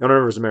 Gun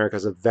Owners of America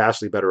is a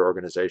vastly better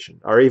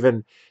organization. Or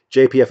even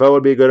JPFO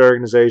would be a good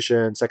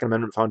organization, Second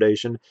Amendment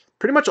Foundation.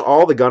 Pretty much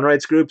all the gun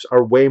rights groups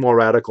are way more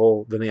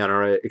radical than the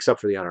NRA, except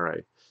for the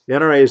NRA. The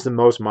NRA is the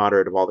most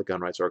moderate of all the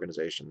gun rights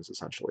organizations,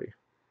 essentially.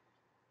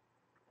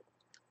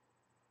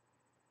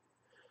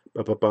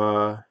 Ba, ba,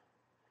 ba,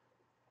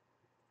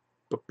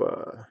 ba,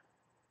 ba.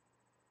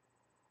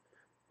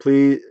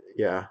 Please,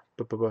 yeah.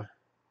 Ba, ba, ba.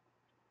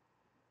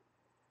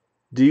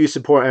 Do you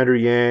support Andrew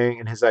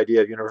Yang and his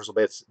idea of universal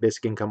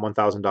basic income,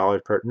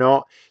 $1,000 per?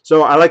 No.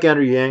 So I like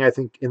Andrew Yang. I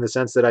think in the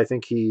sense that I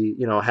think he,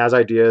 has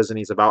ideas and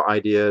he's about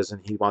ideas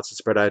and he wants to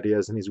spread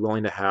ideas and he's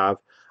willing to have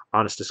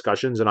honest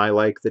discussions. And I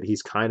like that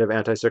he's kind of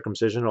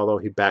anti-circumcision, although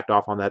he backed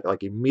off on that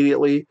like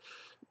immediately.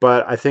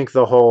 But I think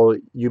the whole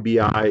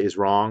UBI is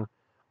wrong.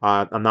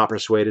 I'm not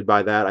persuaded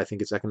by that. I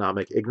think it's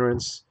economic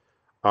ignorance.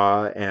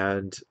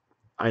 And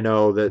I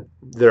know that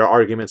there are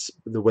arguments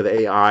with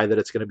AI that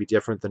it's going to be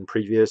different than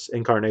previous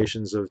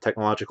incarnations of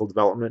technological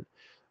development,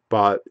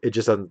 but it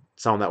just doesn't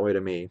sound that way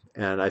to me.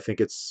 And I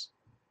think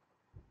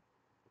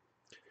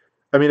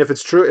I mean, if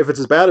it's true, if it's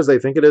as bad as they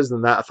think it is,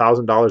 then that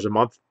 $1,000 a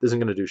month isn't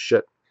going to do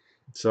shit.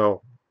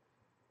 So,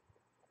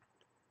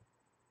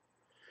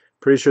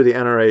 pretty sure the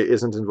NRA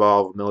isn't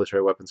involved with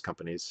military weapons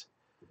companies.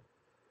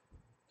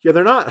 Yeah,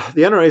 they're not.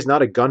 The NRA is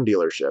not a gun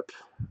dealership.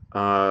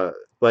 Uh,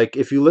 like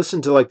if you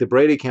listen to like the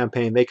Brady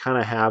campaign, they kind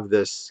of have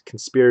this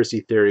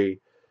conspiracy theory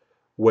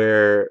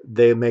where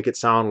they make it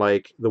sound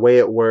like the way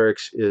it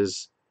works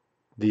is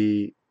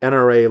the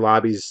NRA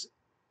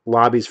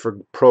lobbies for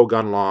pro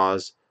gun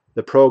laws.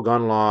 The pro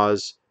gun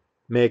laws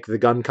make the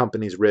gun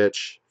companies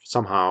rich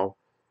somehow,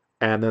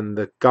 and then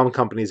the gun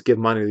companies give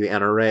money to the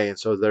NRA, and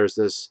so there's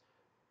this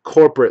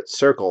corporate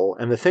circle.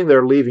 And the thing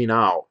they're leaving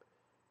out,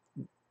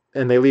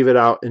 and they leave it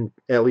out in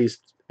at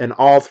least in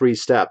all three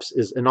steps,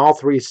 is in all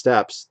three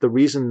steps the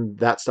reason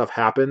that stuff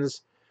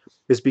happens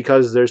is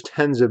because there's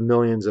tens of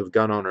millions of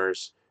gun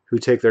owners who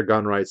take their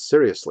gun rights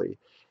seriously.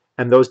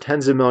 And those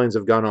tens of millions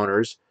of gun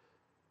owners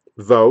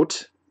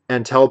vote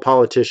and tell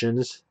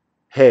politicians,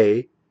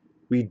 hey,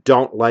 we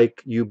don't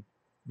like you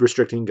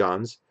restricting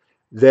guns.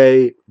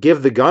 They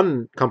give the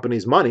gun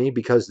companies money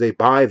because they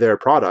buy their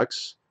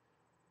products,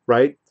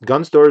 right?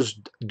 Gun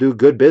stores do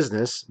good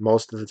business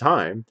most of the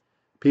time.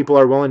 People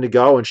are willing to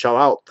go and shell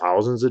out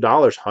thousands of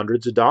dollars,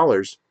 hundreds of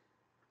dollars,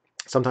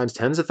 sometimes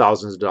tens of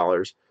thousands of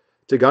dollars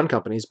to gun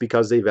companies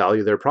because they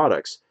value their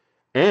products.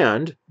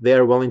 And they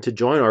are willing to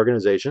join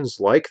organizations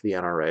like the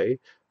NRA.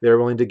 They're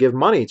willing to give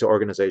money to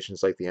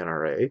organizations like the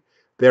NRA.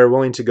 They're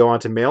willing to go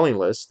onto mailing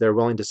lists. They're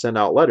willing to send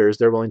out letters.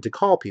 They're willing to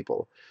call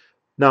people.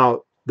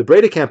 Now, the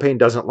Brady campaign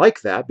doesn't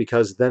like that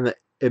because then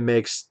it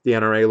makes the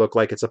NRA look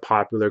like it's a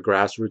popular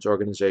grassroots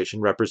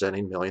organization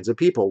representing millions of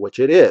people, which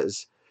it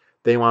is.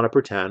 They want to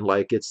pretend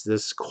like it's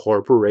this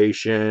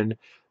corporation,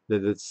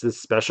 that it's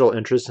this special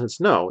interest, and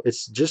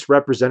it's just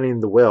representing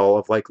the will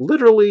of like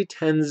literally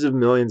tens of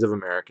millions of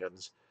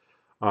Americans.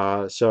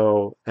 And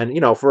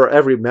for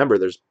every member,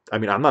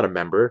 I'm not a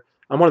member.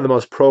 I'm one of the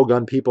most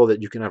pro-gun people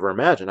that you can ever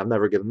imagine. I've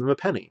never given them a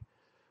penny,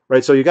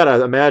 right? So you got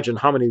to imagine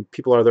how many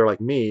people are there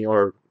like me,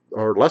 or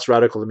less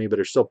radical than me, but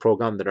are still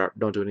pro-gun that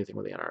don't do anything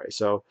with the NRA.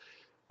 So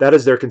that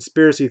is their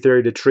conspiracy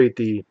theory to treat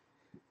the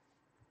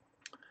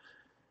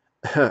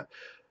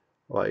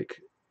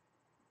like,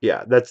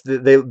 yeah,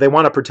 they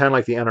want to pretend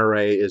like the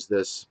NRA is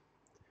this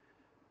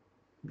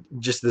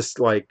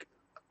like,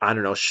 I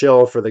don't know,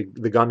 shill for the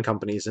gun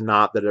companies, and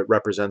not that it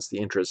represents the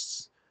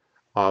interests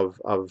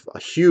of a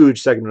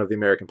huge segment of the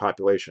American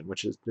population,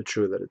 which is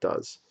true that it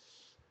does.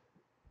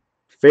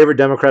 Favorite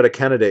Democratic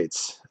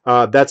candidates?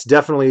 That's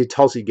definitely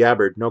Tulsi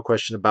Gabbard, no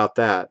question about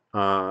that.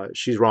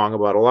 She's wrong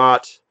about a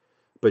lot,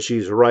 but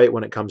she's right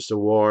when it comes to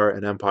war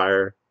and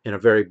empire in a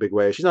very big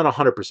way. She's not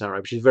 100% right,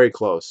 but she's very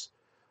close.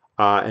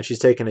 And she's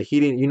taken a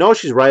heating.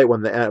 She's right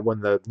when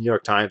the New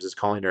York Times is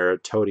calling her a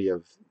toady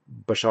of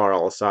Bashar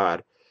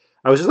al-Assad.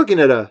 I was just looking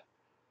at a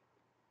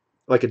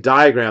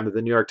diagram that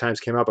the New York Times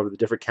came up of the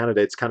different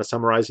candidates, kind of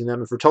summarizing them.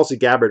 And for Tulsi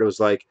Gabbard, it was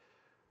like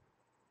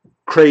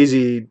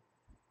crazy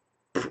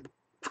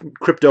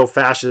crypto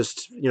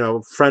fascist,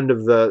 friend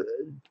of the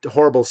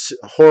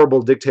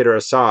horrible dictator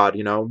Assad,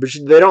 but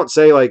they don't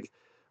say like,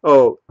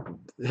 oh,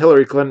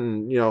 Hillary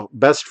Clinton,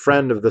 best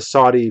friend of the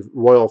Saudi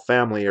royal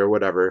family or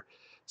whatever.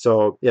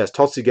 So yes,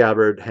 Tulsi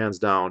Gabbard, hands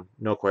down,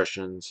 no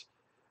questions.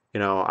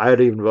 I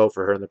would even vote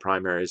for her in the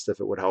primaries if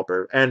it would help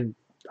her. And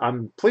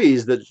I'm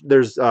pleased that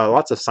there's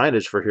lots of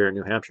signage for her in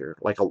New Hampshire,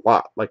 like a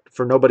lot, like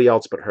for nobody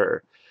else but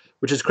her,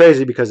 which is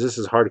crazy because this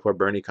is hardcore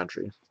Bernie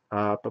country.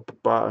 Uh,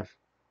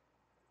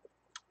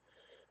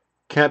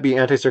 Can't be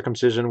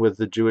anti-circumcision with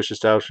the Jewish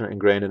establishment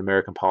ingrained in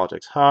American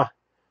politics. Huh?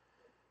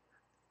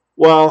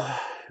 Well,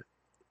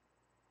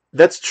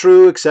 that's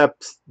true,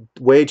 except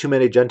way too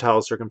many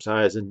Gentiles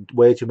circumcised and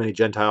way too many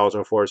Gentiles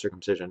are for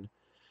circumcision.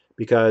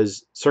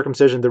 Because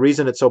circumcision, the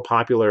reason it's so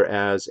popular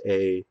as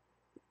a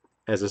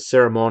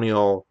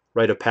ceremonial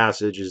rite of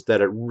passage is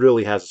that it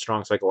really has a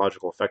strong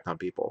psychological effect on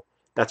people.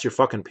 That's your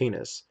fucking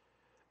penis.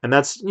 And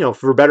that's,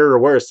 for better or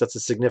worse, that's a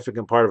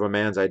significant part of a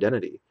man's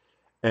identity.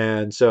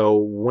 And so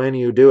when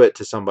you do it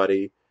to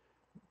somebody,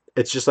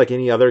 it's just like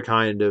any other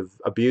kind of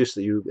abuse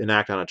that you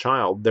enact on a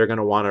child. They're going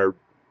to want to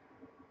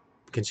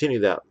continue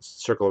that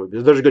circle of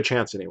abuse. There's a good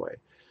chance anyway.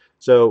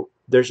 So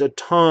there's a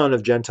ton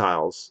of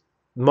Gentiles.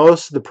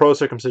 Most of the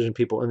pro-circumcision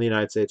people in the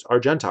United States are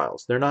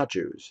Gentiles. They're not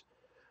Jews.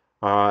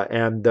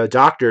 And the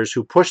doctors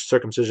who pushed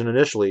circumcision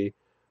initially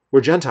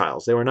were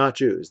Gentiles. They were not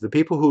Jews. The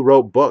people who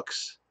wrote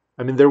books,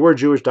 I mean, there were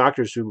Jewish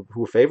doctors who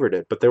favored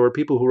it, but there were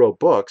people who wrote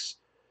books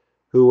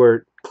who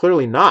were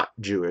clearly not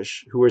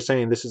Jewish, who were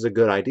saying this is a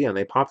good idea, and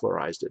they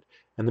popularized it.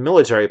 And the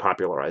military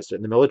popularized it,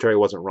 and the military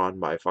wasn't run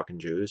by fucking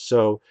Jews.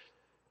 So,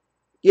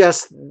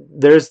 yes,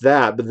 there's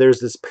that, but there's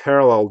this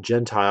parallel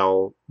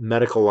Gentile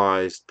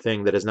medicalized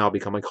thing that has now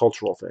become a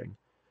cultural thing.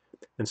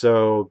 And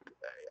so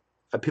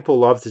people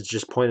love to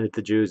just point at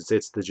the Jews and say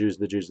it's the Jews,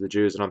 the Jews, the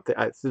Jews. And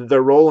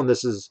their role in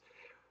this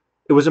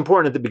it was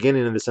important at the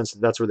beginning in the sense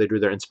that that's where they drew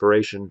their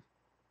inspiration.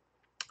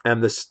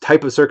 And this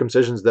type of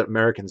circumcisions that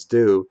Americans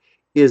do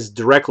is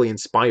directly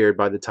inspired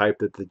by the type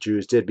that the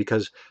Jews did,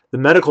 because the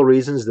medical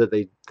reasons that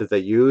they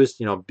used,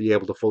 be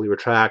able to fully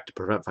retract, to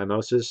prevent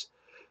phimosis,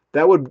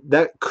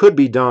 that could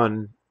be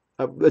done.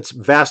 It's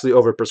vastly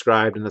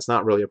overprescribed, and that's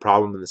not really a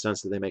problem in the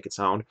sense that they make it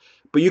sound.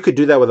 But you could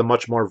do that with a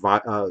much more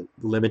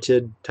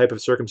limited type of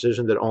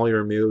circumcision that only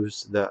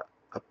removes the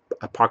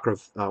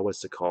apocryph.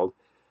 What's it called?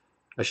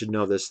 I should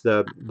know this.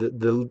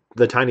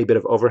 The tiny bit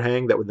of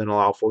overhang that would then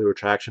allow fully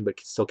retraction, but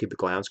still keep the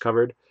glands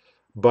covered.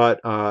 But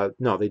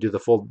no, they do the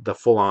full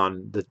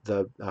on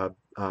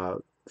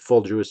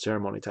full Jewish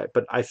ceremony type.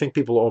 But I think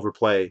people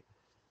overplay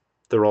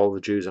the role of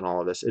the Jews in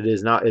all of this. It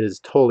is not. It is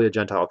totally a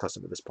Gentile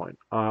custom at this point.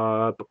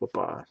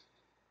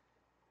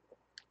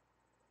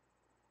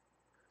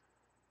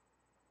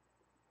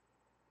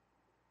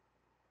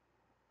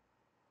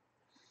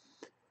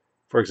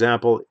 For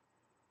example,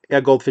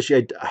 yeah, goldfish.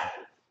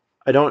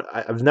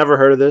 I've never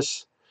heard of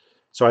this.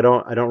 So I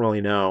don't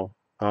really know.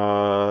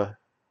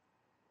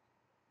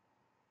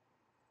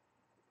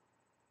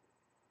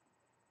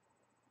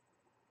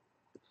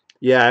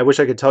 Yeah, I wish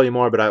I could tell you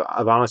more, but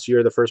I've honestly,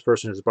 you're the first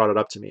person who's brought it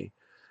up to me,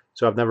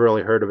 so I've never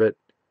really heard of it.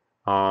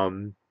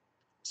 Um,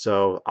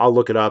 so I'll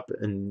look it up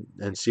and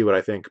see what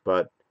I think,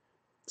 but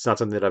it's not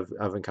something that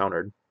I've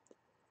encountered.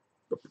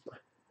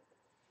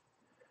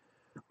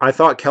 I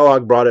thought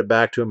Kellogg brought it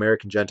back to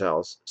American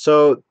Gentiles.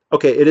 So,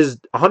 okay, it is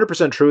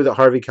 100% true that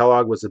Harvey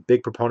Kellogg was a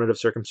big proponent of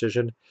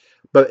circumcision,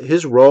 but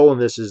his role in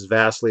this is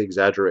vastly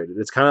exaggerated.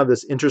 It's kind of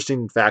this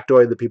interesting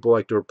factoid that people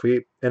like to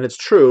repeat, and it's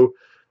true,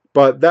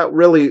 but that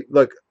really,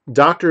 look,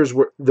 doctors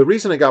were, the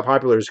reason it got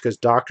popular is because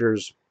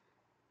doctors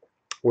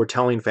were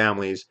telling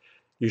families,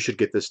 you should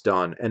get this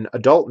done. And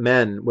adult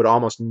men would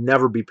almost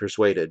never be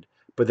persuaded,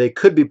 but they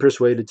could be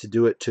persuaded to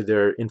do it to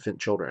their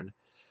infant children.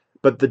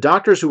 But the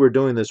doctors who were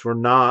doing this were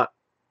not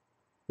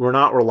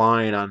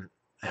relying on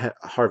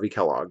Harvey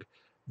Kellogg.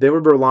 They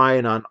were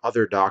relying on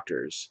other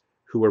doctors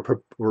who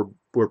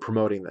were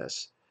promoting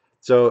this.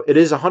 So it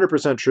is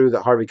 100% true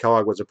that Harvey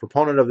Kellogg was a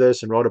proponent of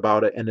this and wrote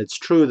about it, and it's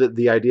true that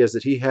the ideas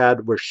that he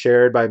had were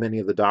shared by many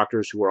of the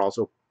doctors who were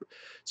also.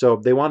 So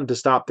they wanted to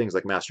stop things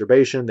like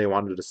masturbation. They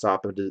wanted to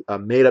stop a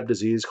made-up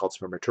disease called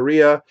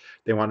spermatoria.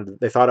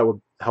 They thought it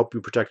would help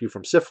you protect you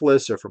from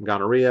syphilis or from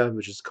gonorrhea,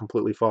 which is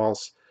completely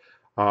false.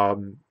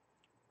 Um,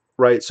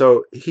 right?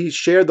 So he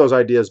shared those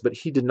ideas, but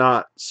he did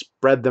not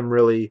spread them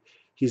really.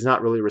 He's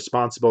not really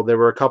responsible. There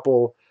were a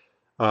couple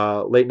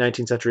late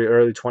 19th century,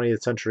 early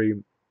 20th century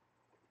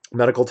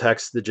medical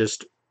texts that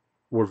just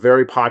were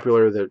very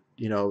popular that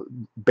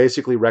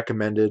basically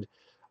recommended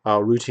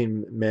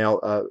routine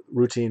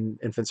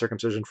infant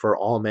circumcision for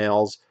all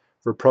males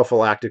for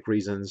prophylactic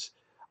reasons,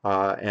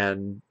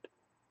 and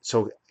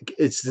so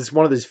it's this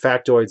one of these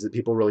factoids that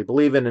people really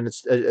believe in, and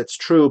it's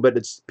true, but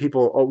it's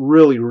people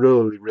really,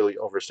 really, really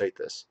overstate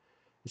this.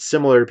 It's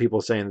similar to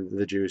people saying that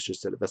the Jews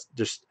just did it. That's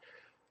just,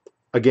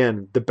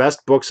 again, the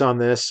best books on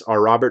this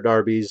are Robert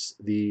Darby's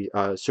The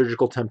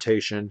Surgical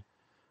Temptation,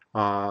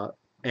 uh,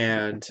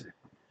 and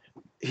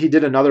he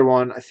did another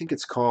one. I think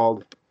it's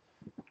called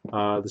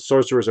The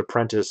Sorcerer's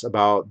Apprentice,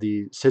 about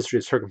the history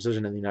of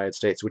circumcision in the United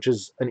States, which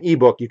is an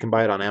ebook. You can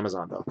buy it on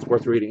Amazon, though. It's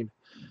worth reading.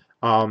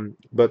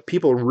 But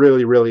people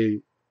really,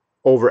 really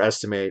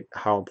overestimate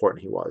how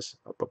important he was.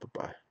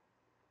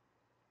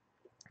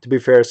 To be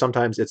fair,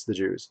 sometimes it's the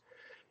Jews.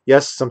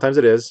 Yes, sometimes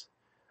it is,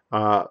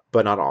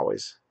 but not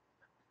always.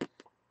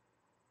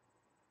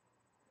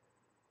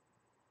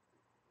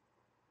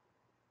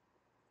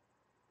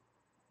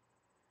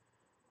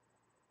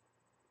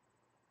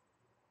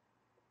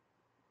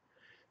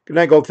 Good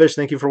night, Goldfish.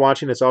 Thank you for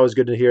watching. It's always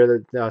good to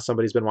hear that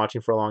somebody's been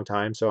watching for a long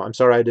time. So I'm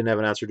sorry I didn't have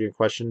an answer to your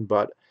question,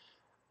 but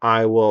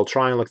I will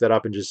try and look that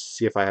up and just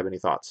see if I have any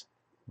thoughts.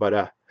 But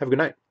have a good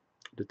night.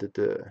 Duh, duh,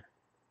 duh.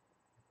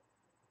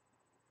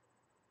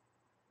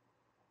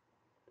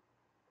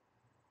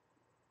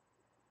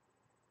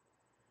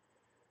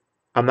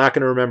 I'm not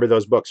going to remember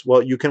those books.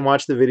 Well, you can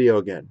watch the video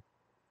again,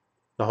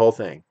 the whole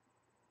thing.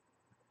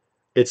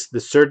 It's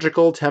The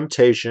Surgical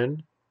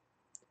Temptation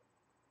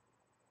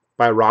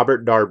by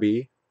Robert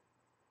Darby,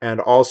 and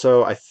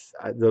also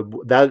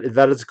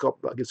that is called,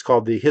 it's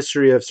called The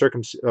History of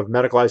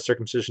Medicalized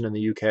Circumcision in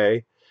the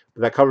UK.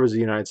 But that covers the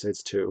United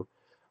States too.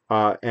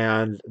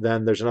 And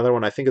then there's another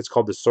one. I think it's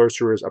called The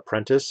Sorcerer's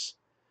Apprentice,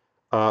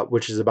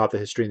 which is about the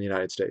history in the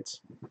United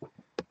States.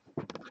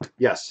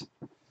 Yes,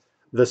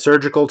 The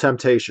Surgical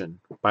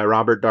Temptation by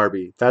Robert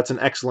Darby. That's an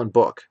excellent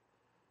book.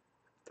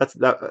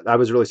 I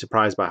was really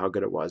surprised by how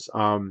good it was.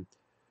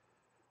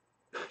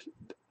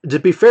 To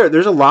be fair,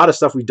 there's a lot of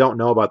stuff we don't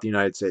know about the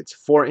United States.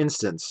 For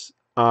instance,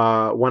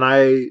 when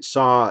I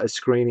saw a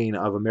screening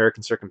of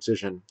American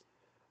Circumcision,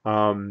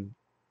 um,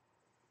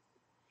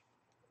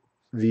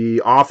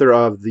 the author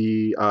of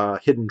the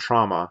Hidden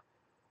Trauma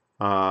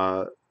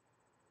uh,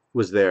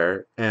 was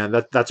there, and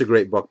that's a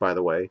great book, by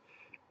the way.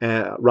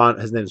 And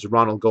his name is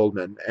Ronald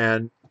Goldman,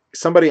 and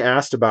somebody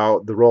asked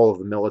about the role of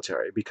the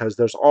military, because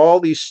there's all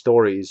these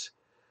stories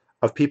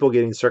of people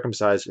getting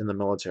circumcised in the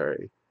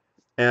military.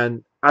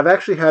 And I've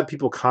actually had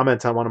people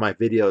comment on one of my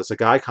videos. A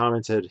guy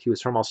commented, he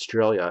was from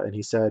Australia, and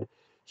he said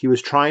he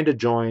was trying to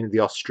join the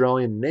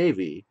Australian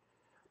Navy.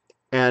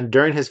 And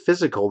during his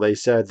physical, they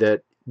said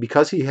that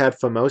because he had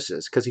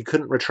phimosis, because he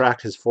couldn't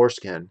retract his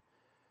foreskin,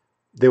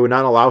 they would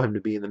not allow him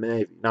to be in the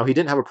Navy. Now, he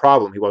didn't have a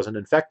problem. He wasn't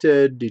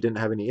infected. He didn't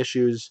have any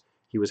issues.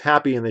 He was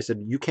happy. And they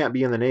said, you can't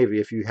be in the Navy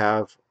if you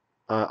have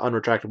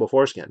unretractable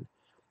foreskin.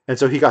 And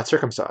so he got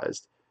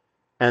circumcised.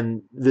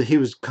 And he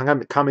was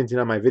commenting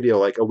on my video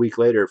like a week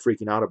later,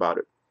 freaking out about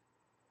it.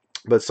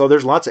 But so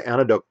there's lots of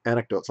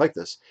anecdotes like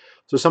this.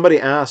 So somebody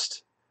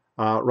asked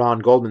Ron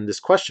Goldman this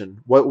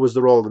question: what was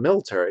the role of the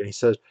military? And he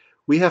says,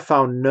 we have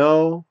found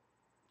no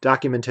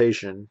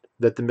documentation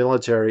that the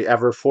military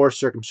ever forced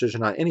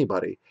circumcision on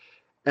anybody.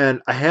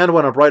 And a hand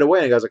went up right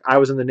away, and the guy's like, I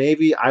was in the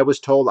Navy. I was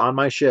told on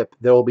my ship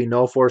there will be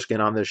no foreskin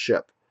on this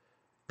ship.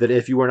 That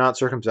if you were not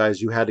circumcised,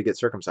 you had to get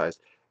circumcised.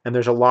 And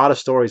there's a lot of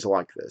stories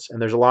like this.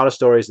 And there's a lot of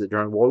stories that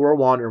during World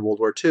War I or World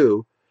War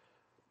II,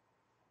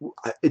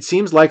 it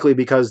seems likely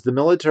because the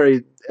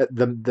military,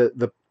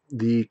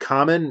 the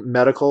common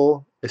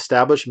medical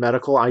established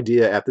medical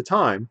idea at the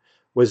time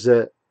was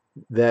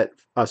that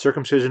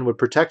circumcision would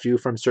protect you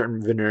from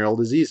certain venereal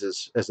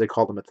diseases, as they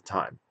called them at the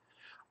time.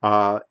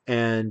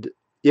 And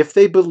if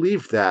they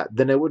believed that,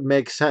 then it would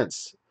make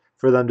sense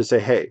for them to say,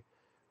 "Hey,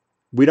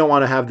 we don't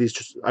want to have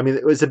these." I mean,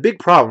 it was a big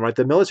problem, right?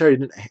 The military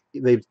didn't.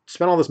 They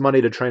spent all this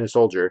money to train a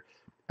soldier,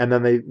 and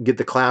then they get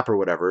the clap or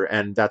whatever,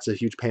 and that's a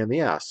huge pain in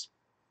the ass,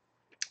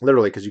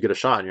 literally, because you get a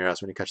shot in your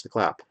ass when you catch the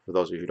clap. For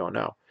those of you who don't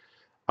know,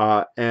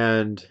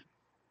 and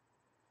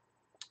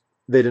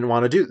they didn't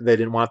want to do. They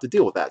didn't want to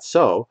deal with that,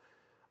 so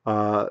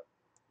uh,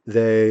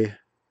 they.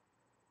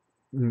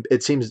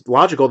 It seems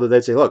logical that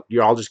they'd say, "Look,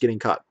 you're all just getting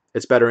cut.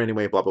 It's better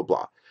anyway." Blah blah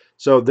blah.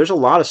 So there's a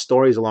lot of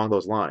stories along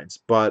those lines,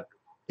 but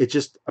it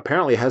just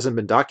apparently hasn't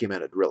been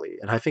documented really.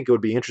 And I think it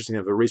would be interesting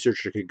if a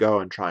researcher could go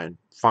and try and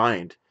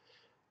find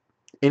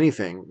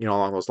anything,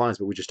 along those lines,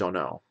 but we just don't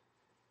know.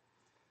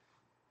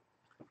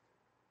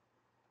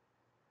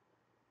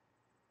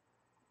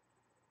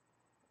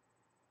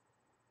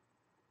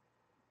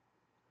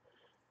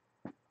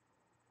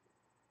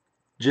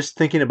 Just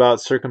thinking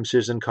about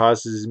circumcision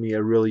causes me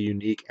a really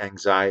unique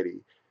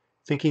anxiety.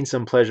 Thinking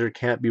some pleasure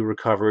can't be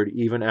recovered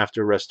even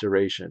after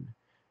restoration.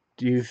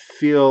 Do you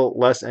feel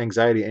less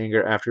anxiety,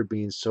 anger after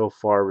being so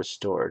far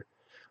restored?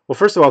 Well,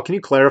 first of all, can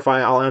you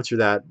clarify? I'll answer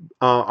that.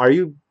 Are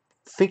you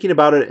thinking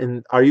about it,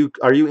 and are you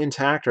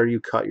intact, or are you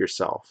cut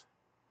yourself?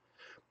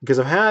 Because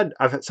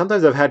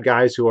sometimes I've had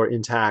guys who are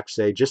intact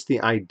say just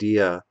the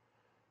idea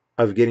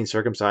of getting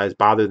circumcised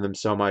bothered them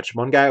so much.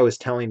 One guy was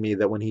telling me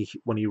that when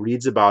he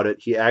reads about it,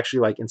 he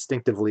actually like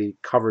instinctively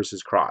covers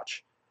his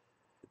crotch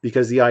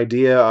because the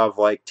idea of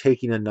like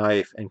taking a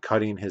knife and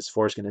cutting his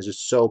foreskin is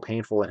just so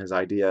painful in his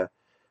idea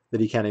that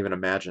he can't even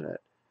imagine it.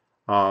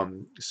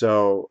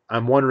 So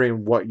I'm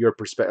wondering what your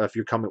perspective, if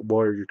you're coming,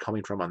 where you're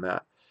coming from on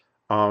that.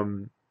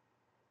 Um,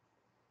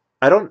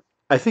 I don't.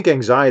 I think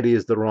anxiety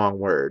is the wrong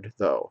word,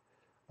 though.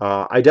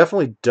 I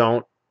definitely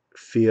don't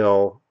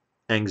feel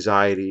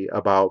anxiety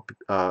about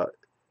it.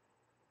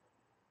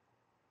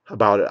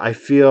 I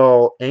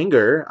feel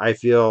anger. I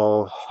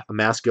feel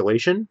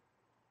emasculation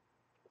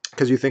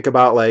because you think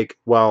about like,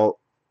 well,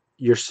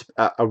 you're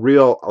a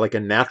real like a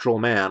natural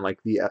man,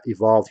 like the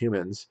evolved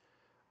humans.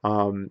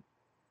 Um,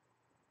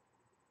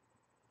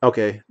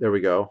 okay, there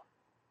we go.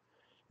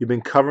 You've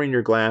been covering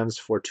your glands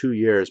for 2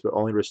 years, but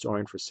only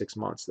restoring for 6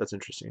 months. That's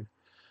interesting.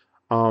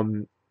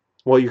 Um,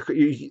 well,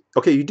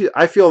 okay. You do.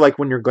 I feel like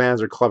when your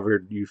glands are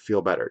covered, you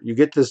feel better. You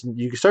get this.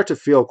 You start to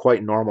feel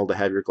quite normal to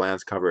have your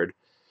glands covered,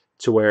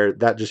 to where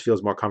that just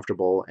feels more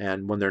comfortable.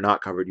 And when they're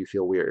not covered, you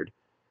feel weird,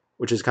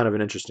 which is kind of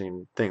an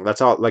interesting thing.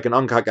 That's all. Like an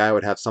uncut guy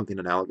would have something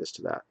analogous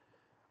to that.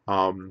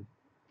 Um,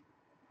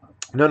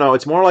 no, no,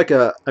 it's more like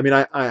a. I mean,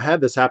 I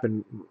had this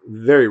happen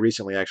very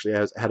recently. Actually,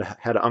 had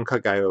an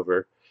uncut guy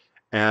over,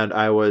 and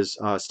I was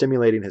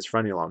stimulating his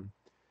frenulum.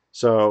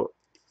 So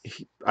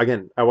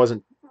again, I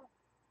wasn't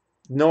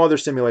no other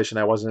stimulation.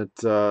 I wasn't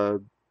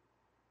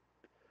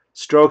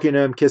stroking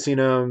him, kissing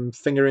him,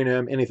 fingering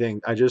him,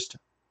 anything. I just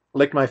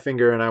licked my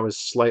finger and I was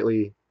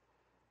slightly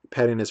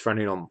petting his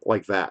frenulum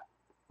like that,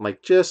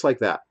 like just like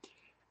that.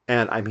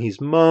 And he's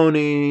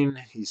moaning,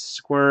 he's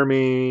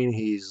squirming,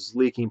 he's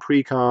leaking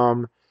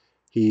pre-com,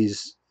 he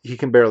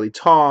can barely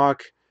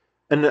talk.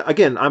 And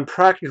again, I'm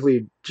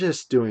practically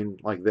just doing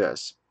like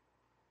this.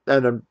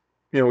 And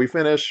then, we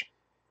finish,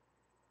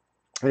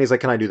 and he's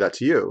like, "Can I do that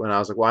to you?" And I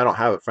was like, "Well, I don't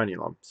have a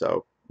frenulum,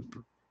 so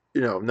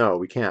no,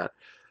 we can't."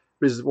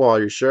 He says, "Well,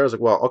 are you sure?" I was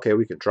like, "Well, okay,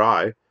 we can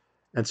try."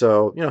 And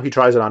so, he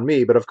tries it on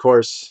me, but of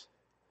course,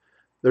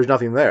 there's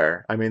nothing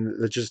there. I mean,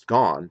 it's just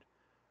gone.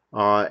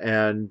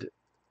 And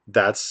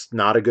that's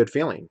not a good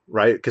feeling,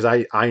 right? Because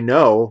I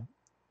know,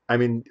 I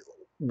mean,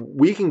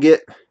 we can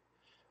get,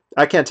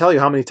 I can't tell you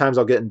how many times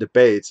I'll get in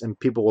debates and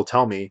people will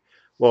tell me,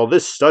 "Well,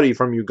 this study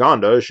from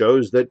Uganda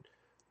shows that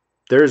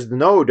there's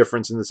no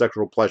difference in the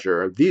sexual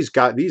pleasure. These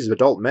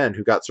adult men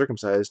who got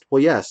circumcised,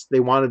 well, yes, they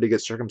wanted to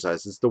get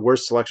circumcised. It's the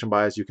worst selection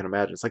bias you can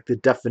imagine. It's like the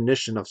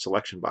definition of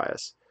selection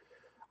bias.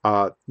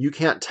 You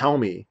can't tell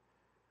me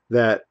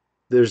that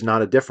there's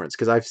not a difference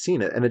because I've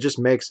seen it, and it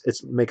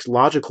makes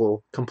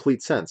logical,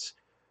 complete sense.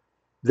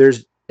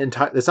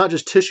 It's not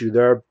just tissue.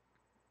 There are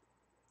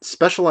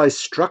specialized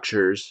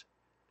structures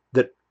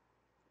that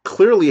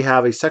clearly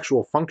have a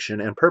sexual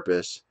function and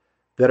purpose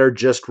that are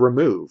just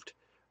removed,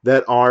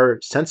 that are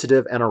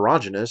sensitive and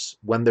erogenous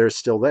when they're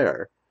still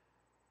there.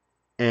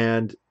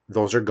 And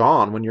those are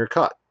gone when you're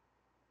cut.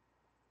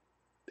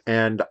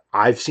 And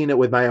I've seen it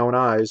with my own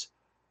eyes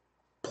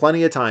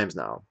plenty of times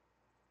now.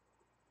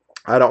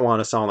 I don't want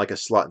to sound like a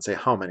slut and say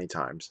how many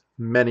times.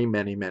 Many,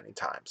 many, many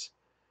times.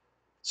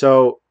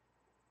 So,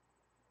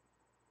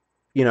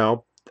 you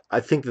know, I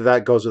think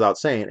that goes without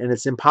saying. And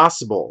it's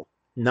impossible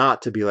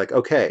not to be like,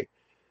 okay,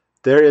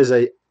 there is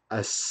a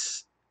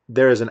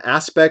there is an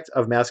aspect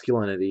of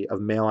masculinity, of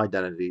male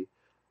identity,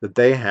 that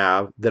they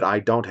have that I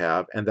don't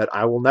have and that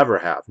I will never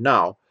have.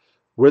 Now,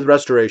 with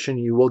restoration,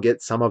 you will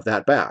get some of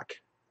that back.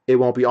 It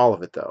won't be all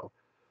of it though.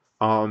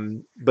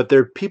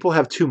 But people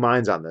have two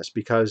minds on this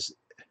because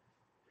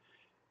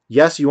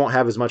yes, you won't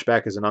have as much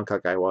back as an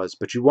uncut guy was,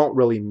 but you won't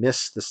really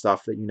miss the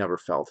stuff that you never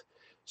felt.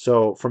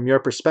 So from your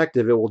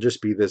perspective, it will just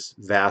be this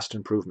vast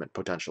improvement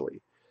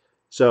potentially.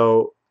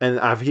 So, and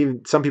I've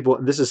even some people.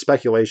 This is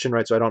speculation,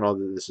 right? So I don't know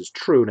that this is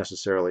true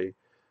necessarily,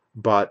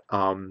 but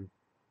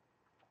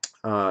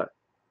uh,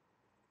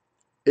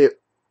 it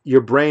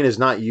your brain is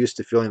not used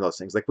to feeling those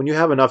things. Like when you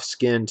have enough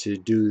skin to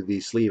do the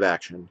sleeve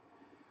action,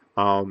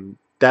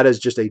 that is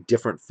just a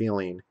different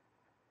feeling,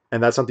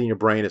 and that's something your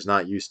brain is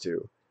not used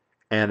to,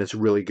 and it's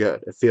really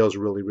good. It feels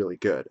really, really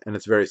good, and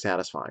it's very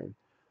satisfying.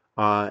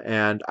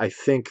 And I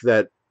think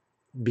that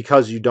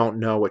because you don't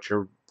know what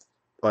you're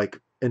like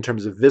in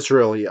terms of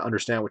viscerally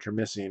understand what you're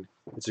missing,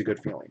 it's a good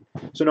feeling.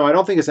 So no, I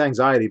don't think it's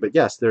anxiety, but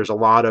yes, there's a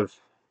lot of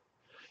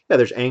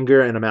there's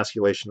anger and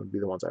emasculation would be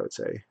the ones I would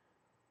say.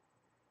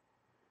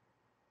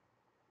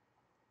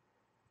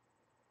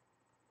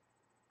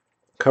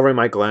 Covering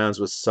my glands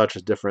was such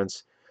a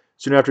difference.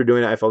 Soon after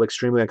doing it, I felt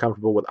extremely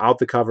uncomfortable without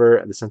the cover,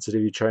 and the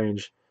sensitivity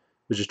change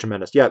was just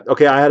tremendous. Yeah,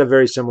 okay, I had a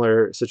very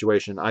similar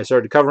situation. I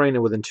started covering,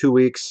 and within 2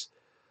 weeks,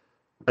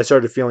 I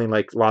started feeling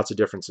like lots of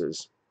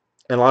differences,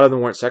 and a lot of them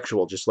weren't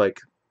sexual, just like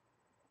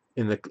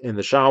in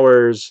the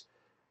showers,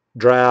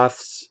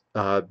 drafts,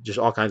 just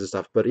all kinds of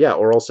stuff. But yeah,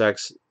 oral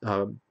sex,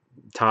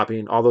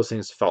 topping, all those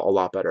things felt a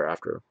lot better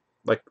after,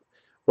 like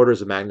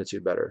orders of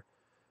magnitude better.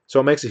 So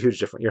it makes a huge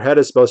difference. Your head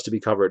is supposed to be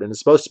covered, and it's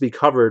supposed to be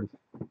covered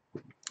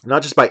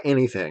not just by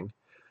anything,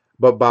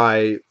 but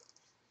by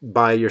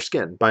your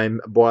skin,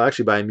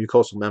 actually by a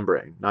mucosal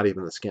membrane, not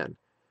even the skin.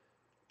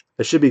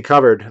 It should be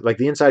covered like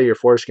the inside of your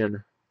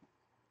foreskin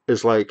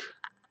is like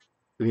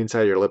the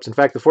inside of your lips. In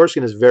fact, the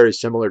foreskin is very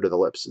similar to the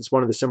lips. It's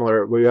one of the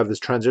similar where you have this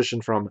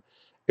transition from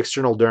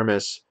external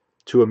dermis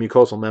to a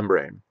mucosal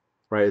membrane,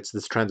 right? It's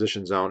this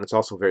transition zone. It's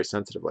also very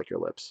sensitive like your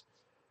lips.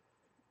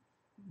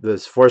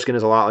 This foreskin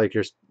is a lot like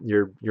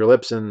your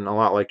lips and a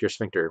lot like your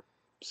sphincter.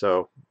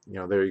 So,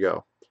 there you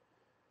go.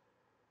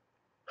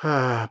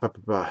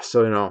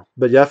 So,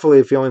 but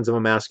definitely feelings of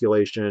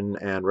emasculation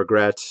and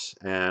regret,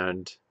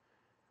 and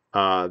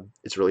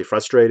it's really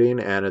frustrating,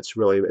 and it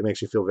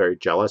makes you feel very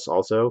jealous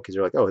also because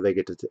you're like, oh, they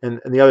get to,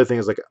 and the other thing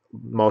is like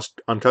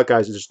most uncut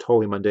guys is just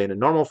totally mundane and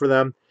normal for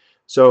them.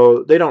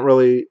 So they don't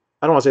really,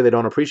 I don't want to say they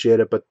don't appreciate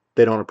it, but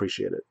they don't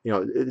appreciate it.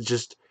 It's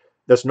just,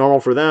 that's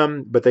normal for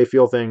them, but they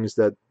feel things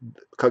that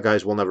cut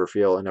guys will never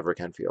feel and never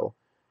can feel.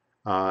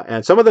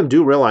 And some of them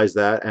do realize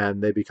that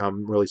and they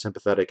become really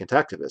sympathetic and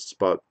tactivists,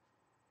 but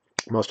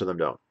most of them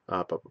don't.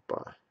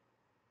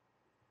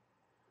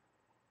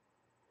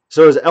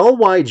 So is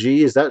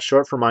LYG, is that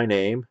short for my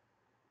name?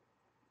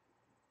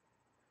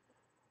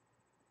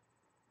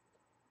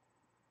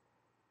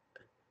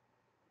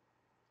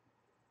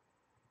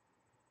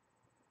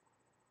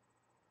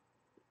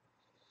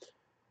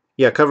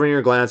 Yeah, covering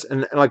your glands,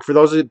 and like for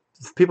those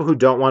people who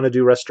don't want to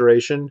do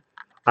restoration,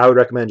 I would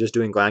recommend just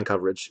doing gland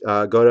coverage.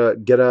 Go to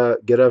get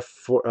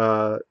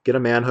a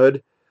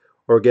manhood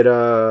or get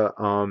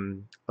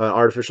an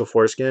artificial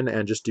foreskin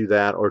and just do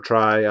that, or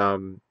try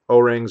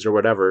O-rings or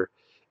whatever.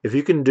 If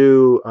you can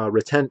do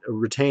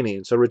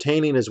retaining, so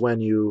retaining is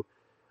when you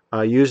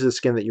use the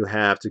skin that you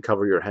have to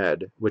cover your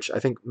head, which I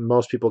think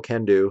most people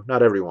can do,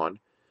 not everyone.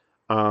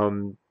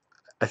 Um,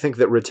 I think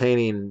that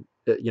retaining,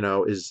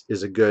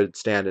 is a good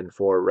stand-in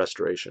for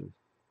restoration.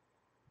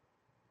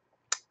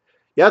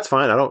 Yeah, it's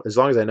fine. I don't, as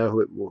long as I know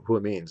who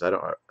it means. I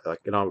don't have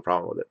a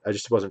problem with it. I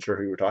just wasn't sure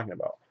who you were talking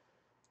about.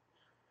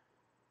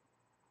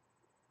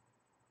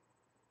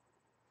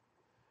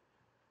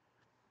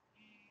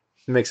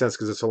 It makes sense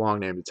because it's a long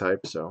name to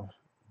type, so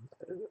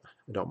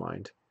I don't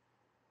mind.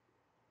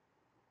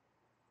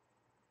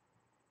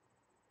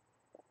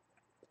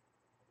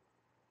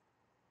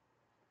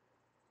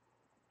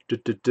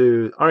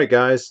 All right,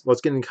 guys. Well,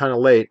 it's getting kind of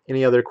late.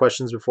 Any other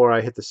questions before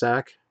I hit the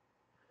sack?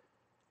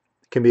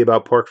 It can be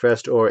about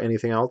Porcfest or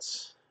anything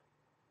else.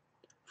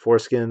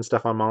 Foreskin,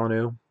 stuff on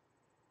Molyneux.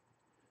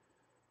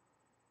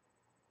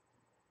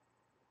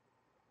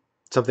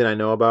 Something I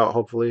know about,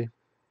 hopefully.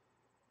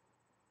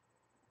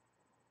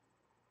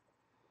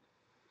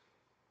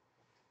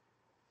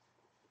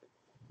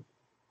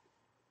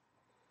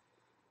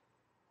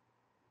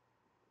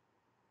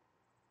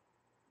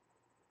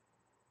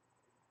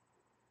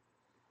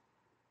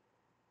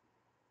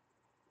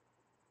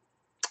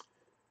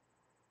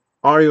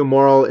 Are you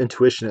moral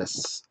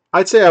intuitionists?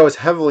 I'd say I was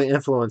heavily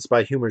influenced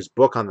by Humer's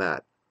book on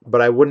that, but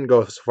I wouldn't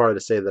go so far to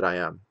say that I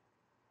am.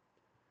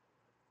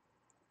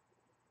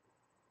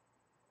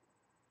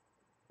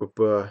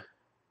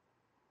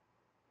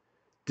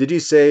 Did you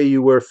say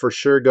you were for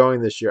sure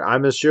going this year?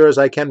 I'm as sure as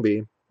I can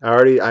be.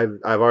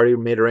 I've already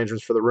made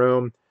arrangements for the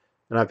room,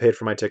 and I've paid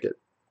for my ticket.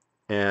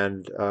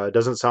 And it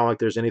doesn't sound like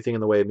there's anything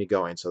in the way of me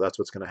going, so that's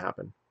what's going to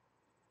happen.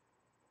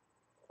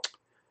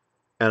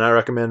 And I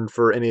recommend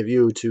for any of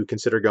you to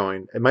consider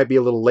going. It might be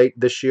a little late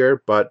this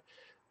year, but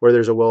where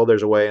there's a will,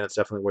 there's a way, and it's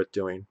definitely worth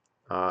doing.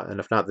 And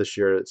if not this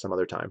year, some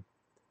other time.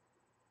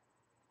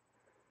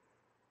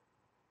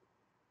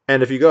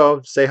 And if you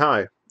go, say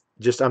hi.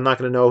 just I'm not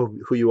going to know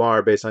who you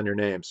are based on your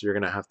name. So you're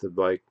going to have to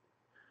like,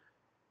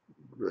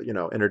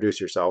 introduce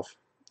yourself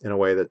in a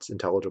way that's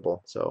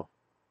intelligible. So,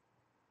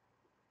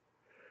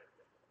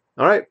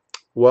 all right.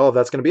 Well,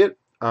 that's going to be it.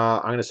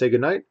 I'm going to say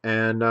good night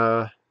and,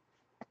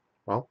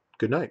 well,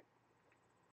 good night.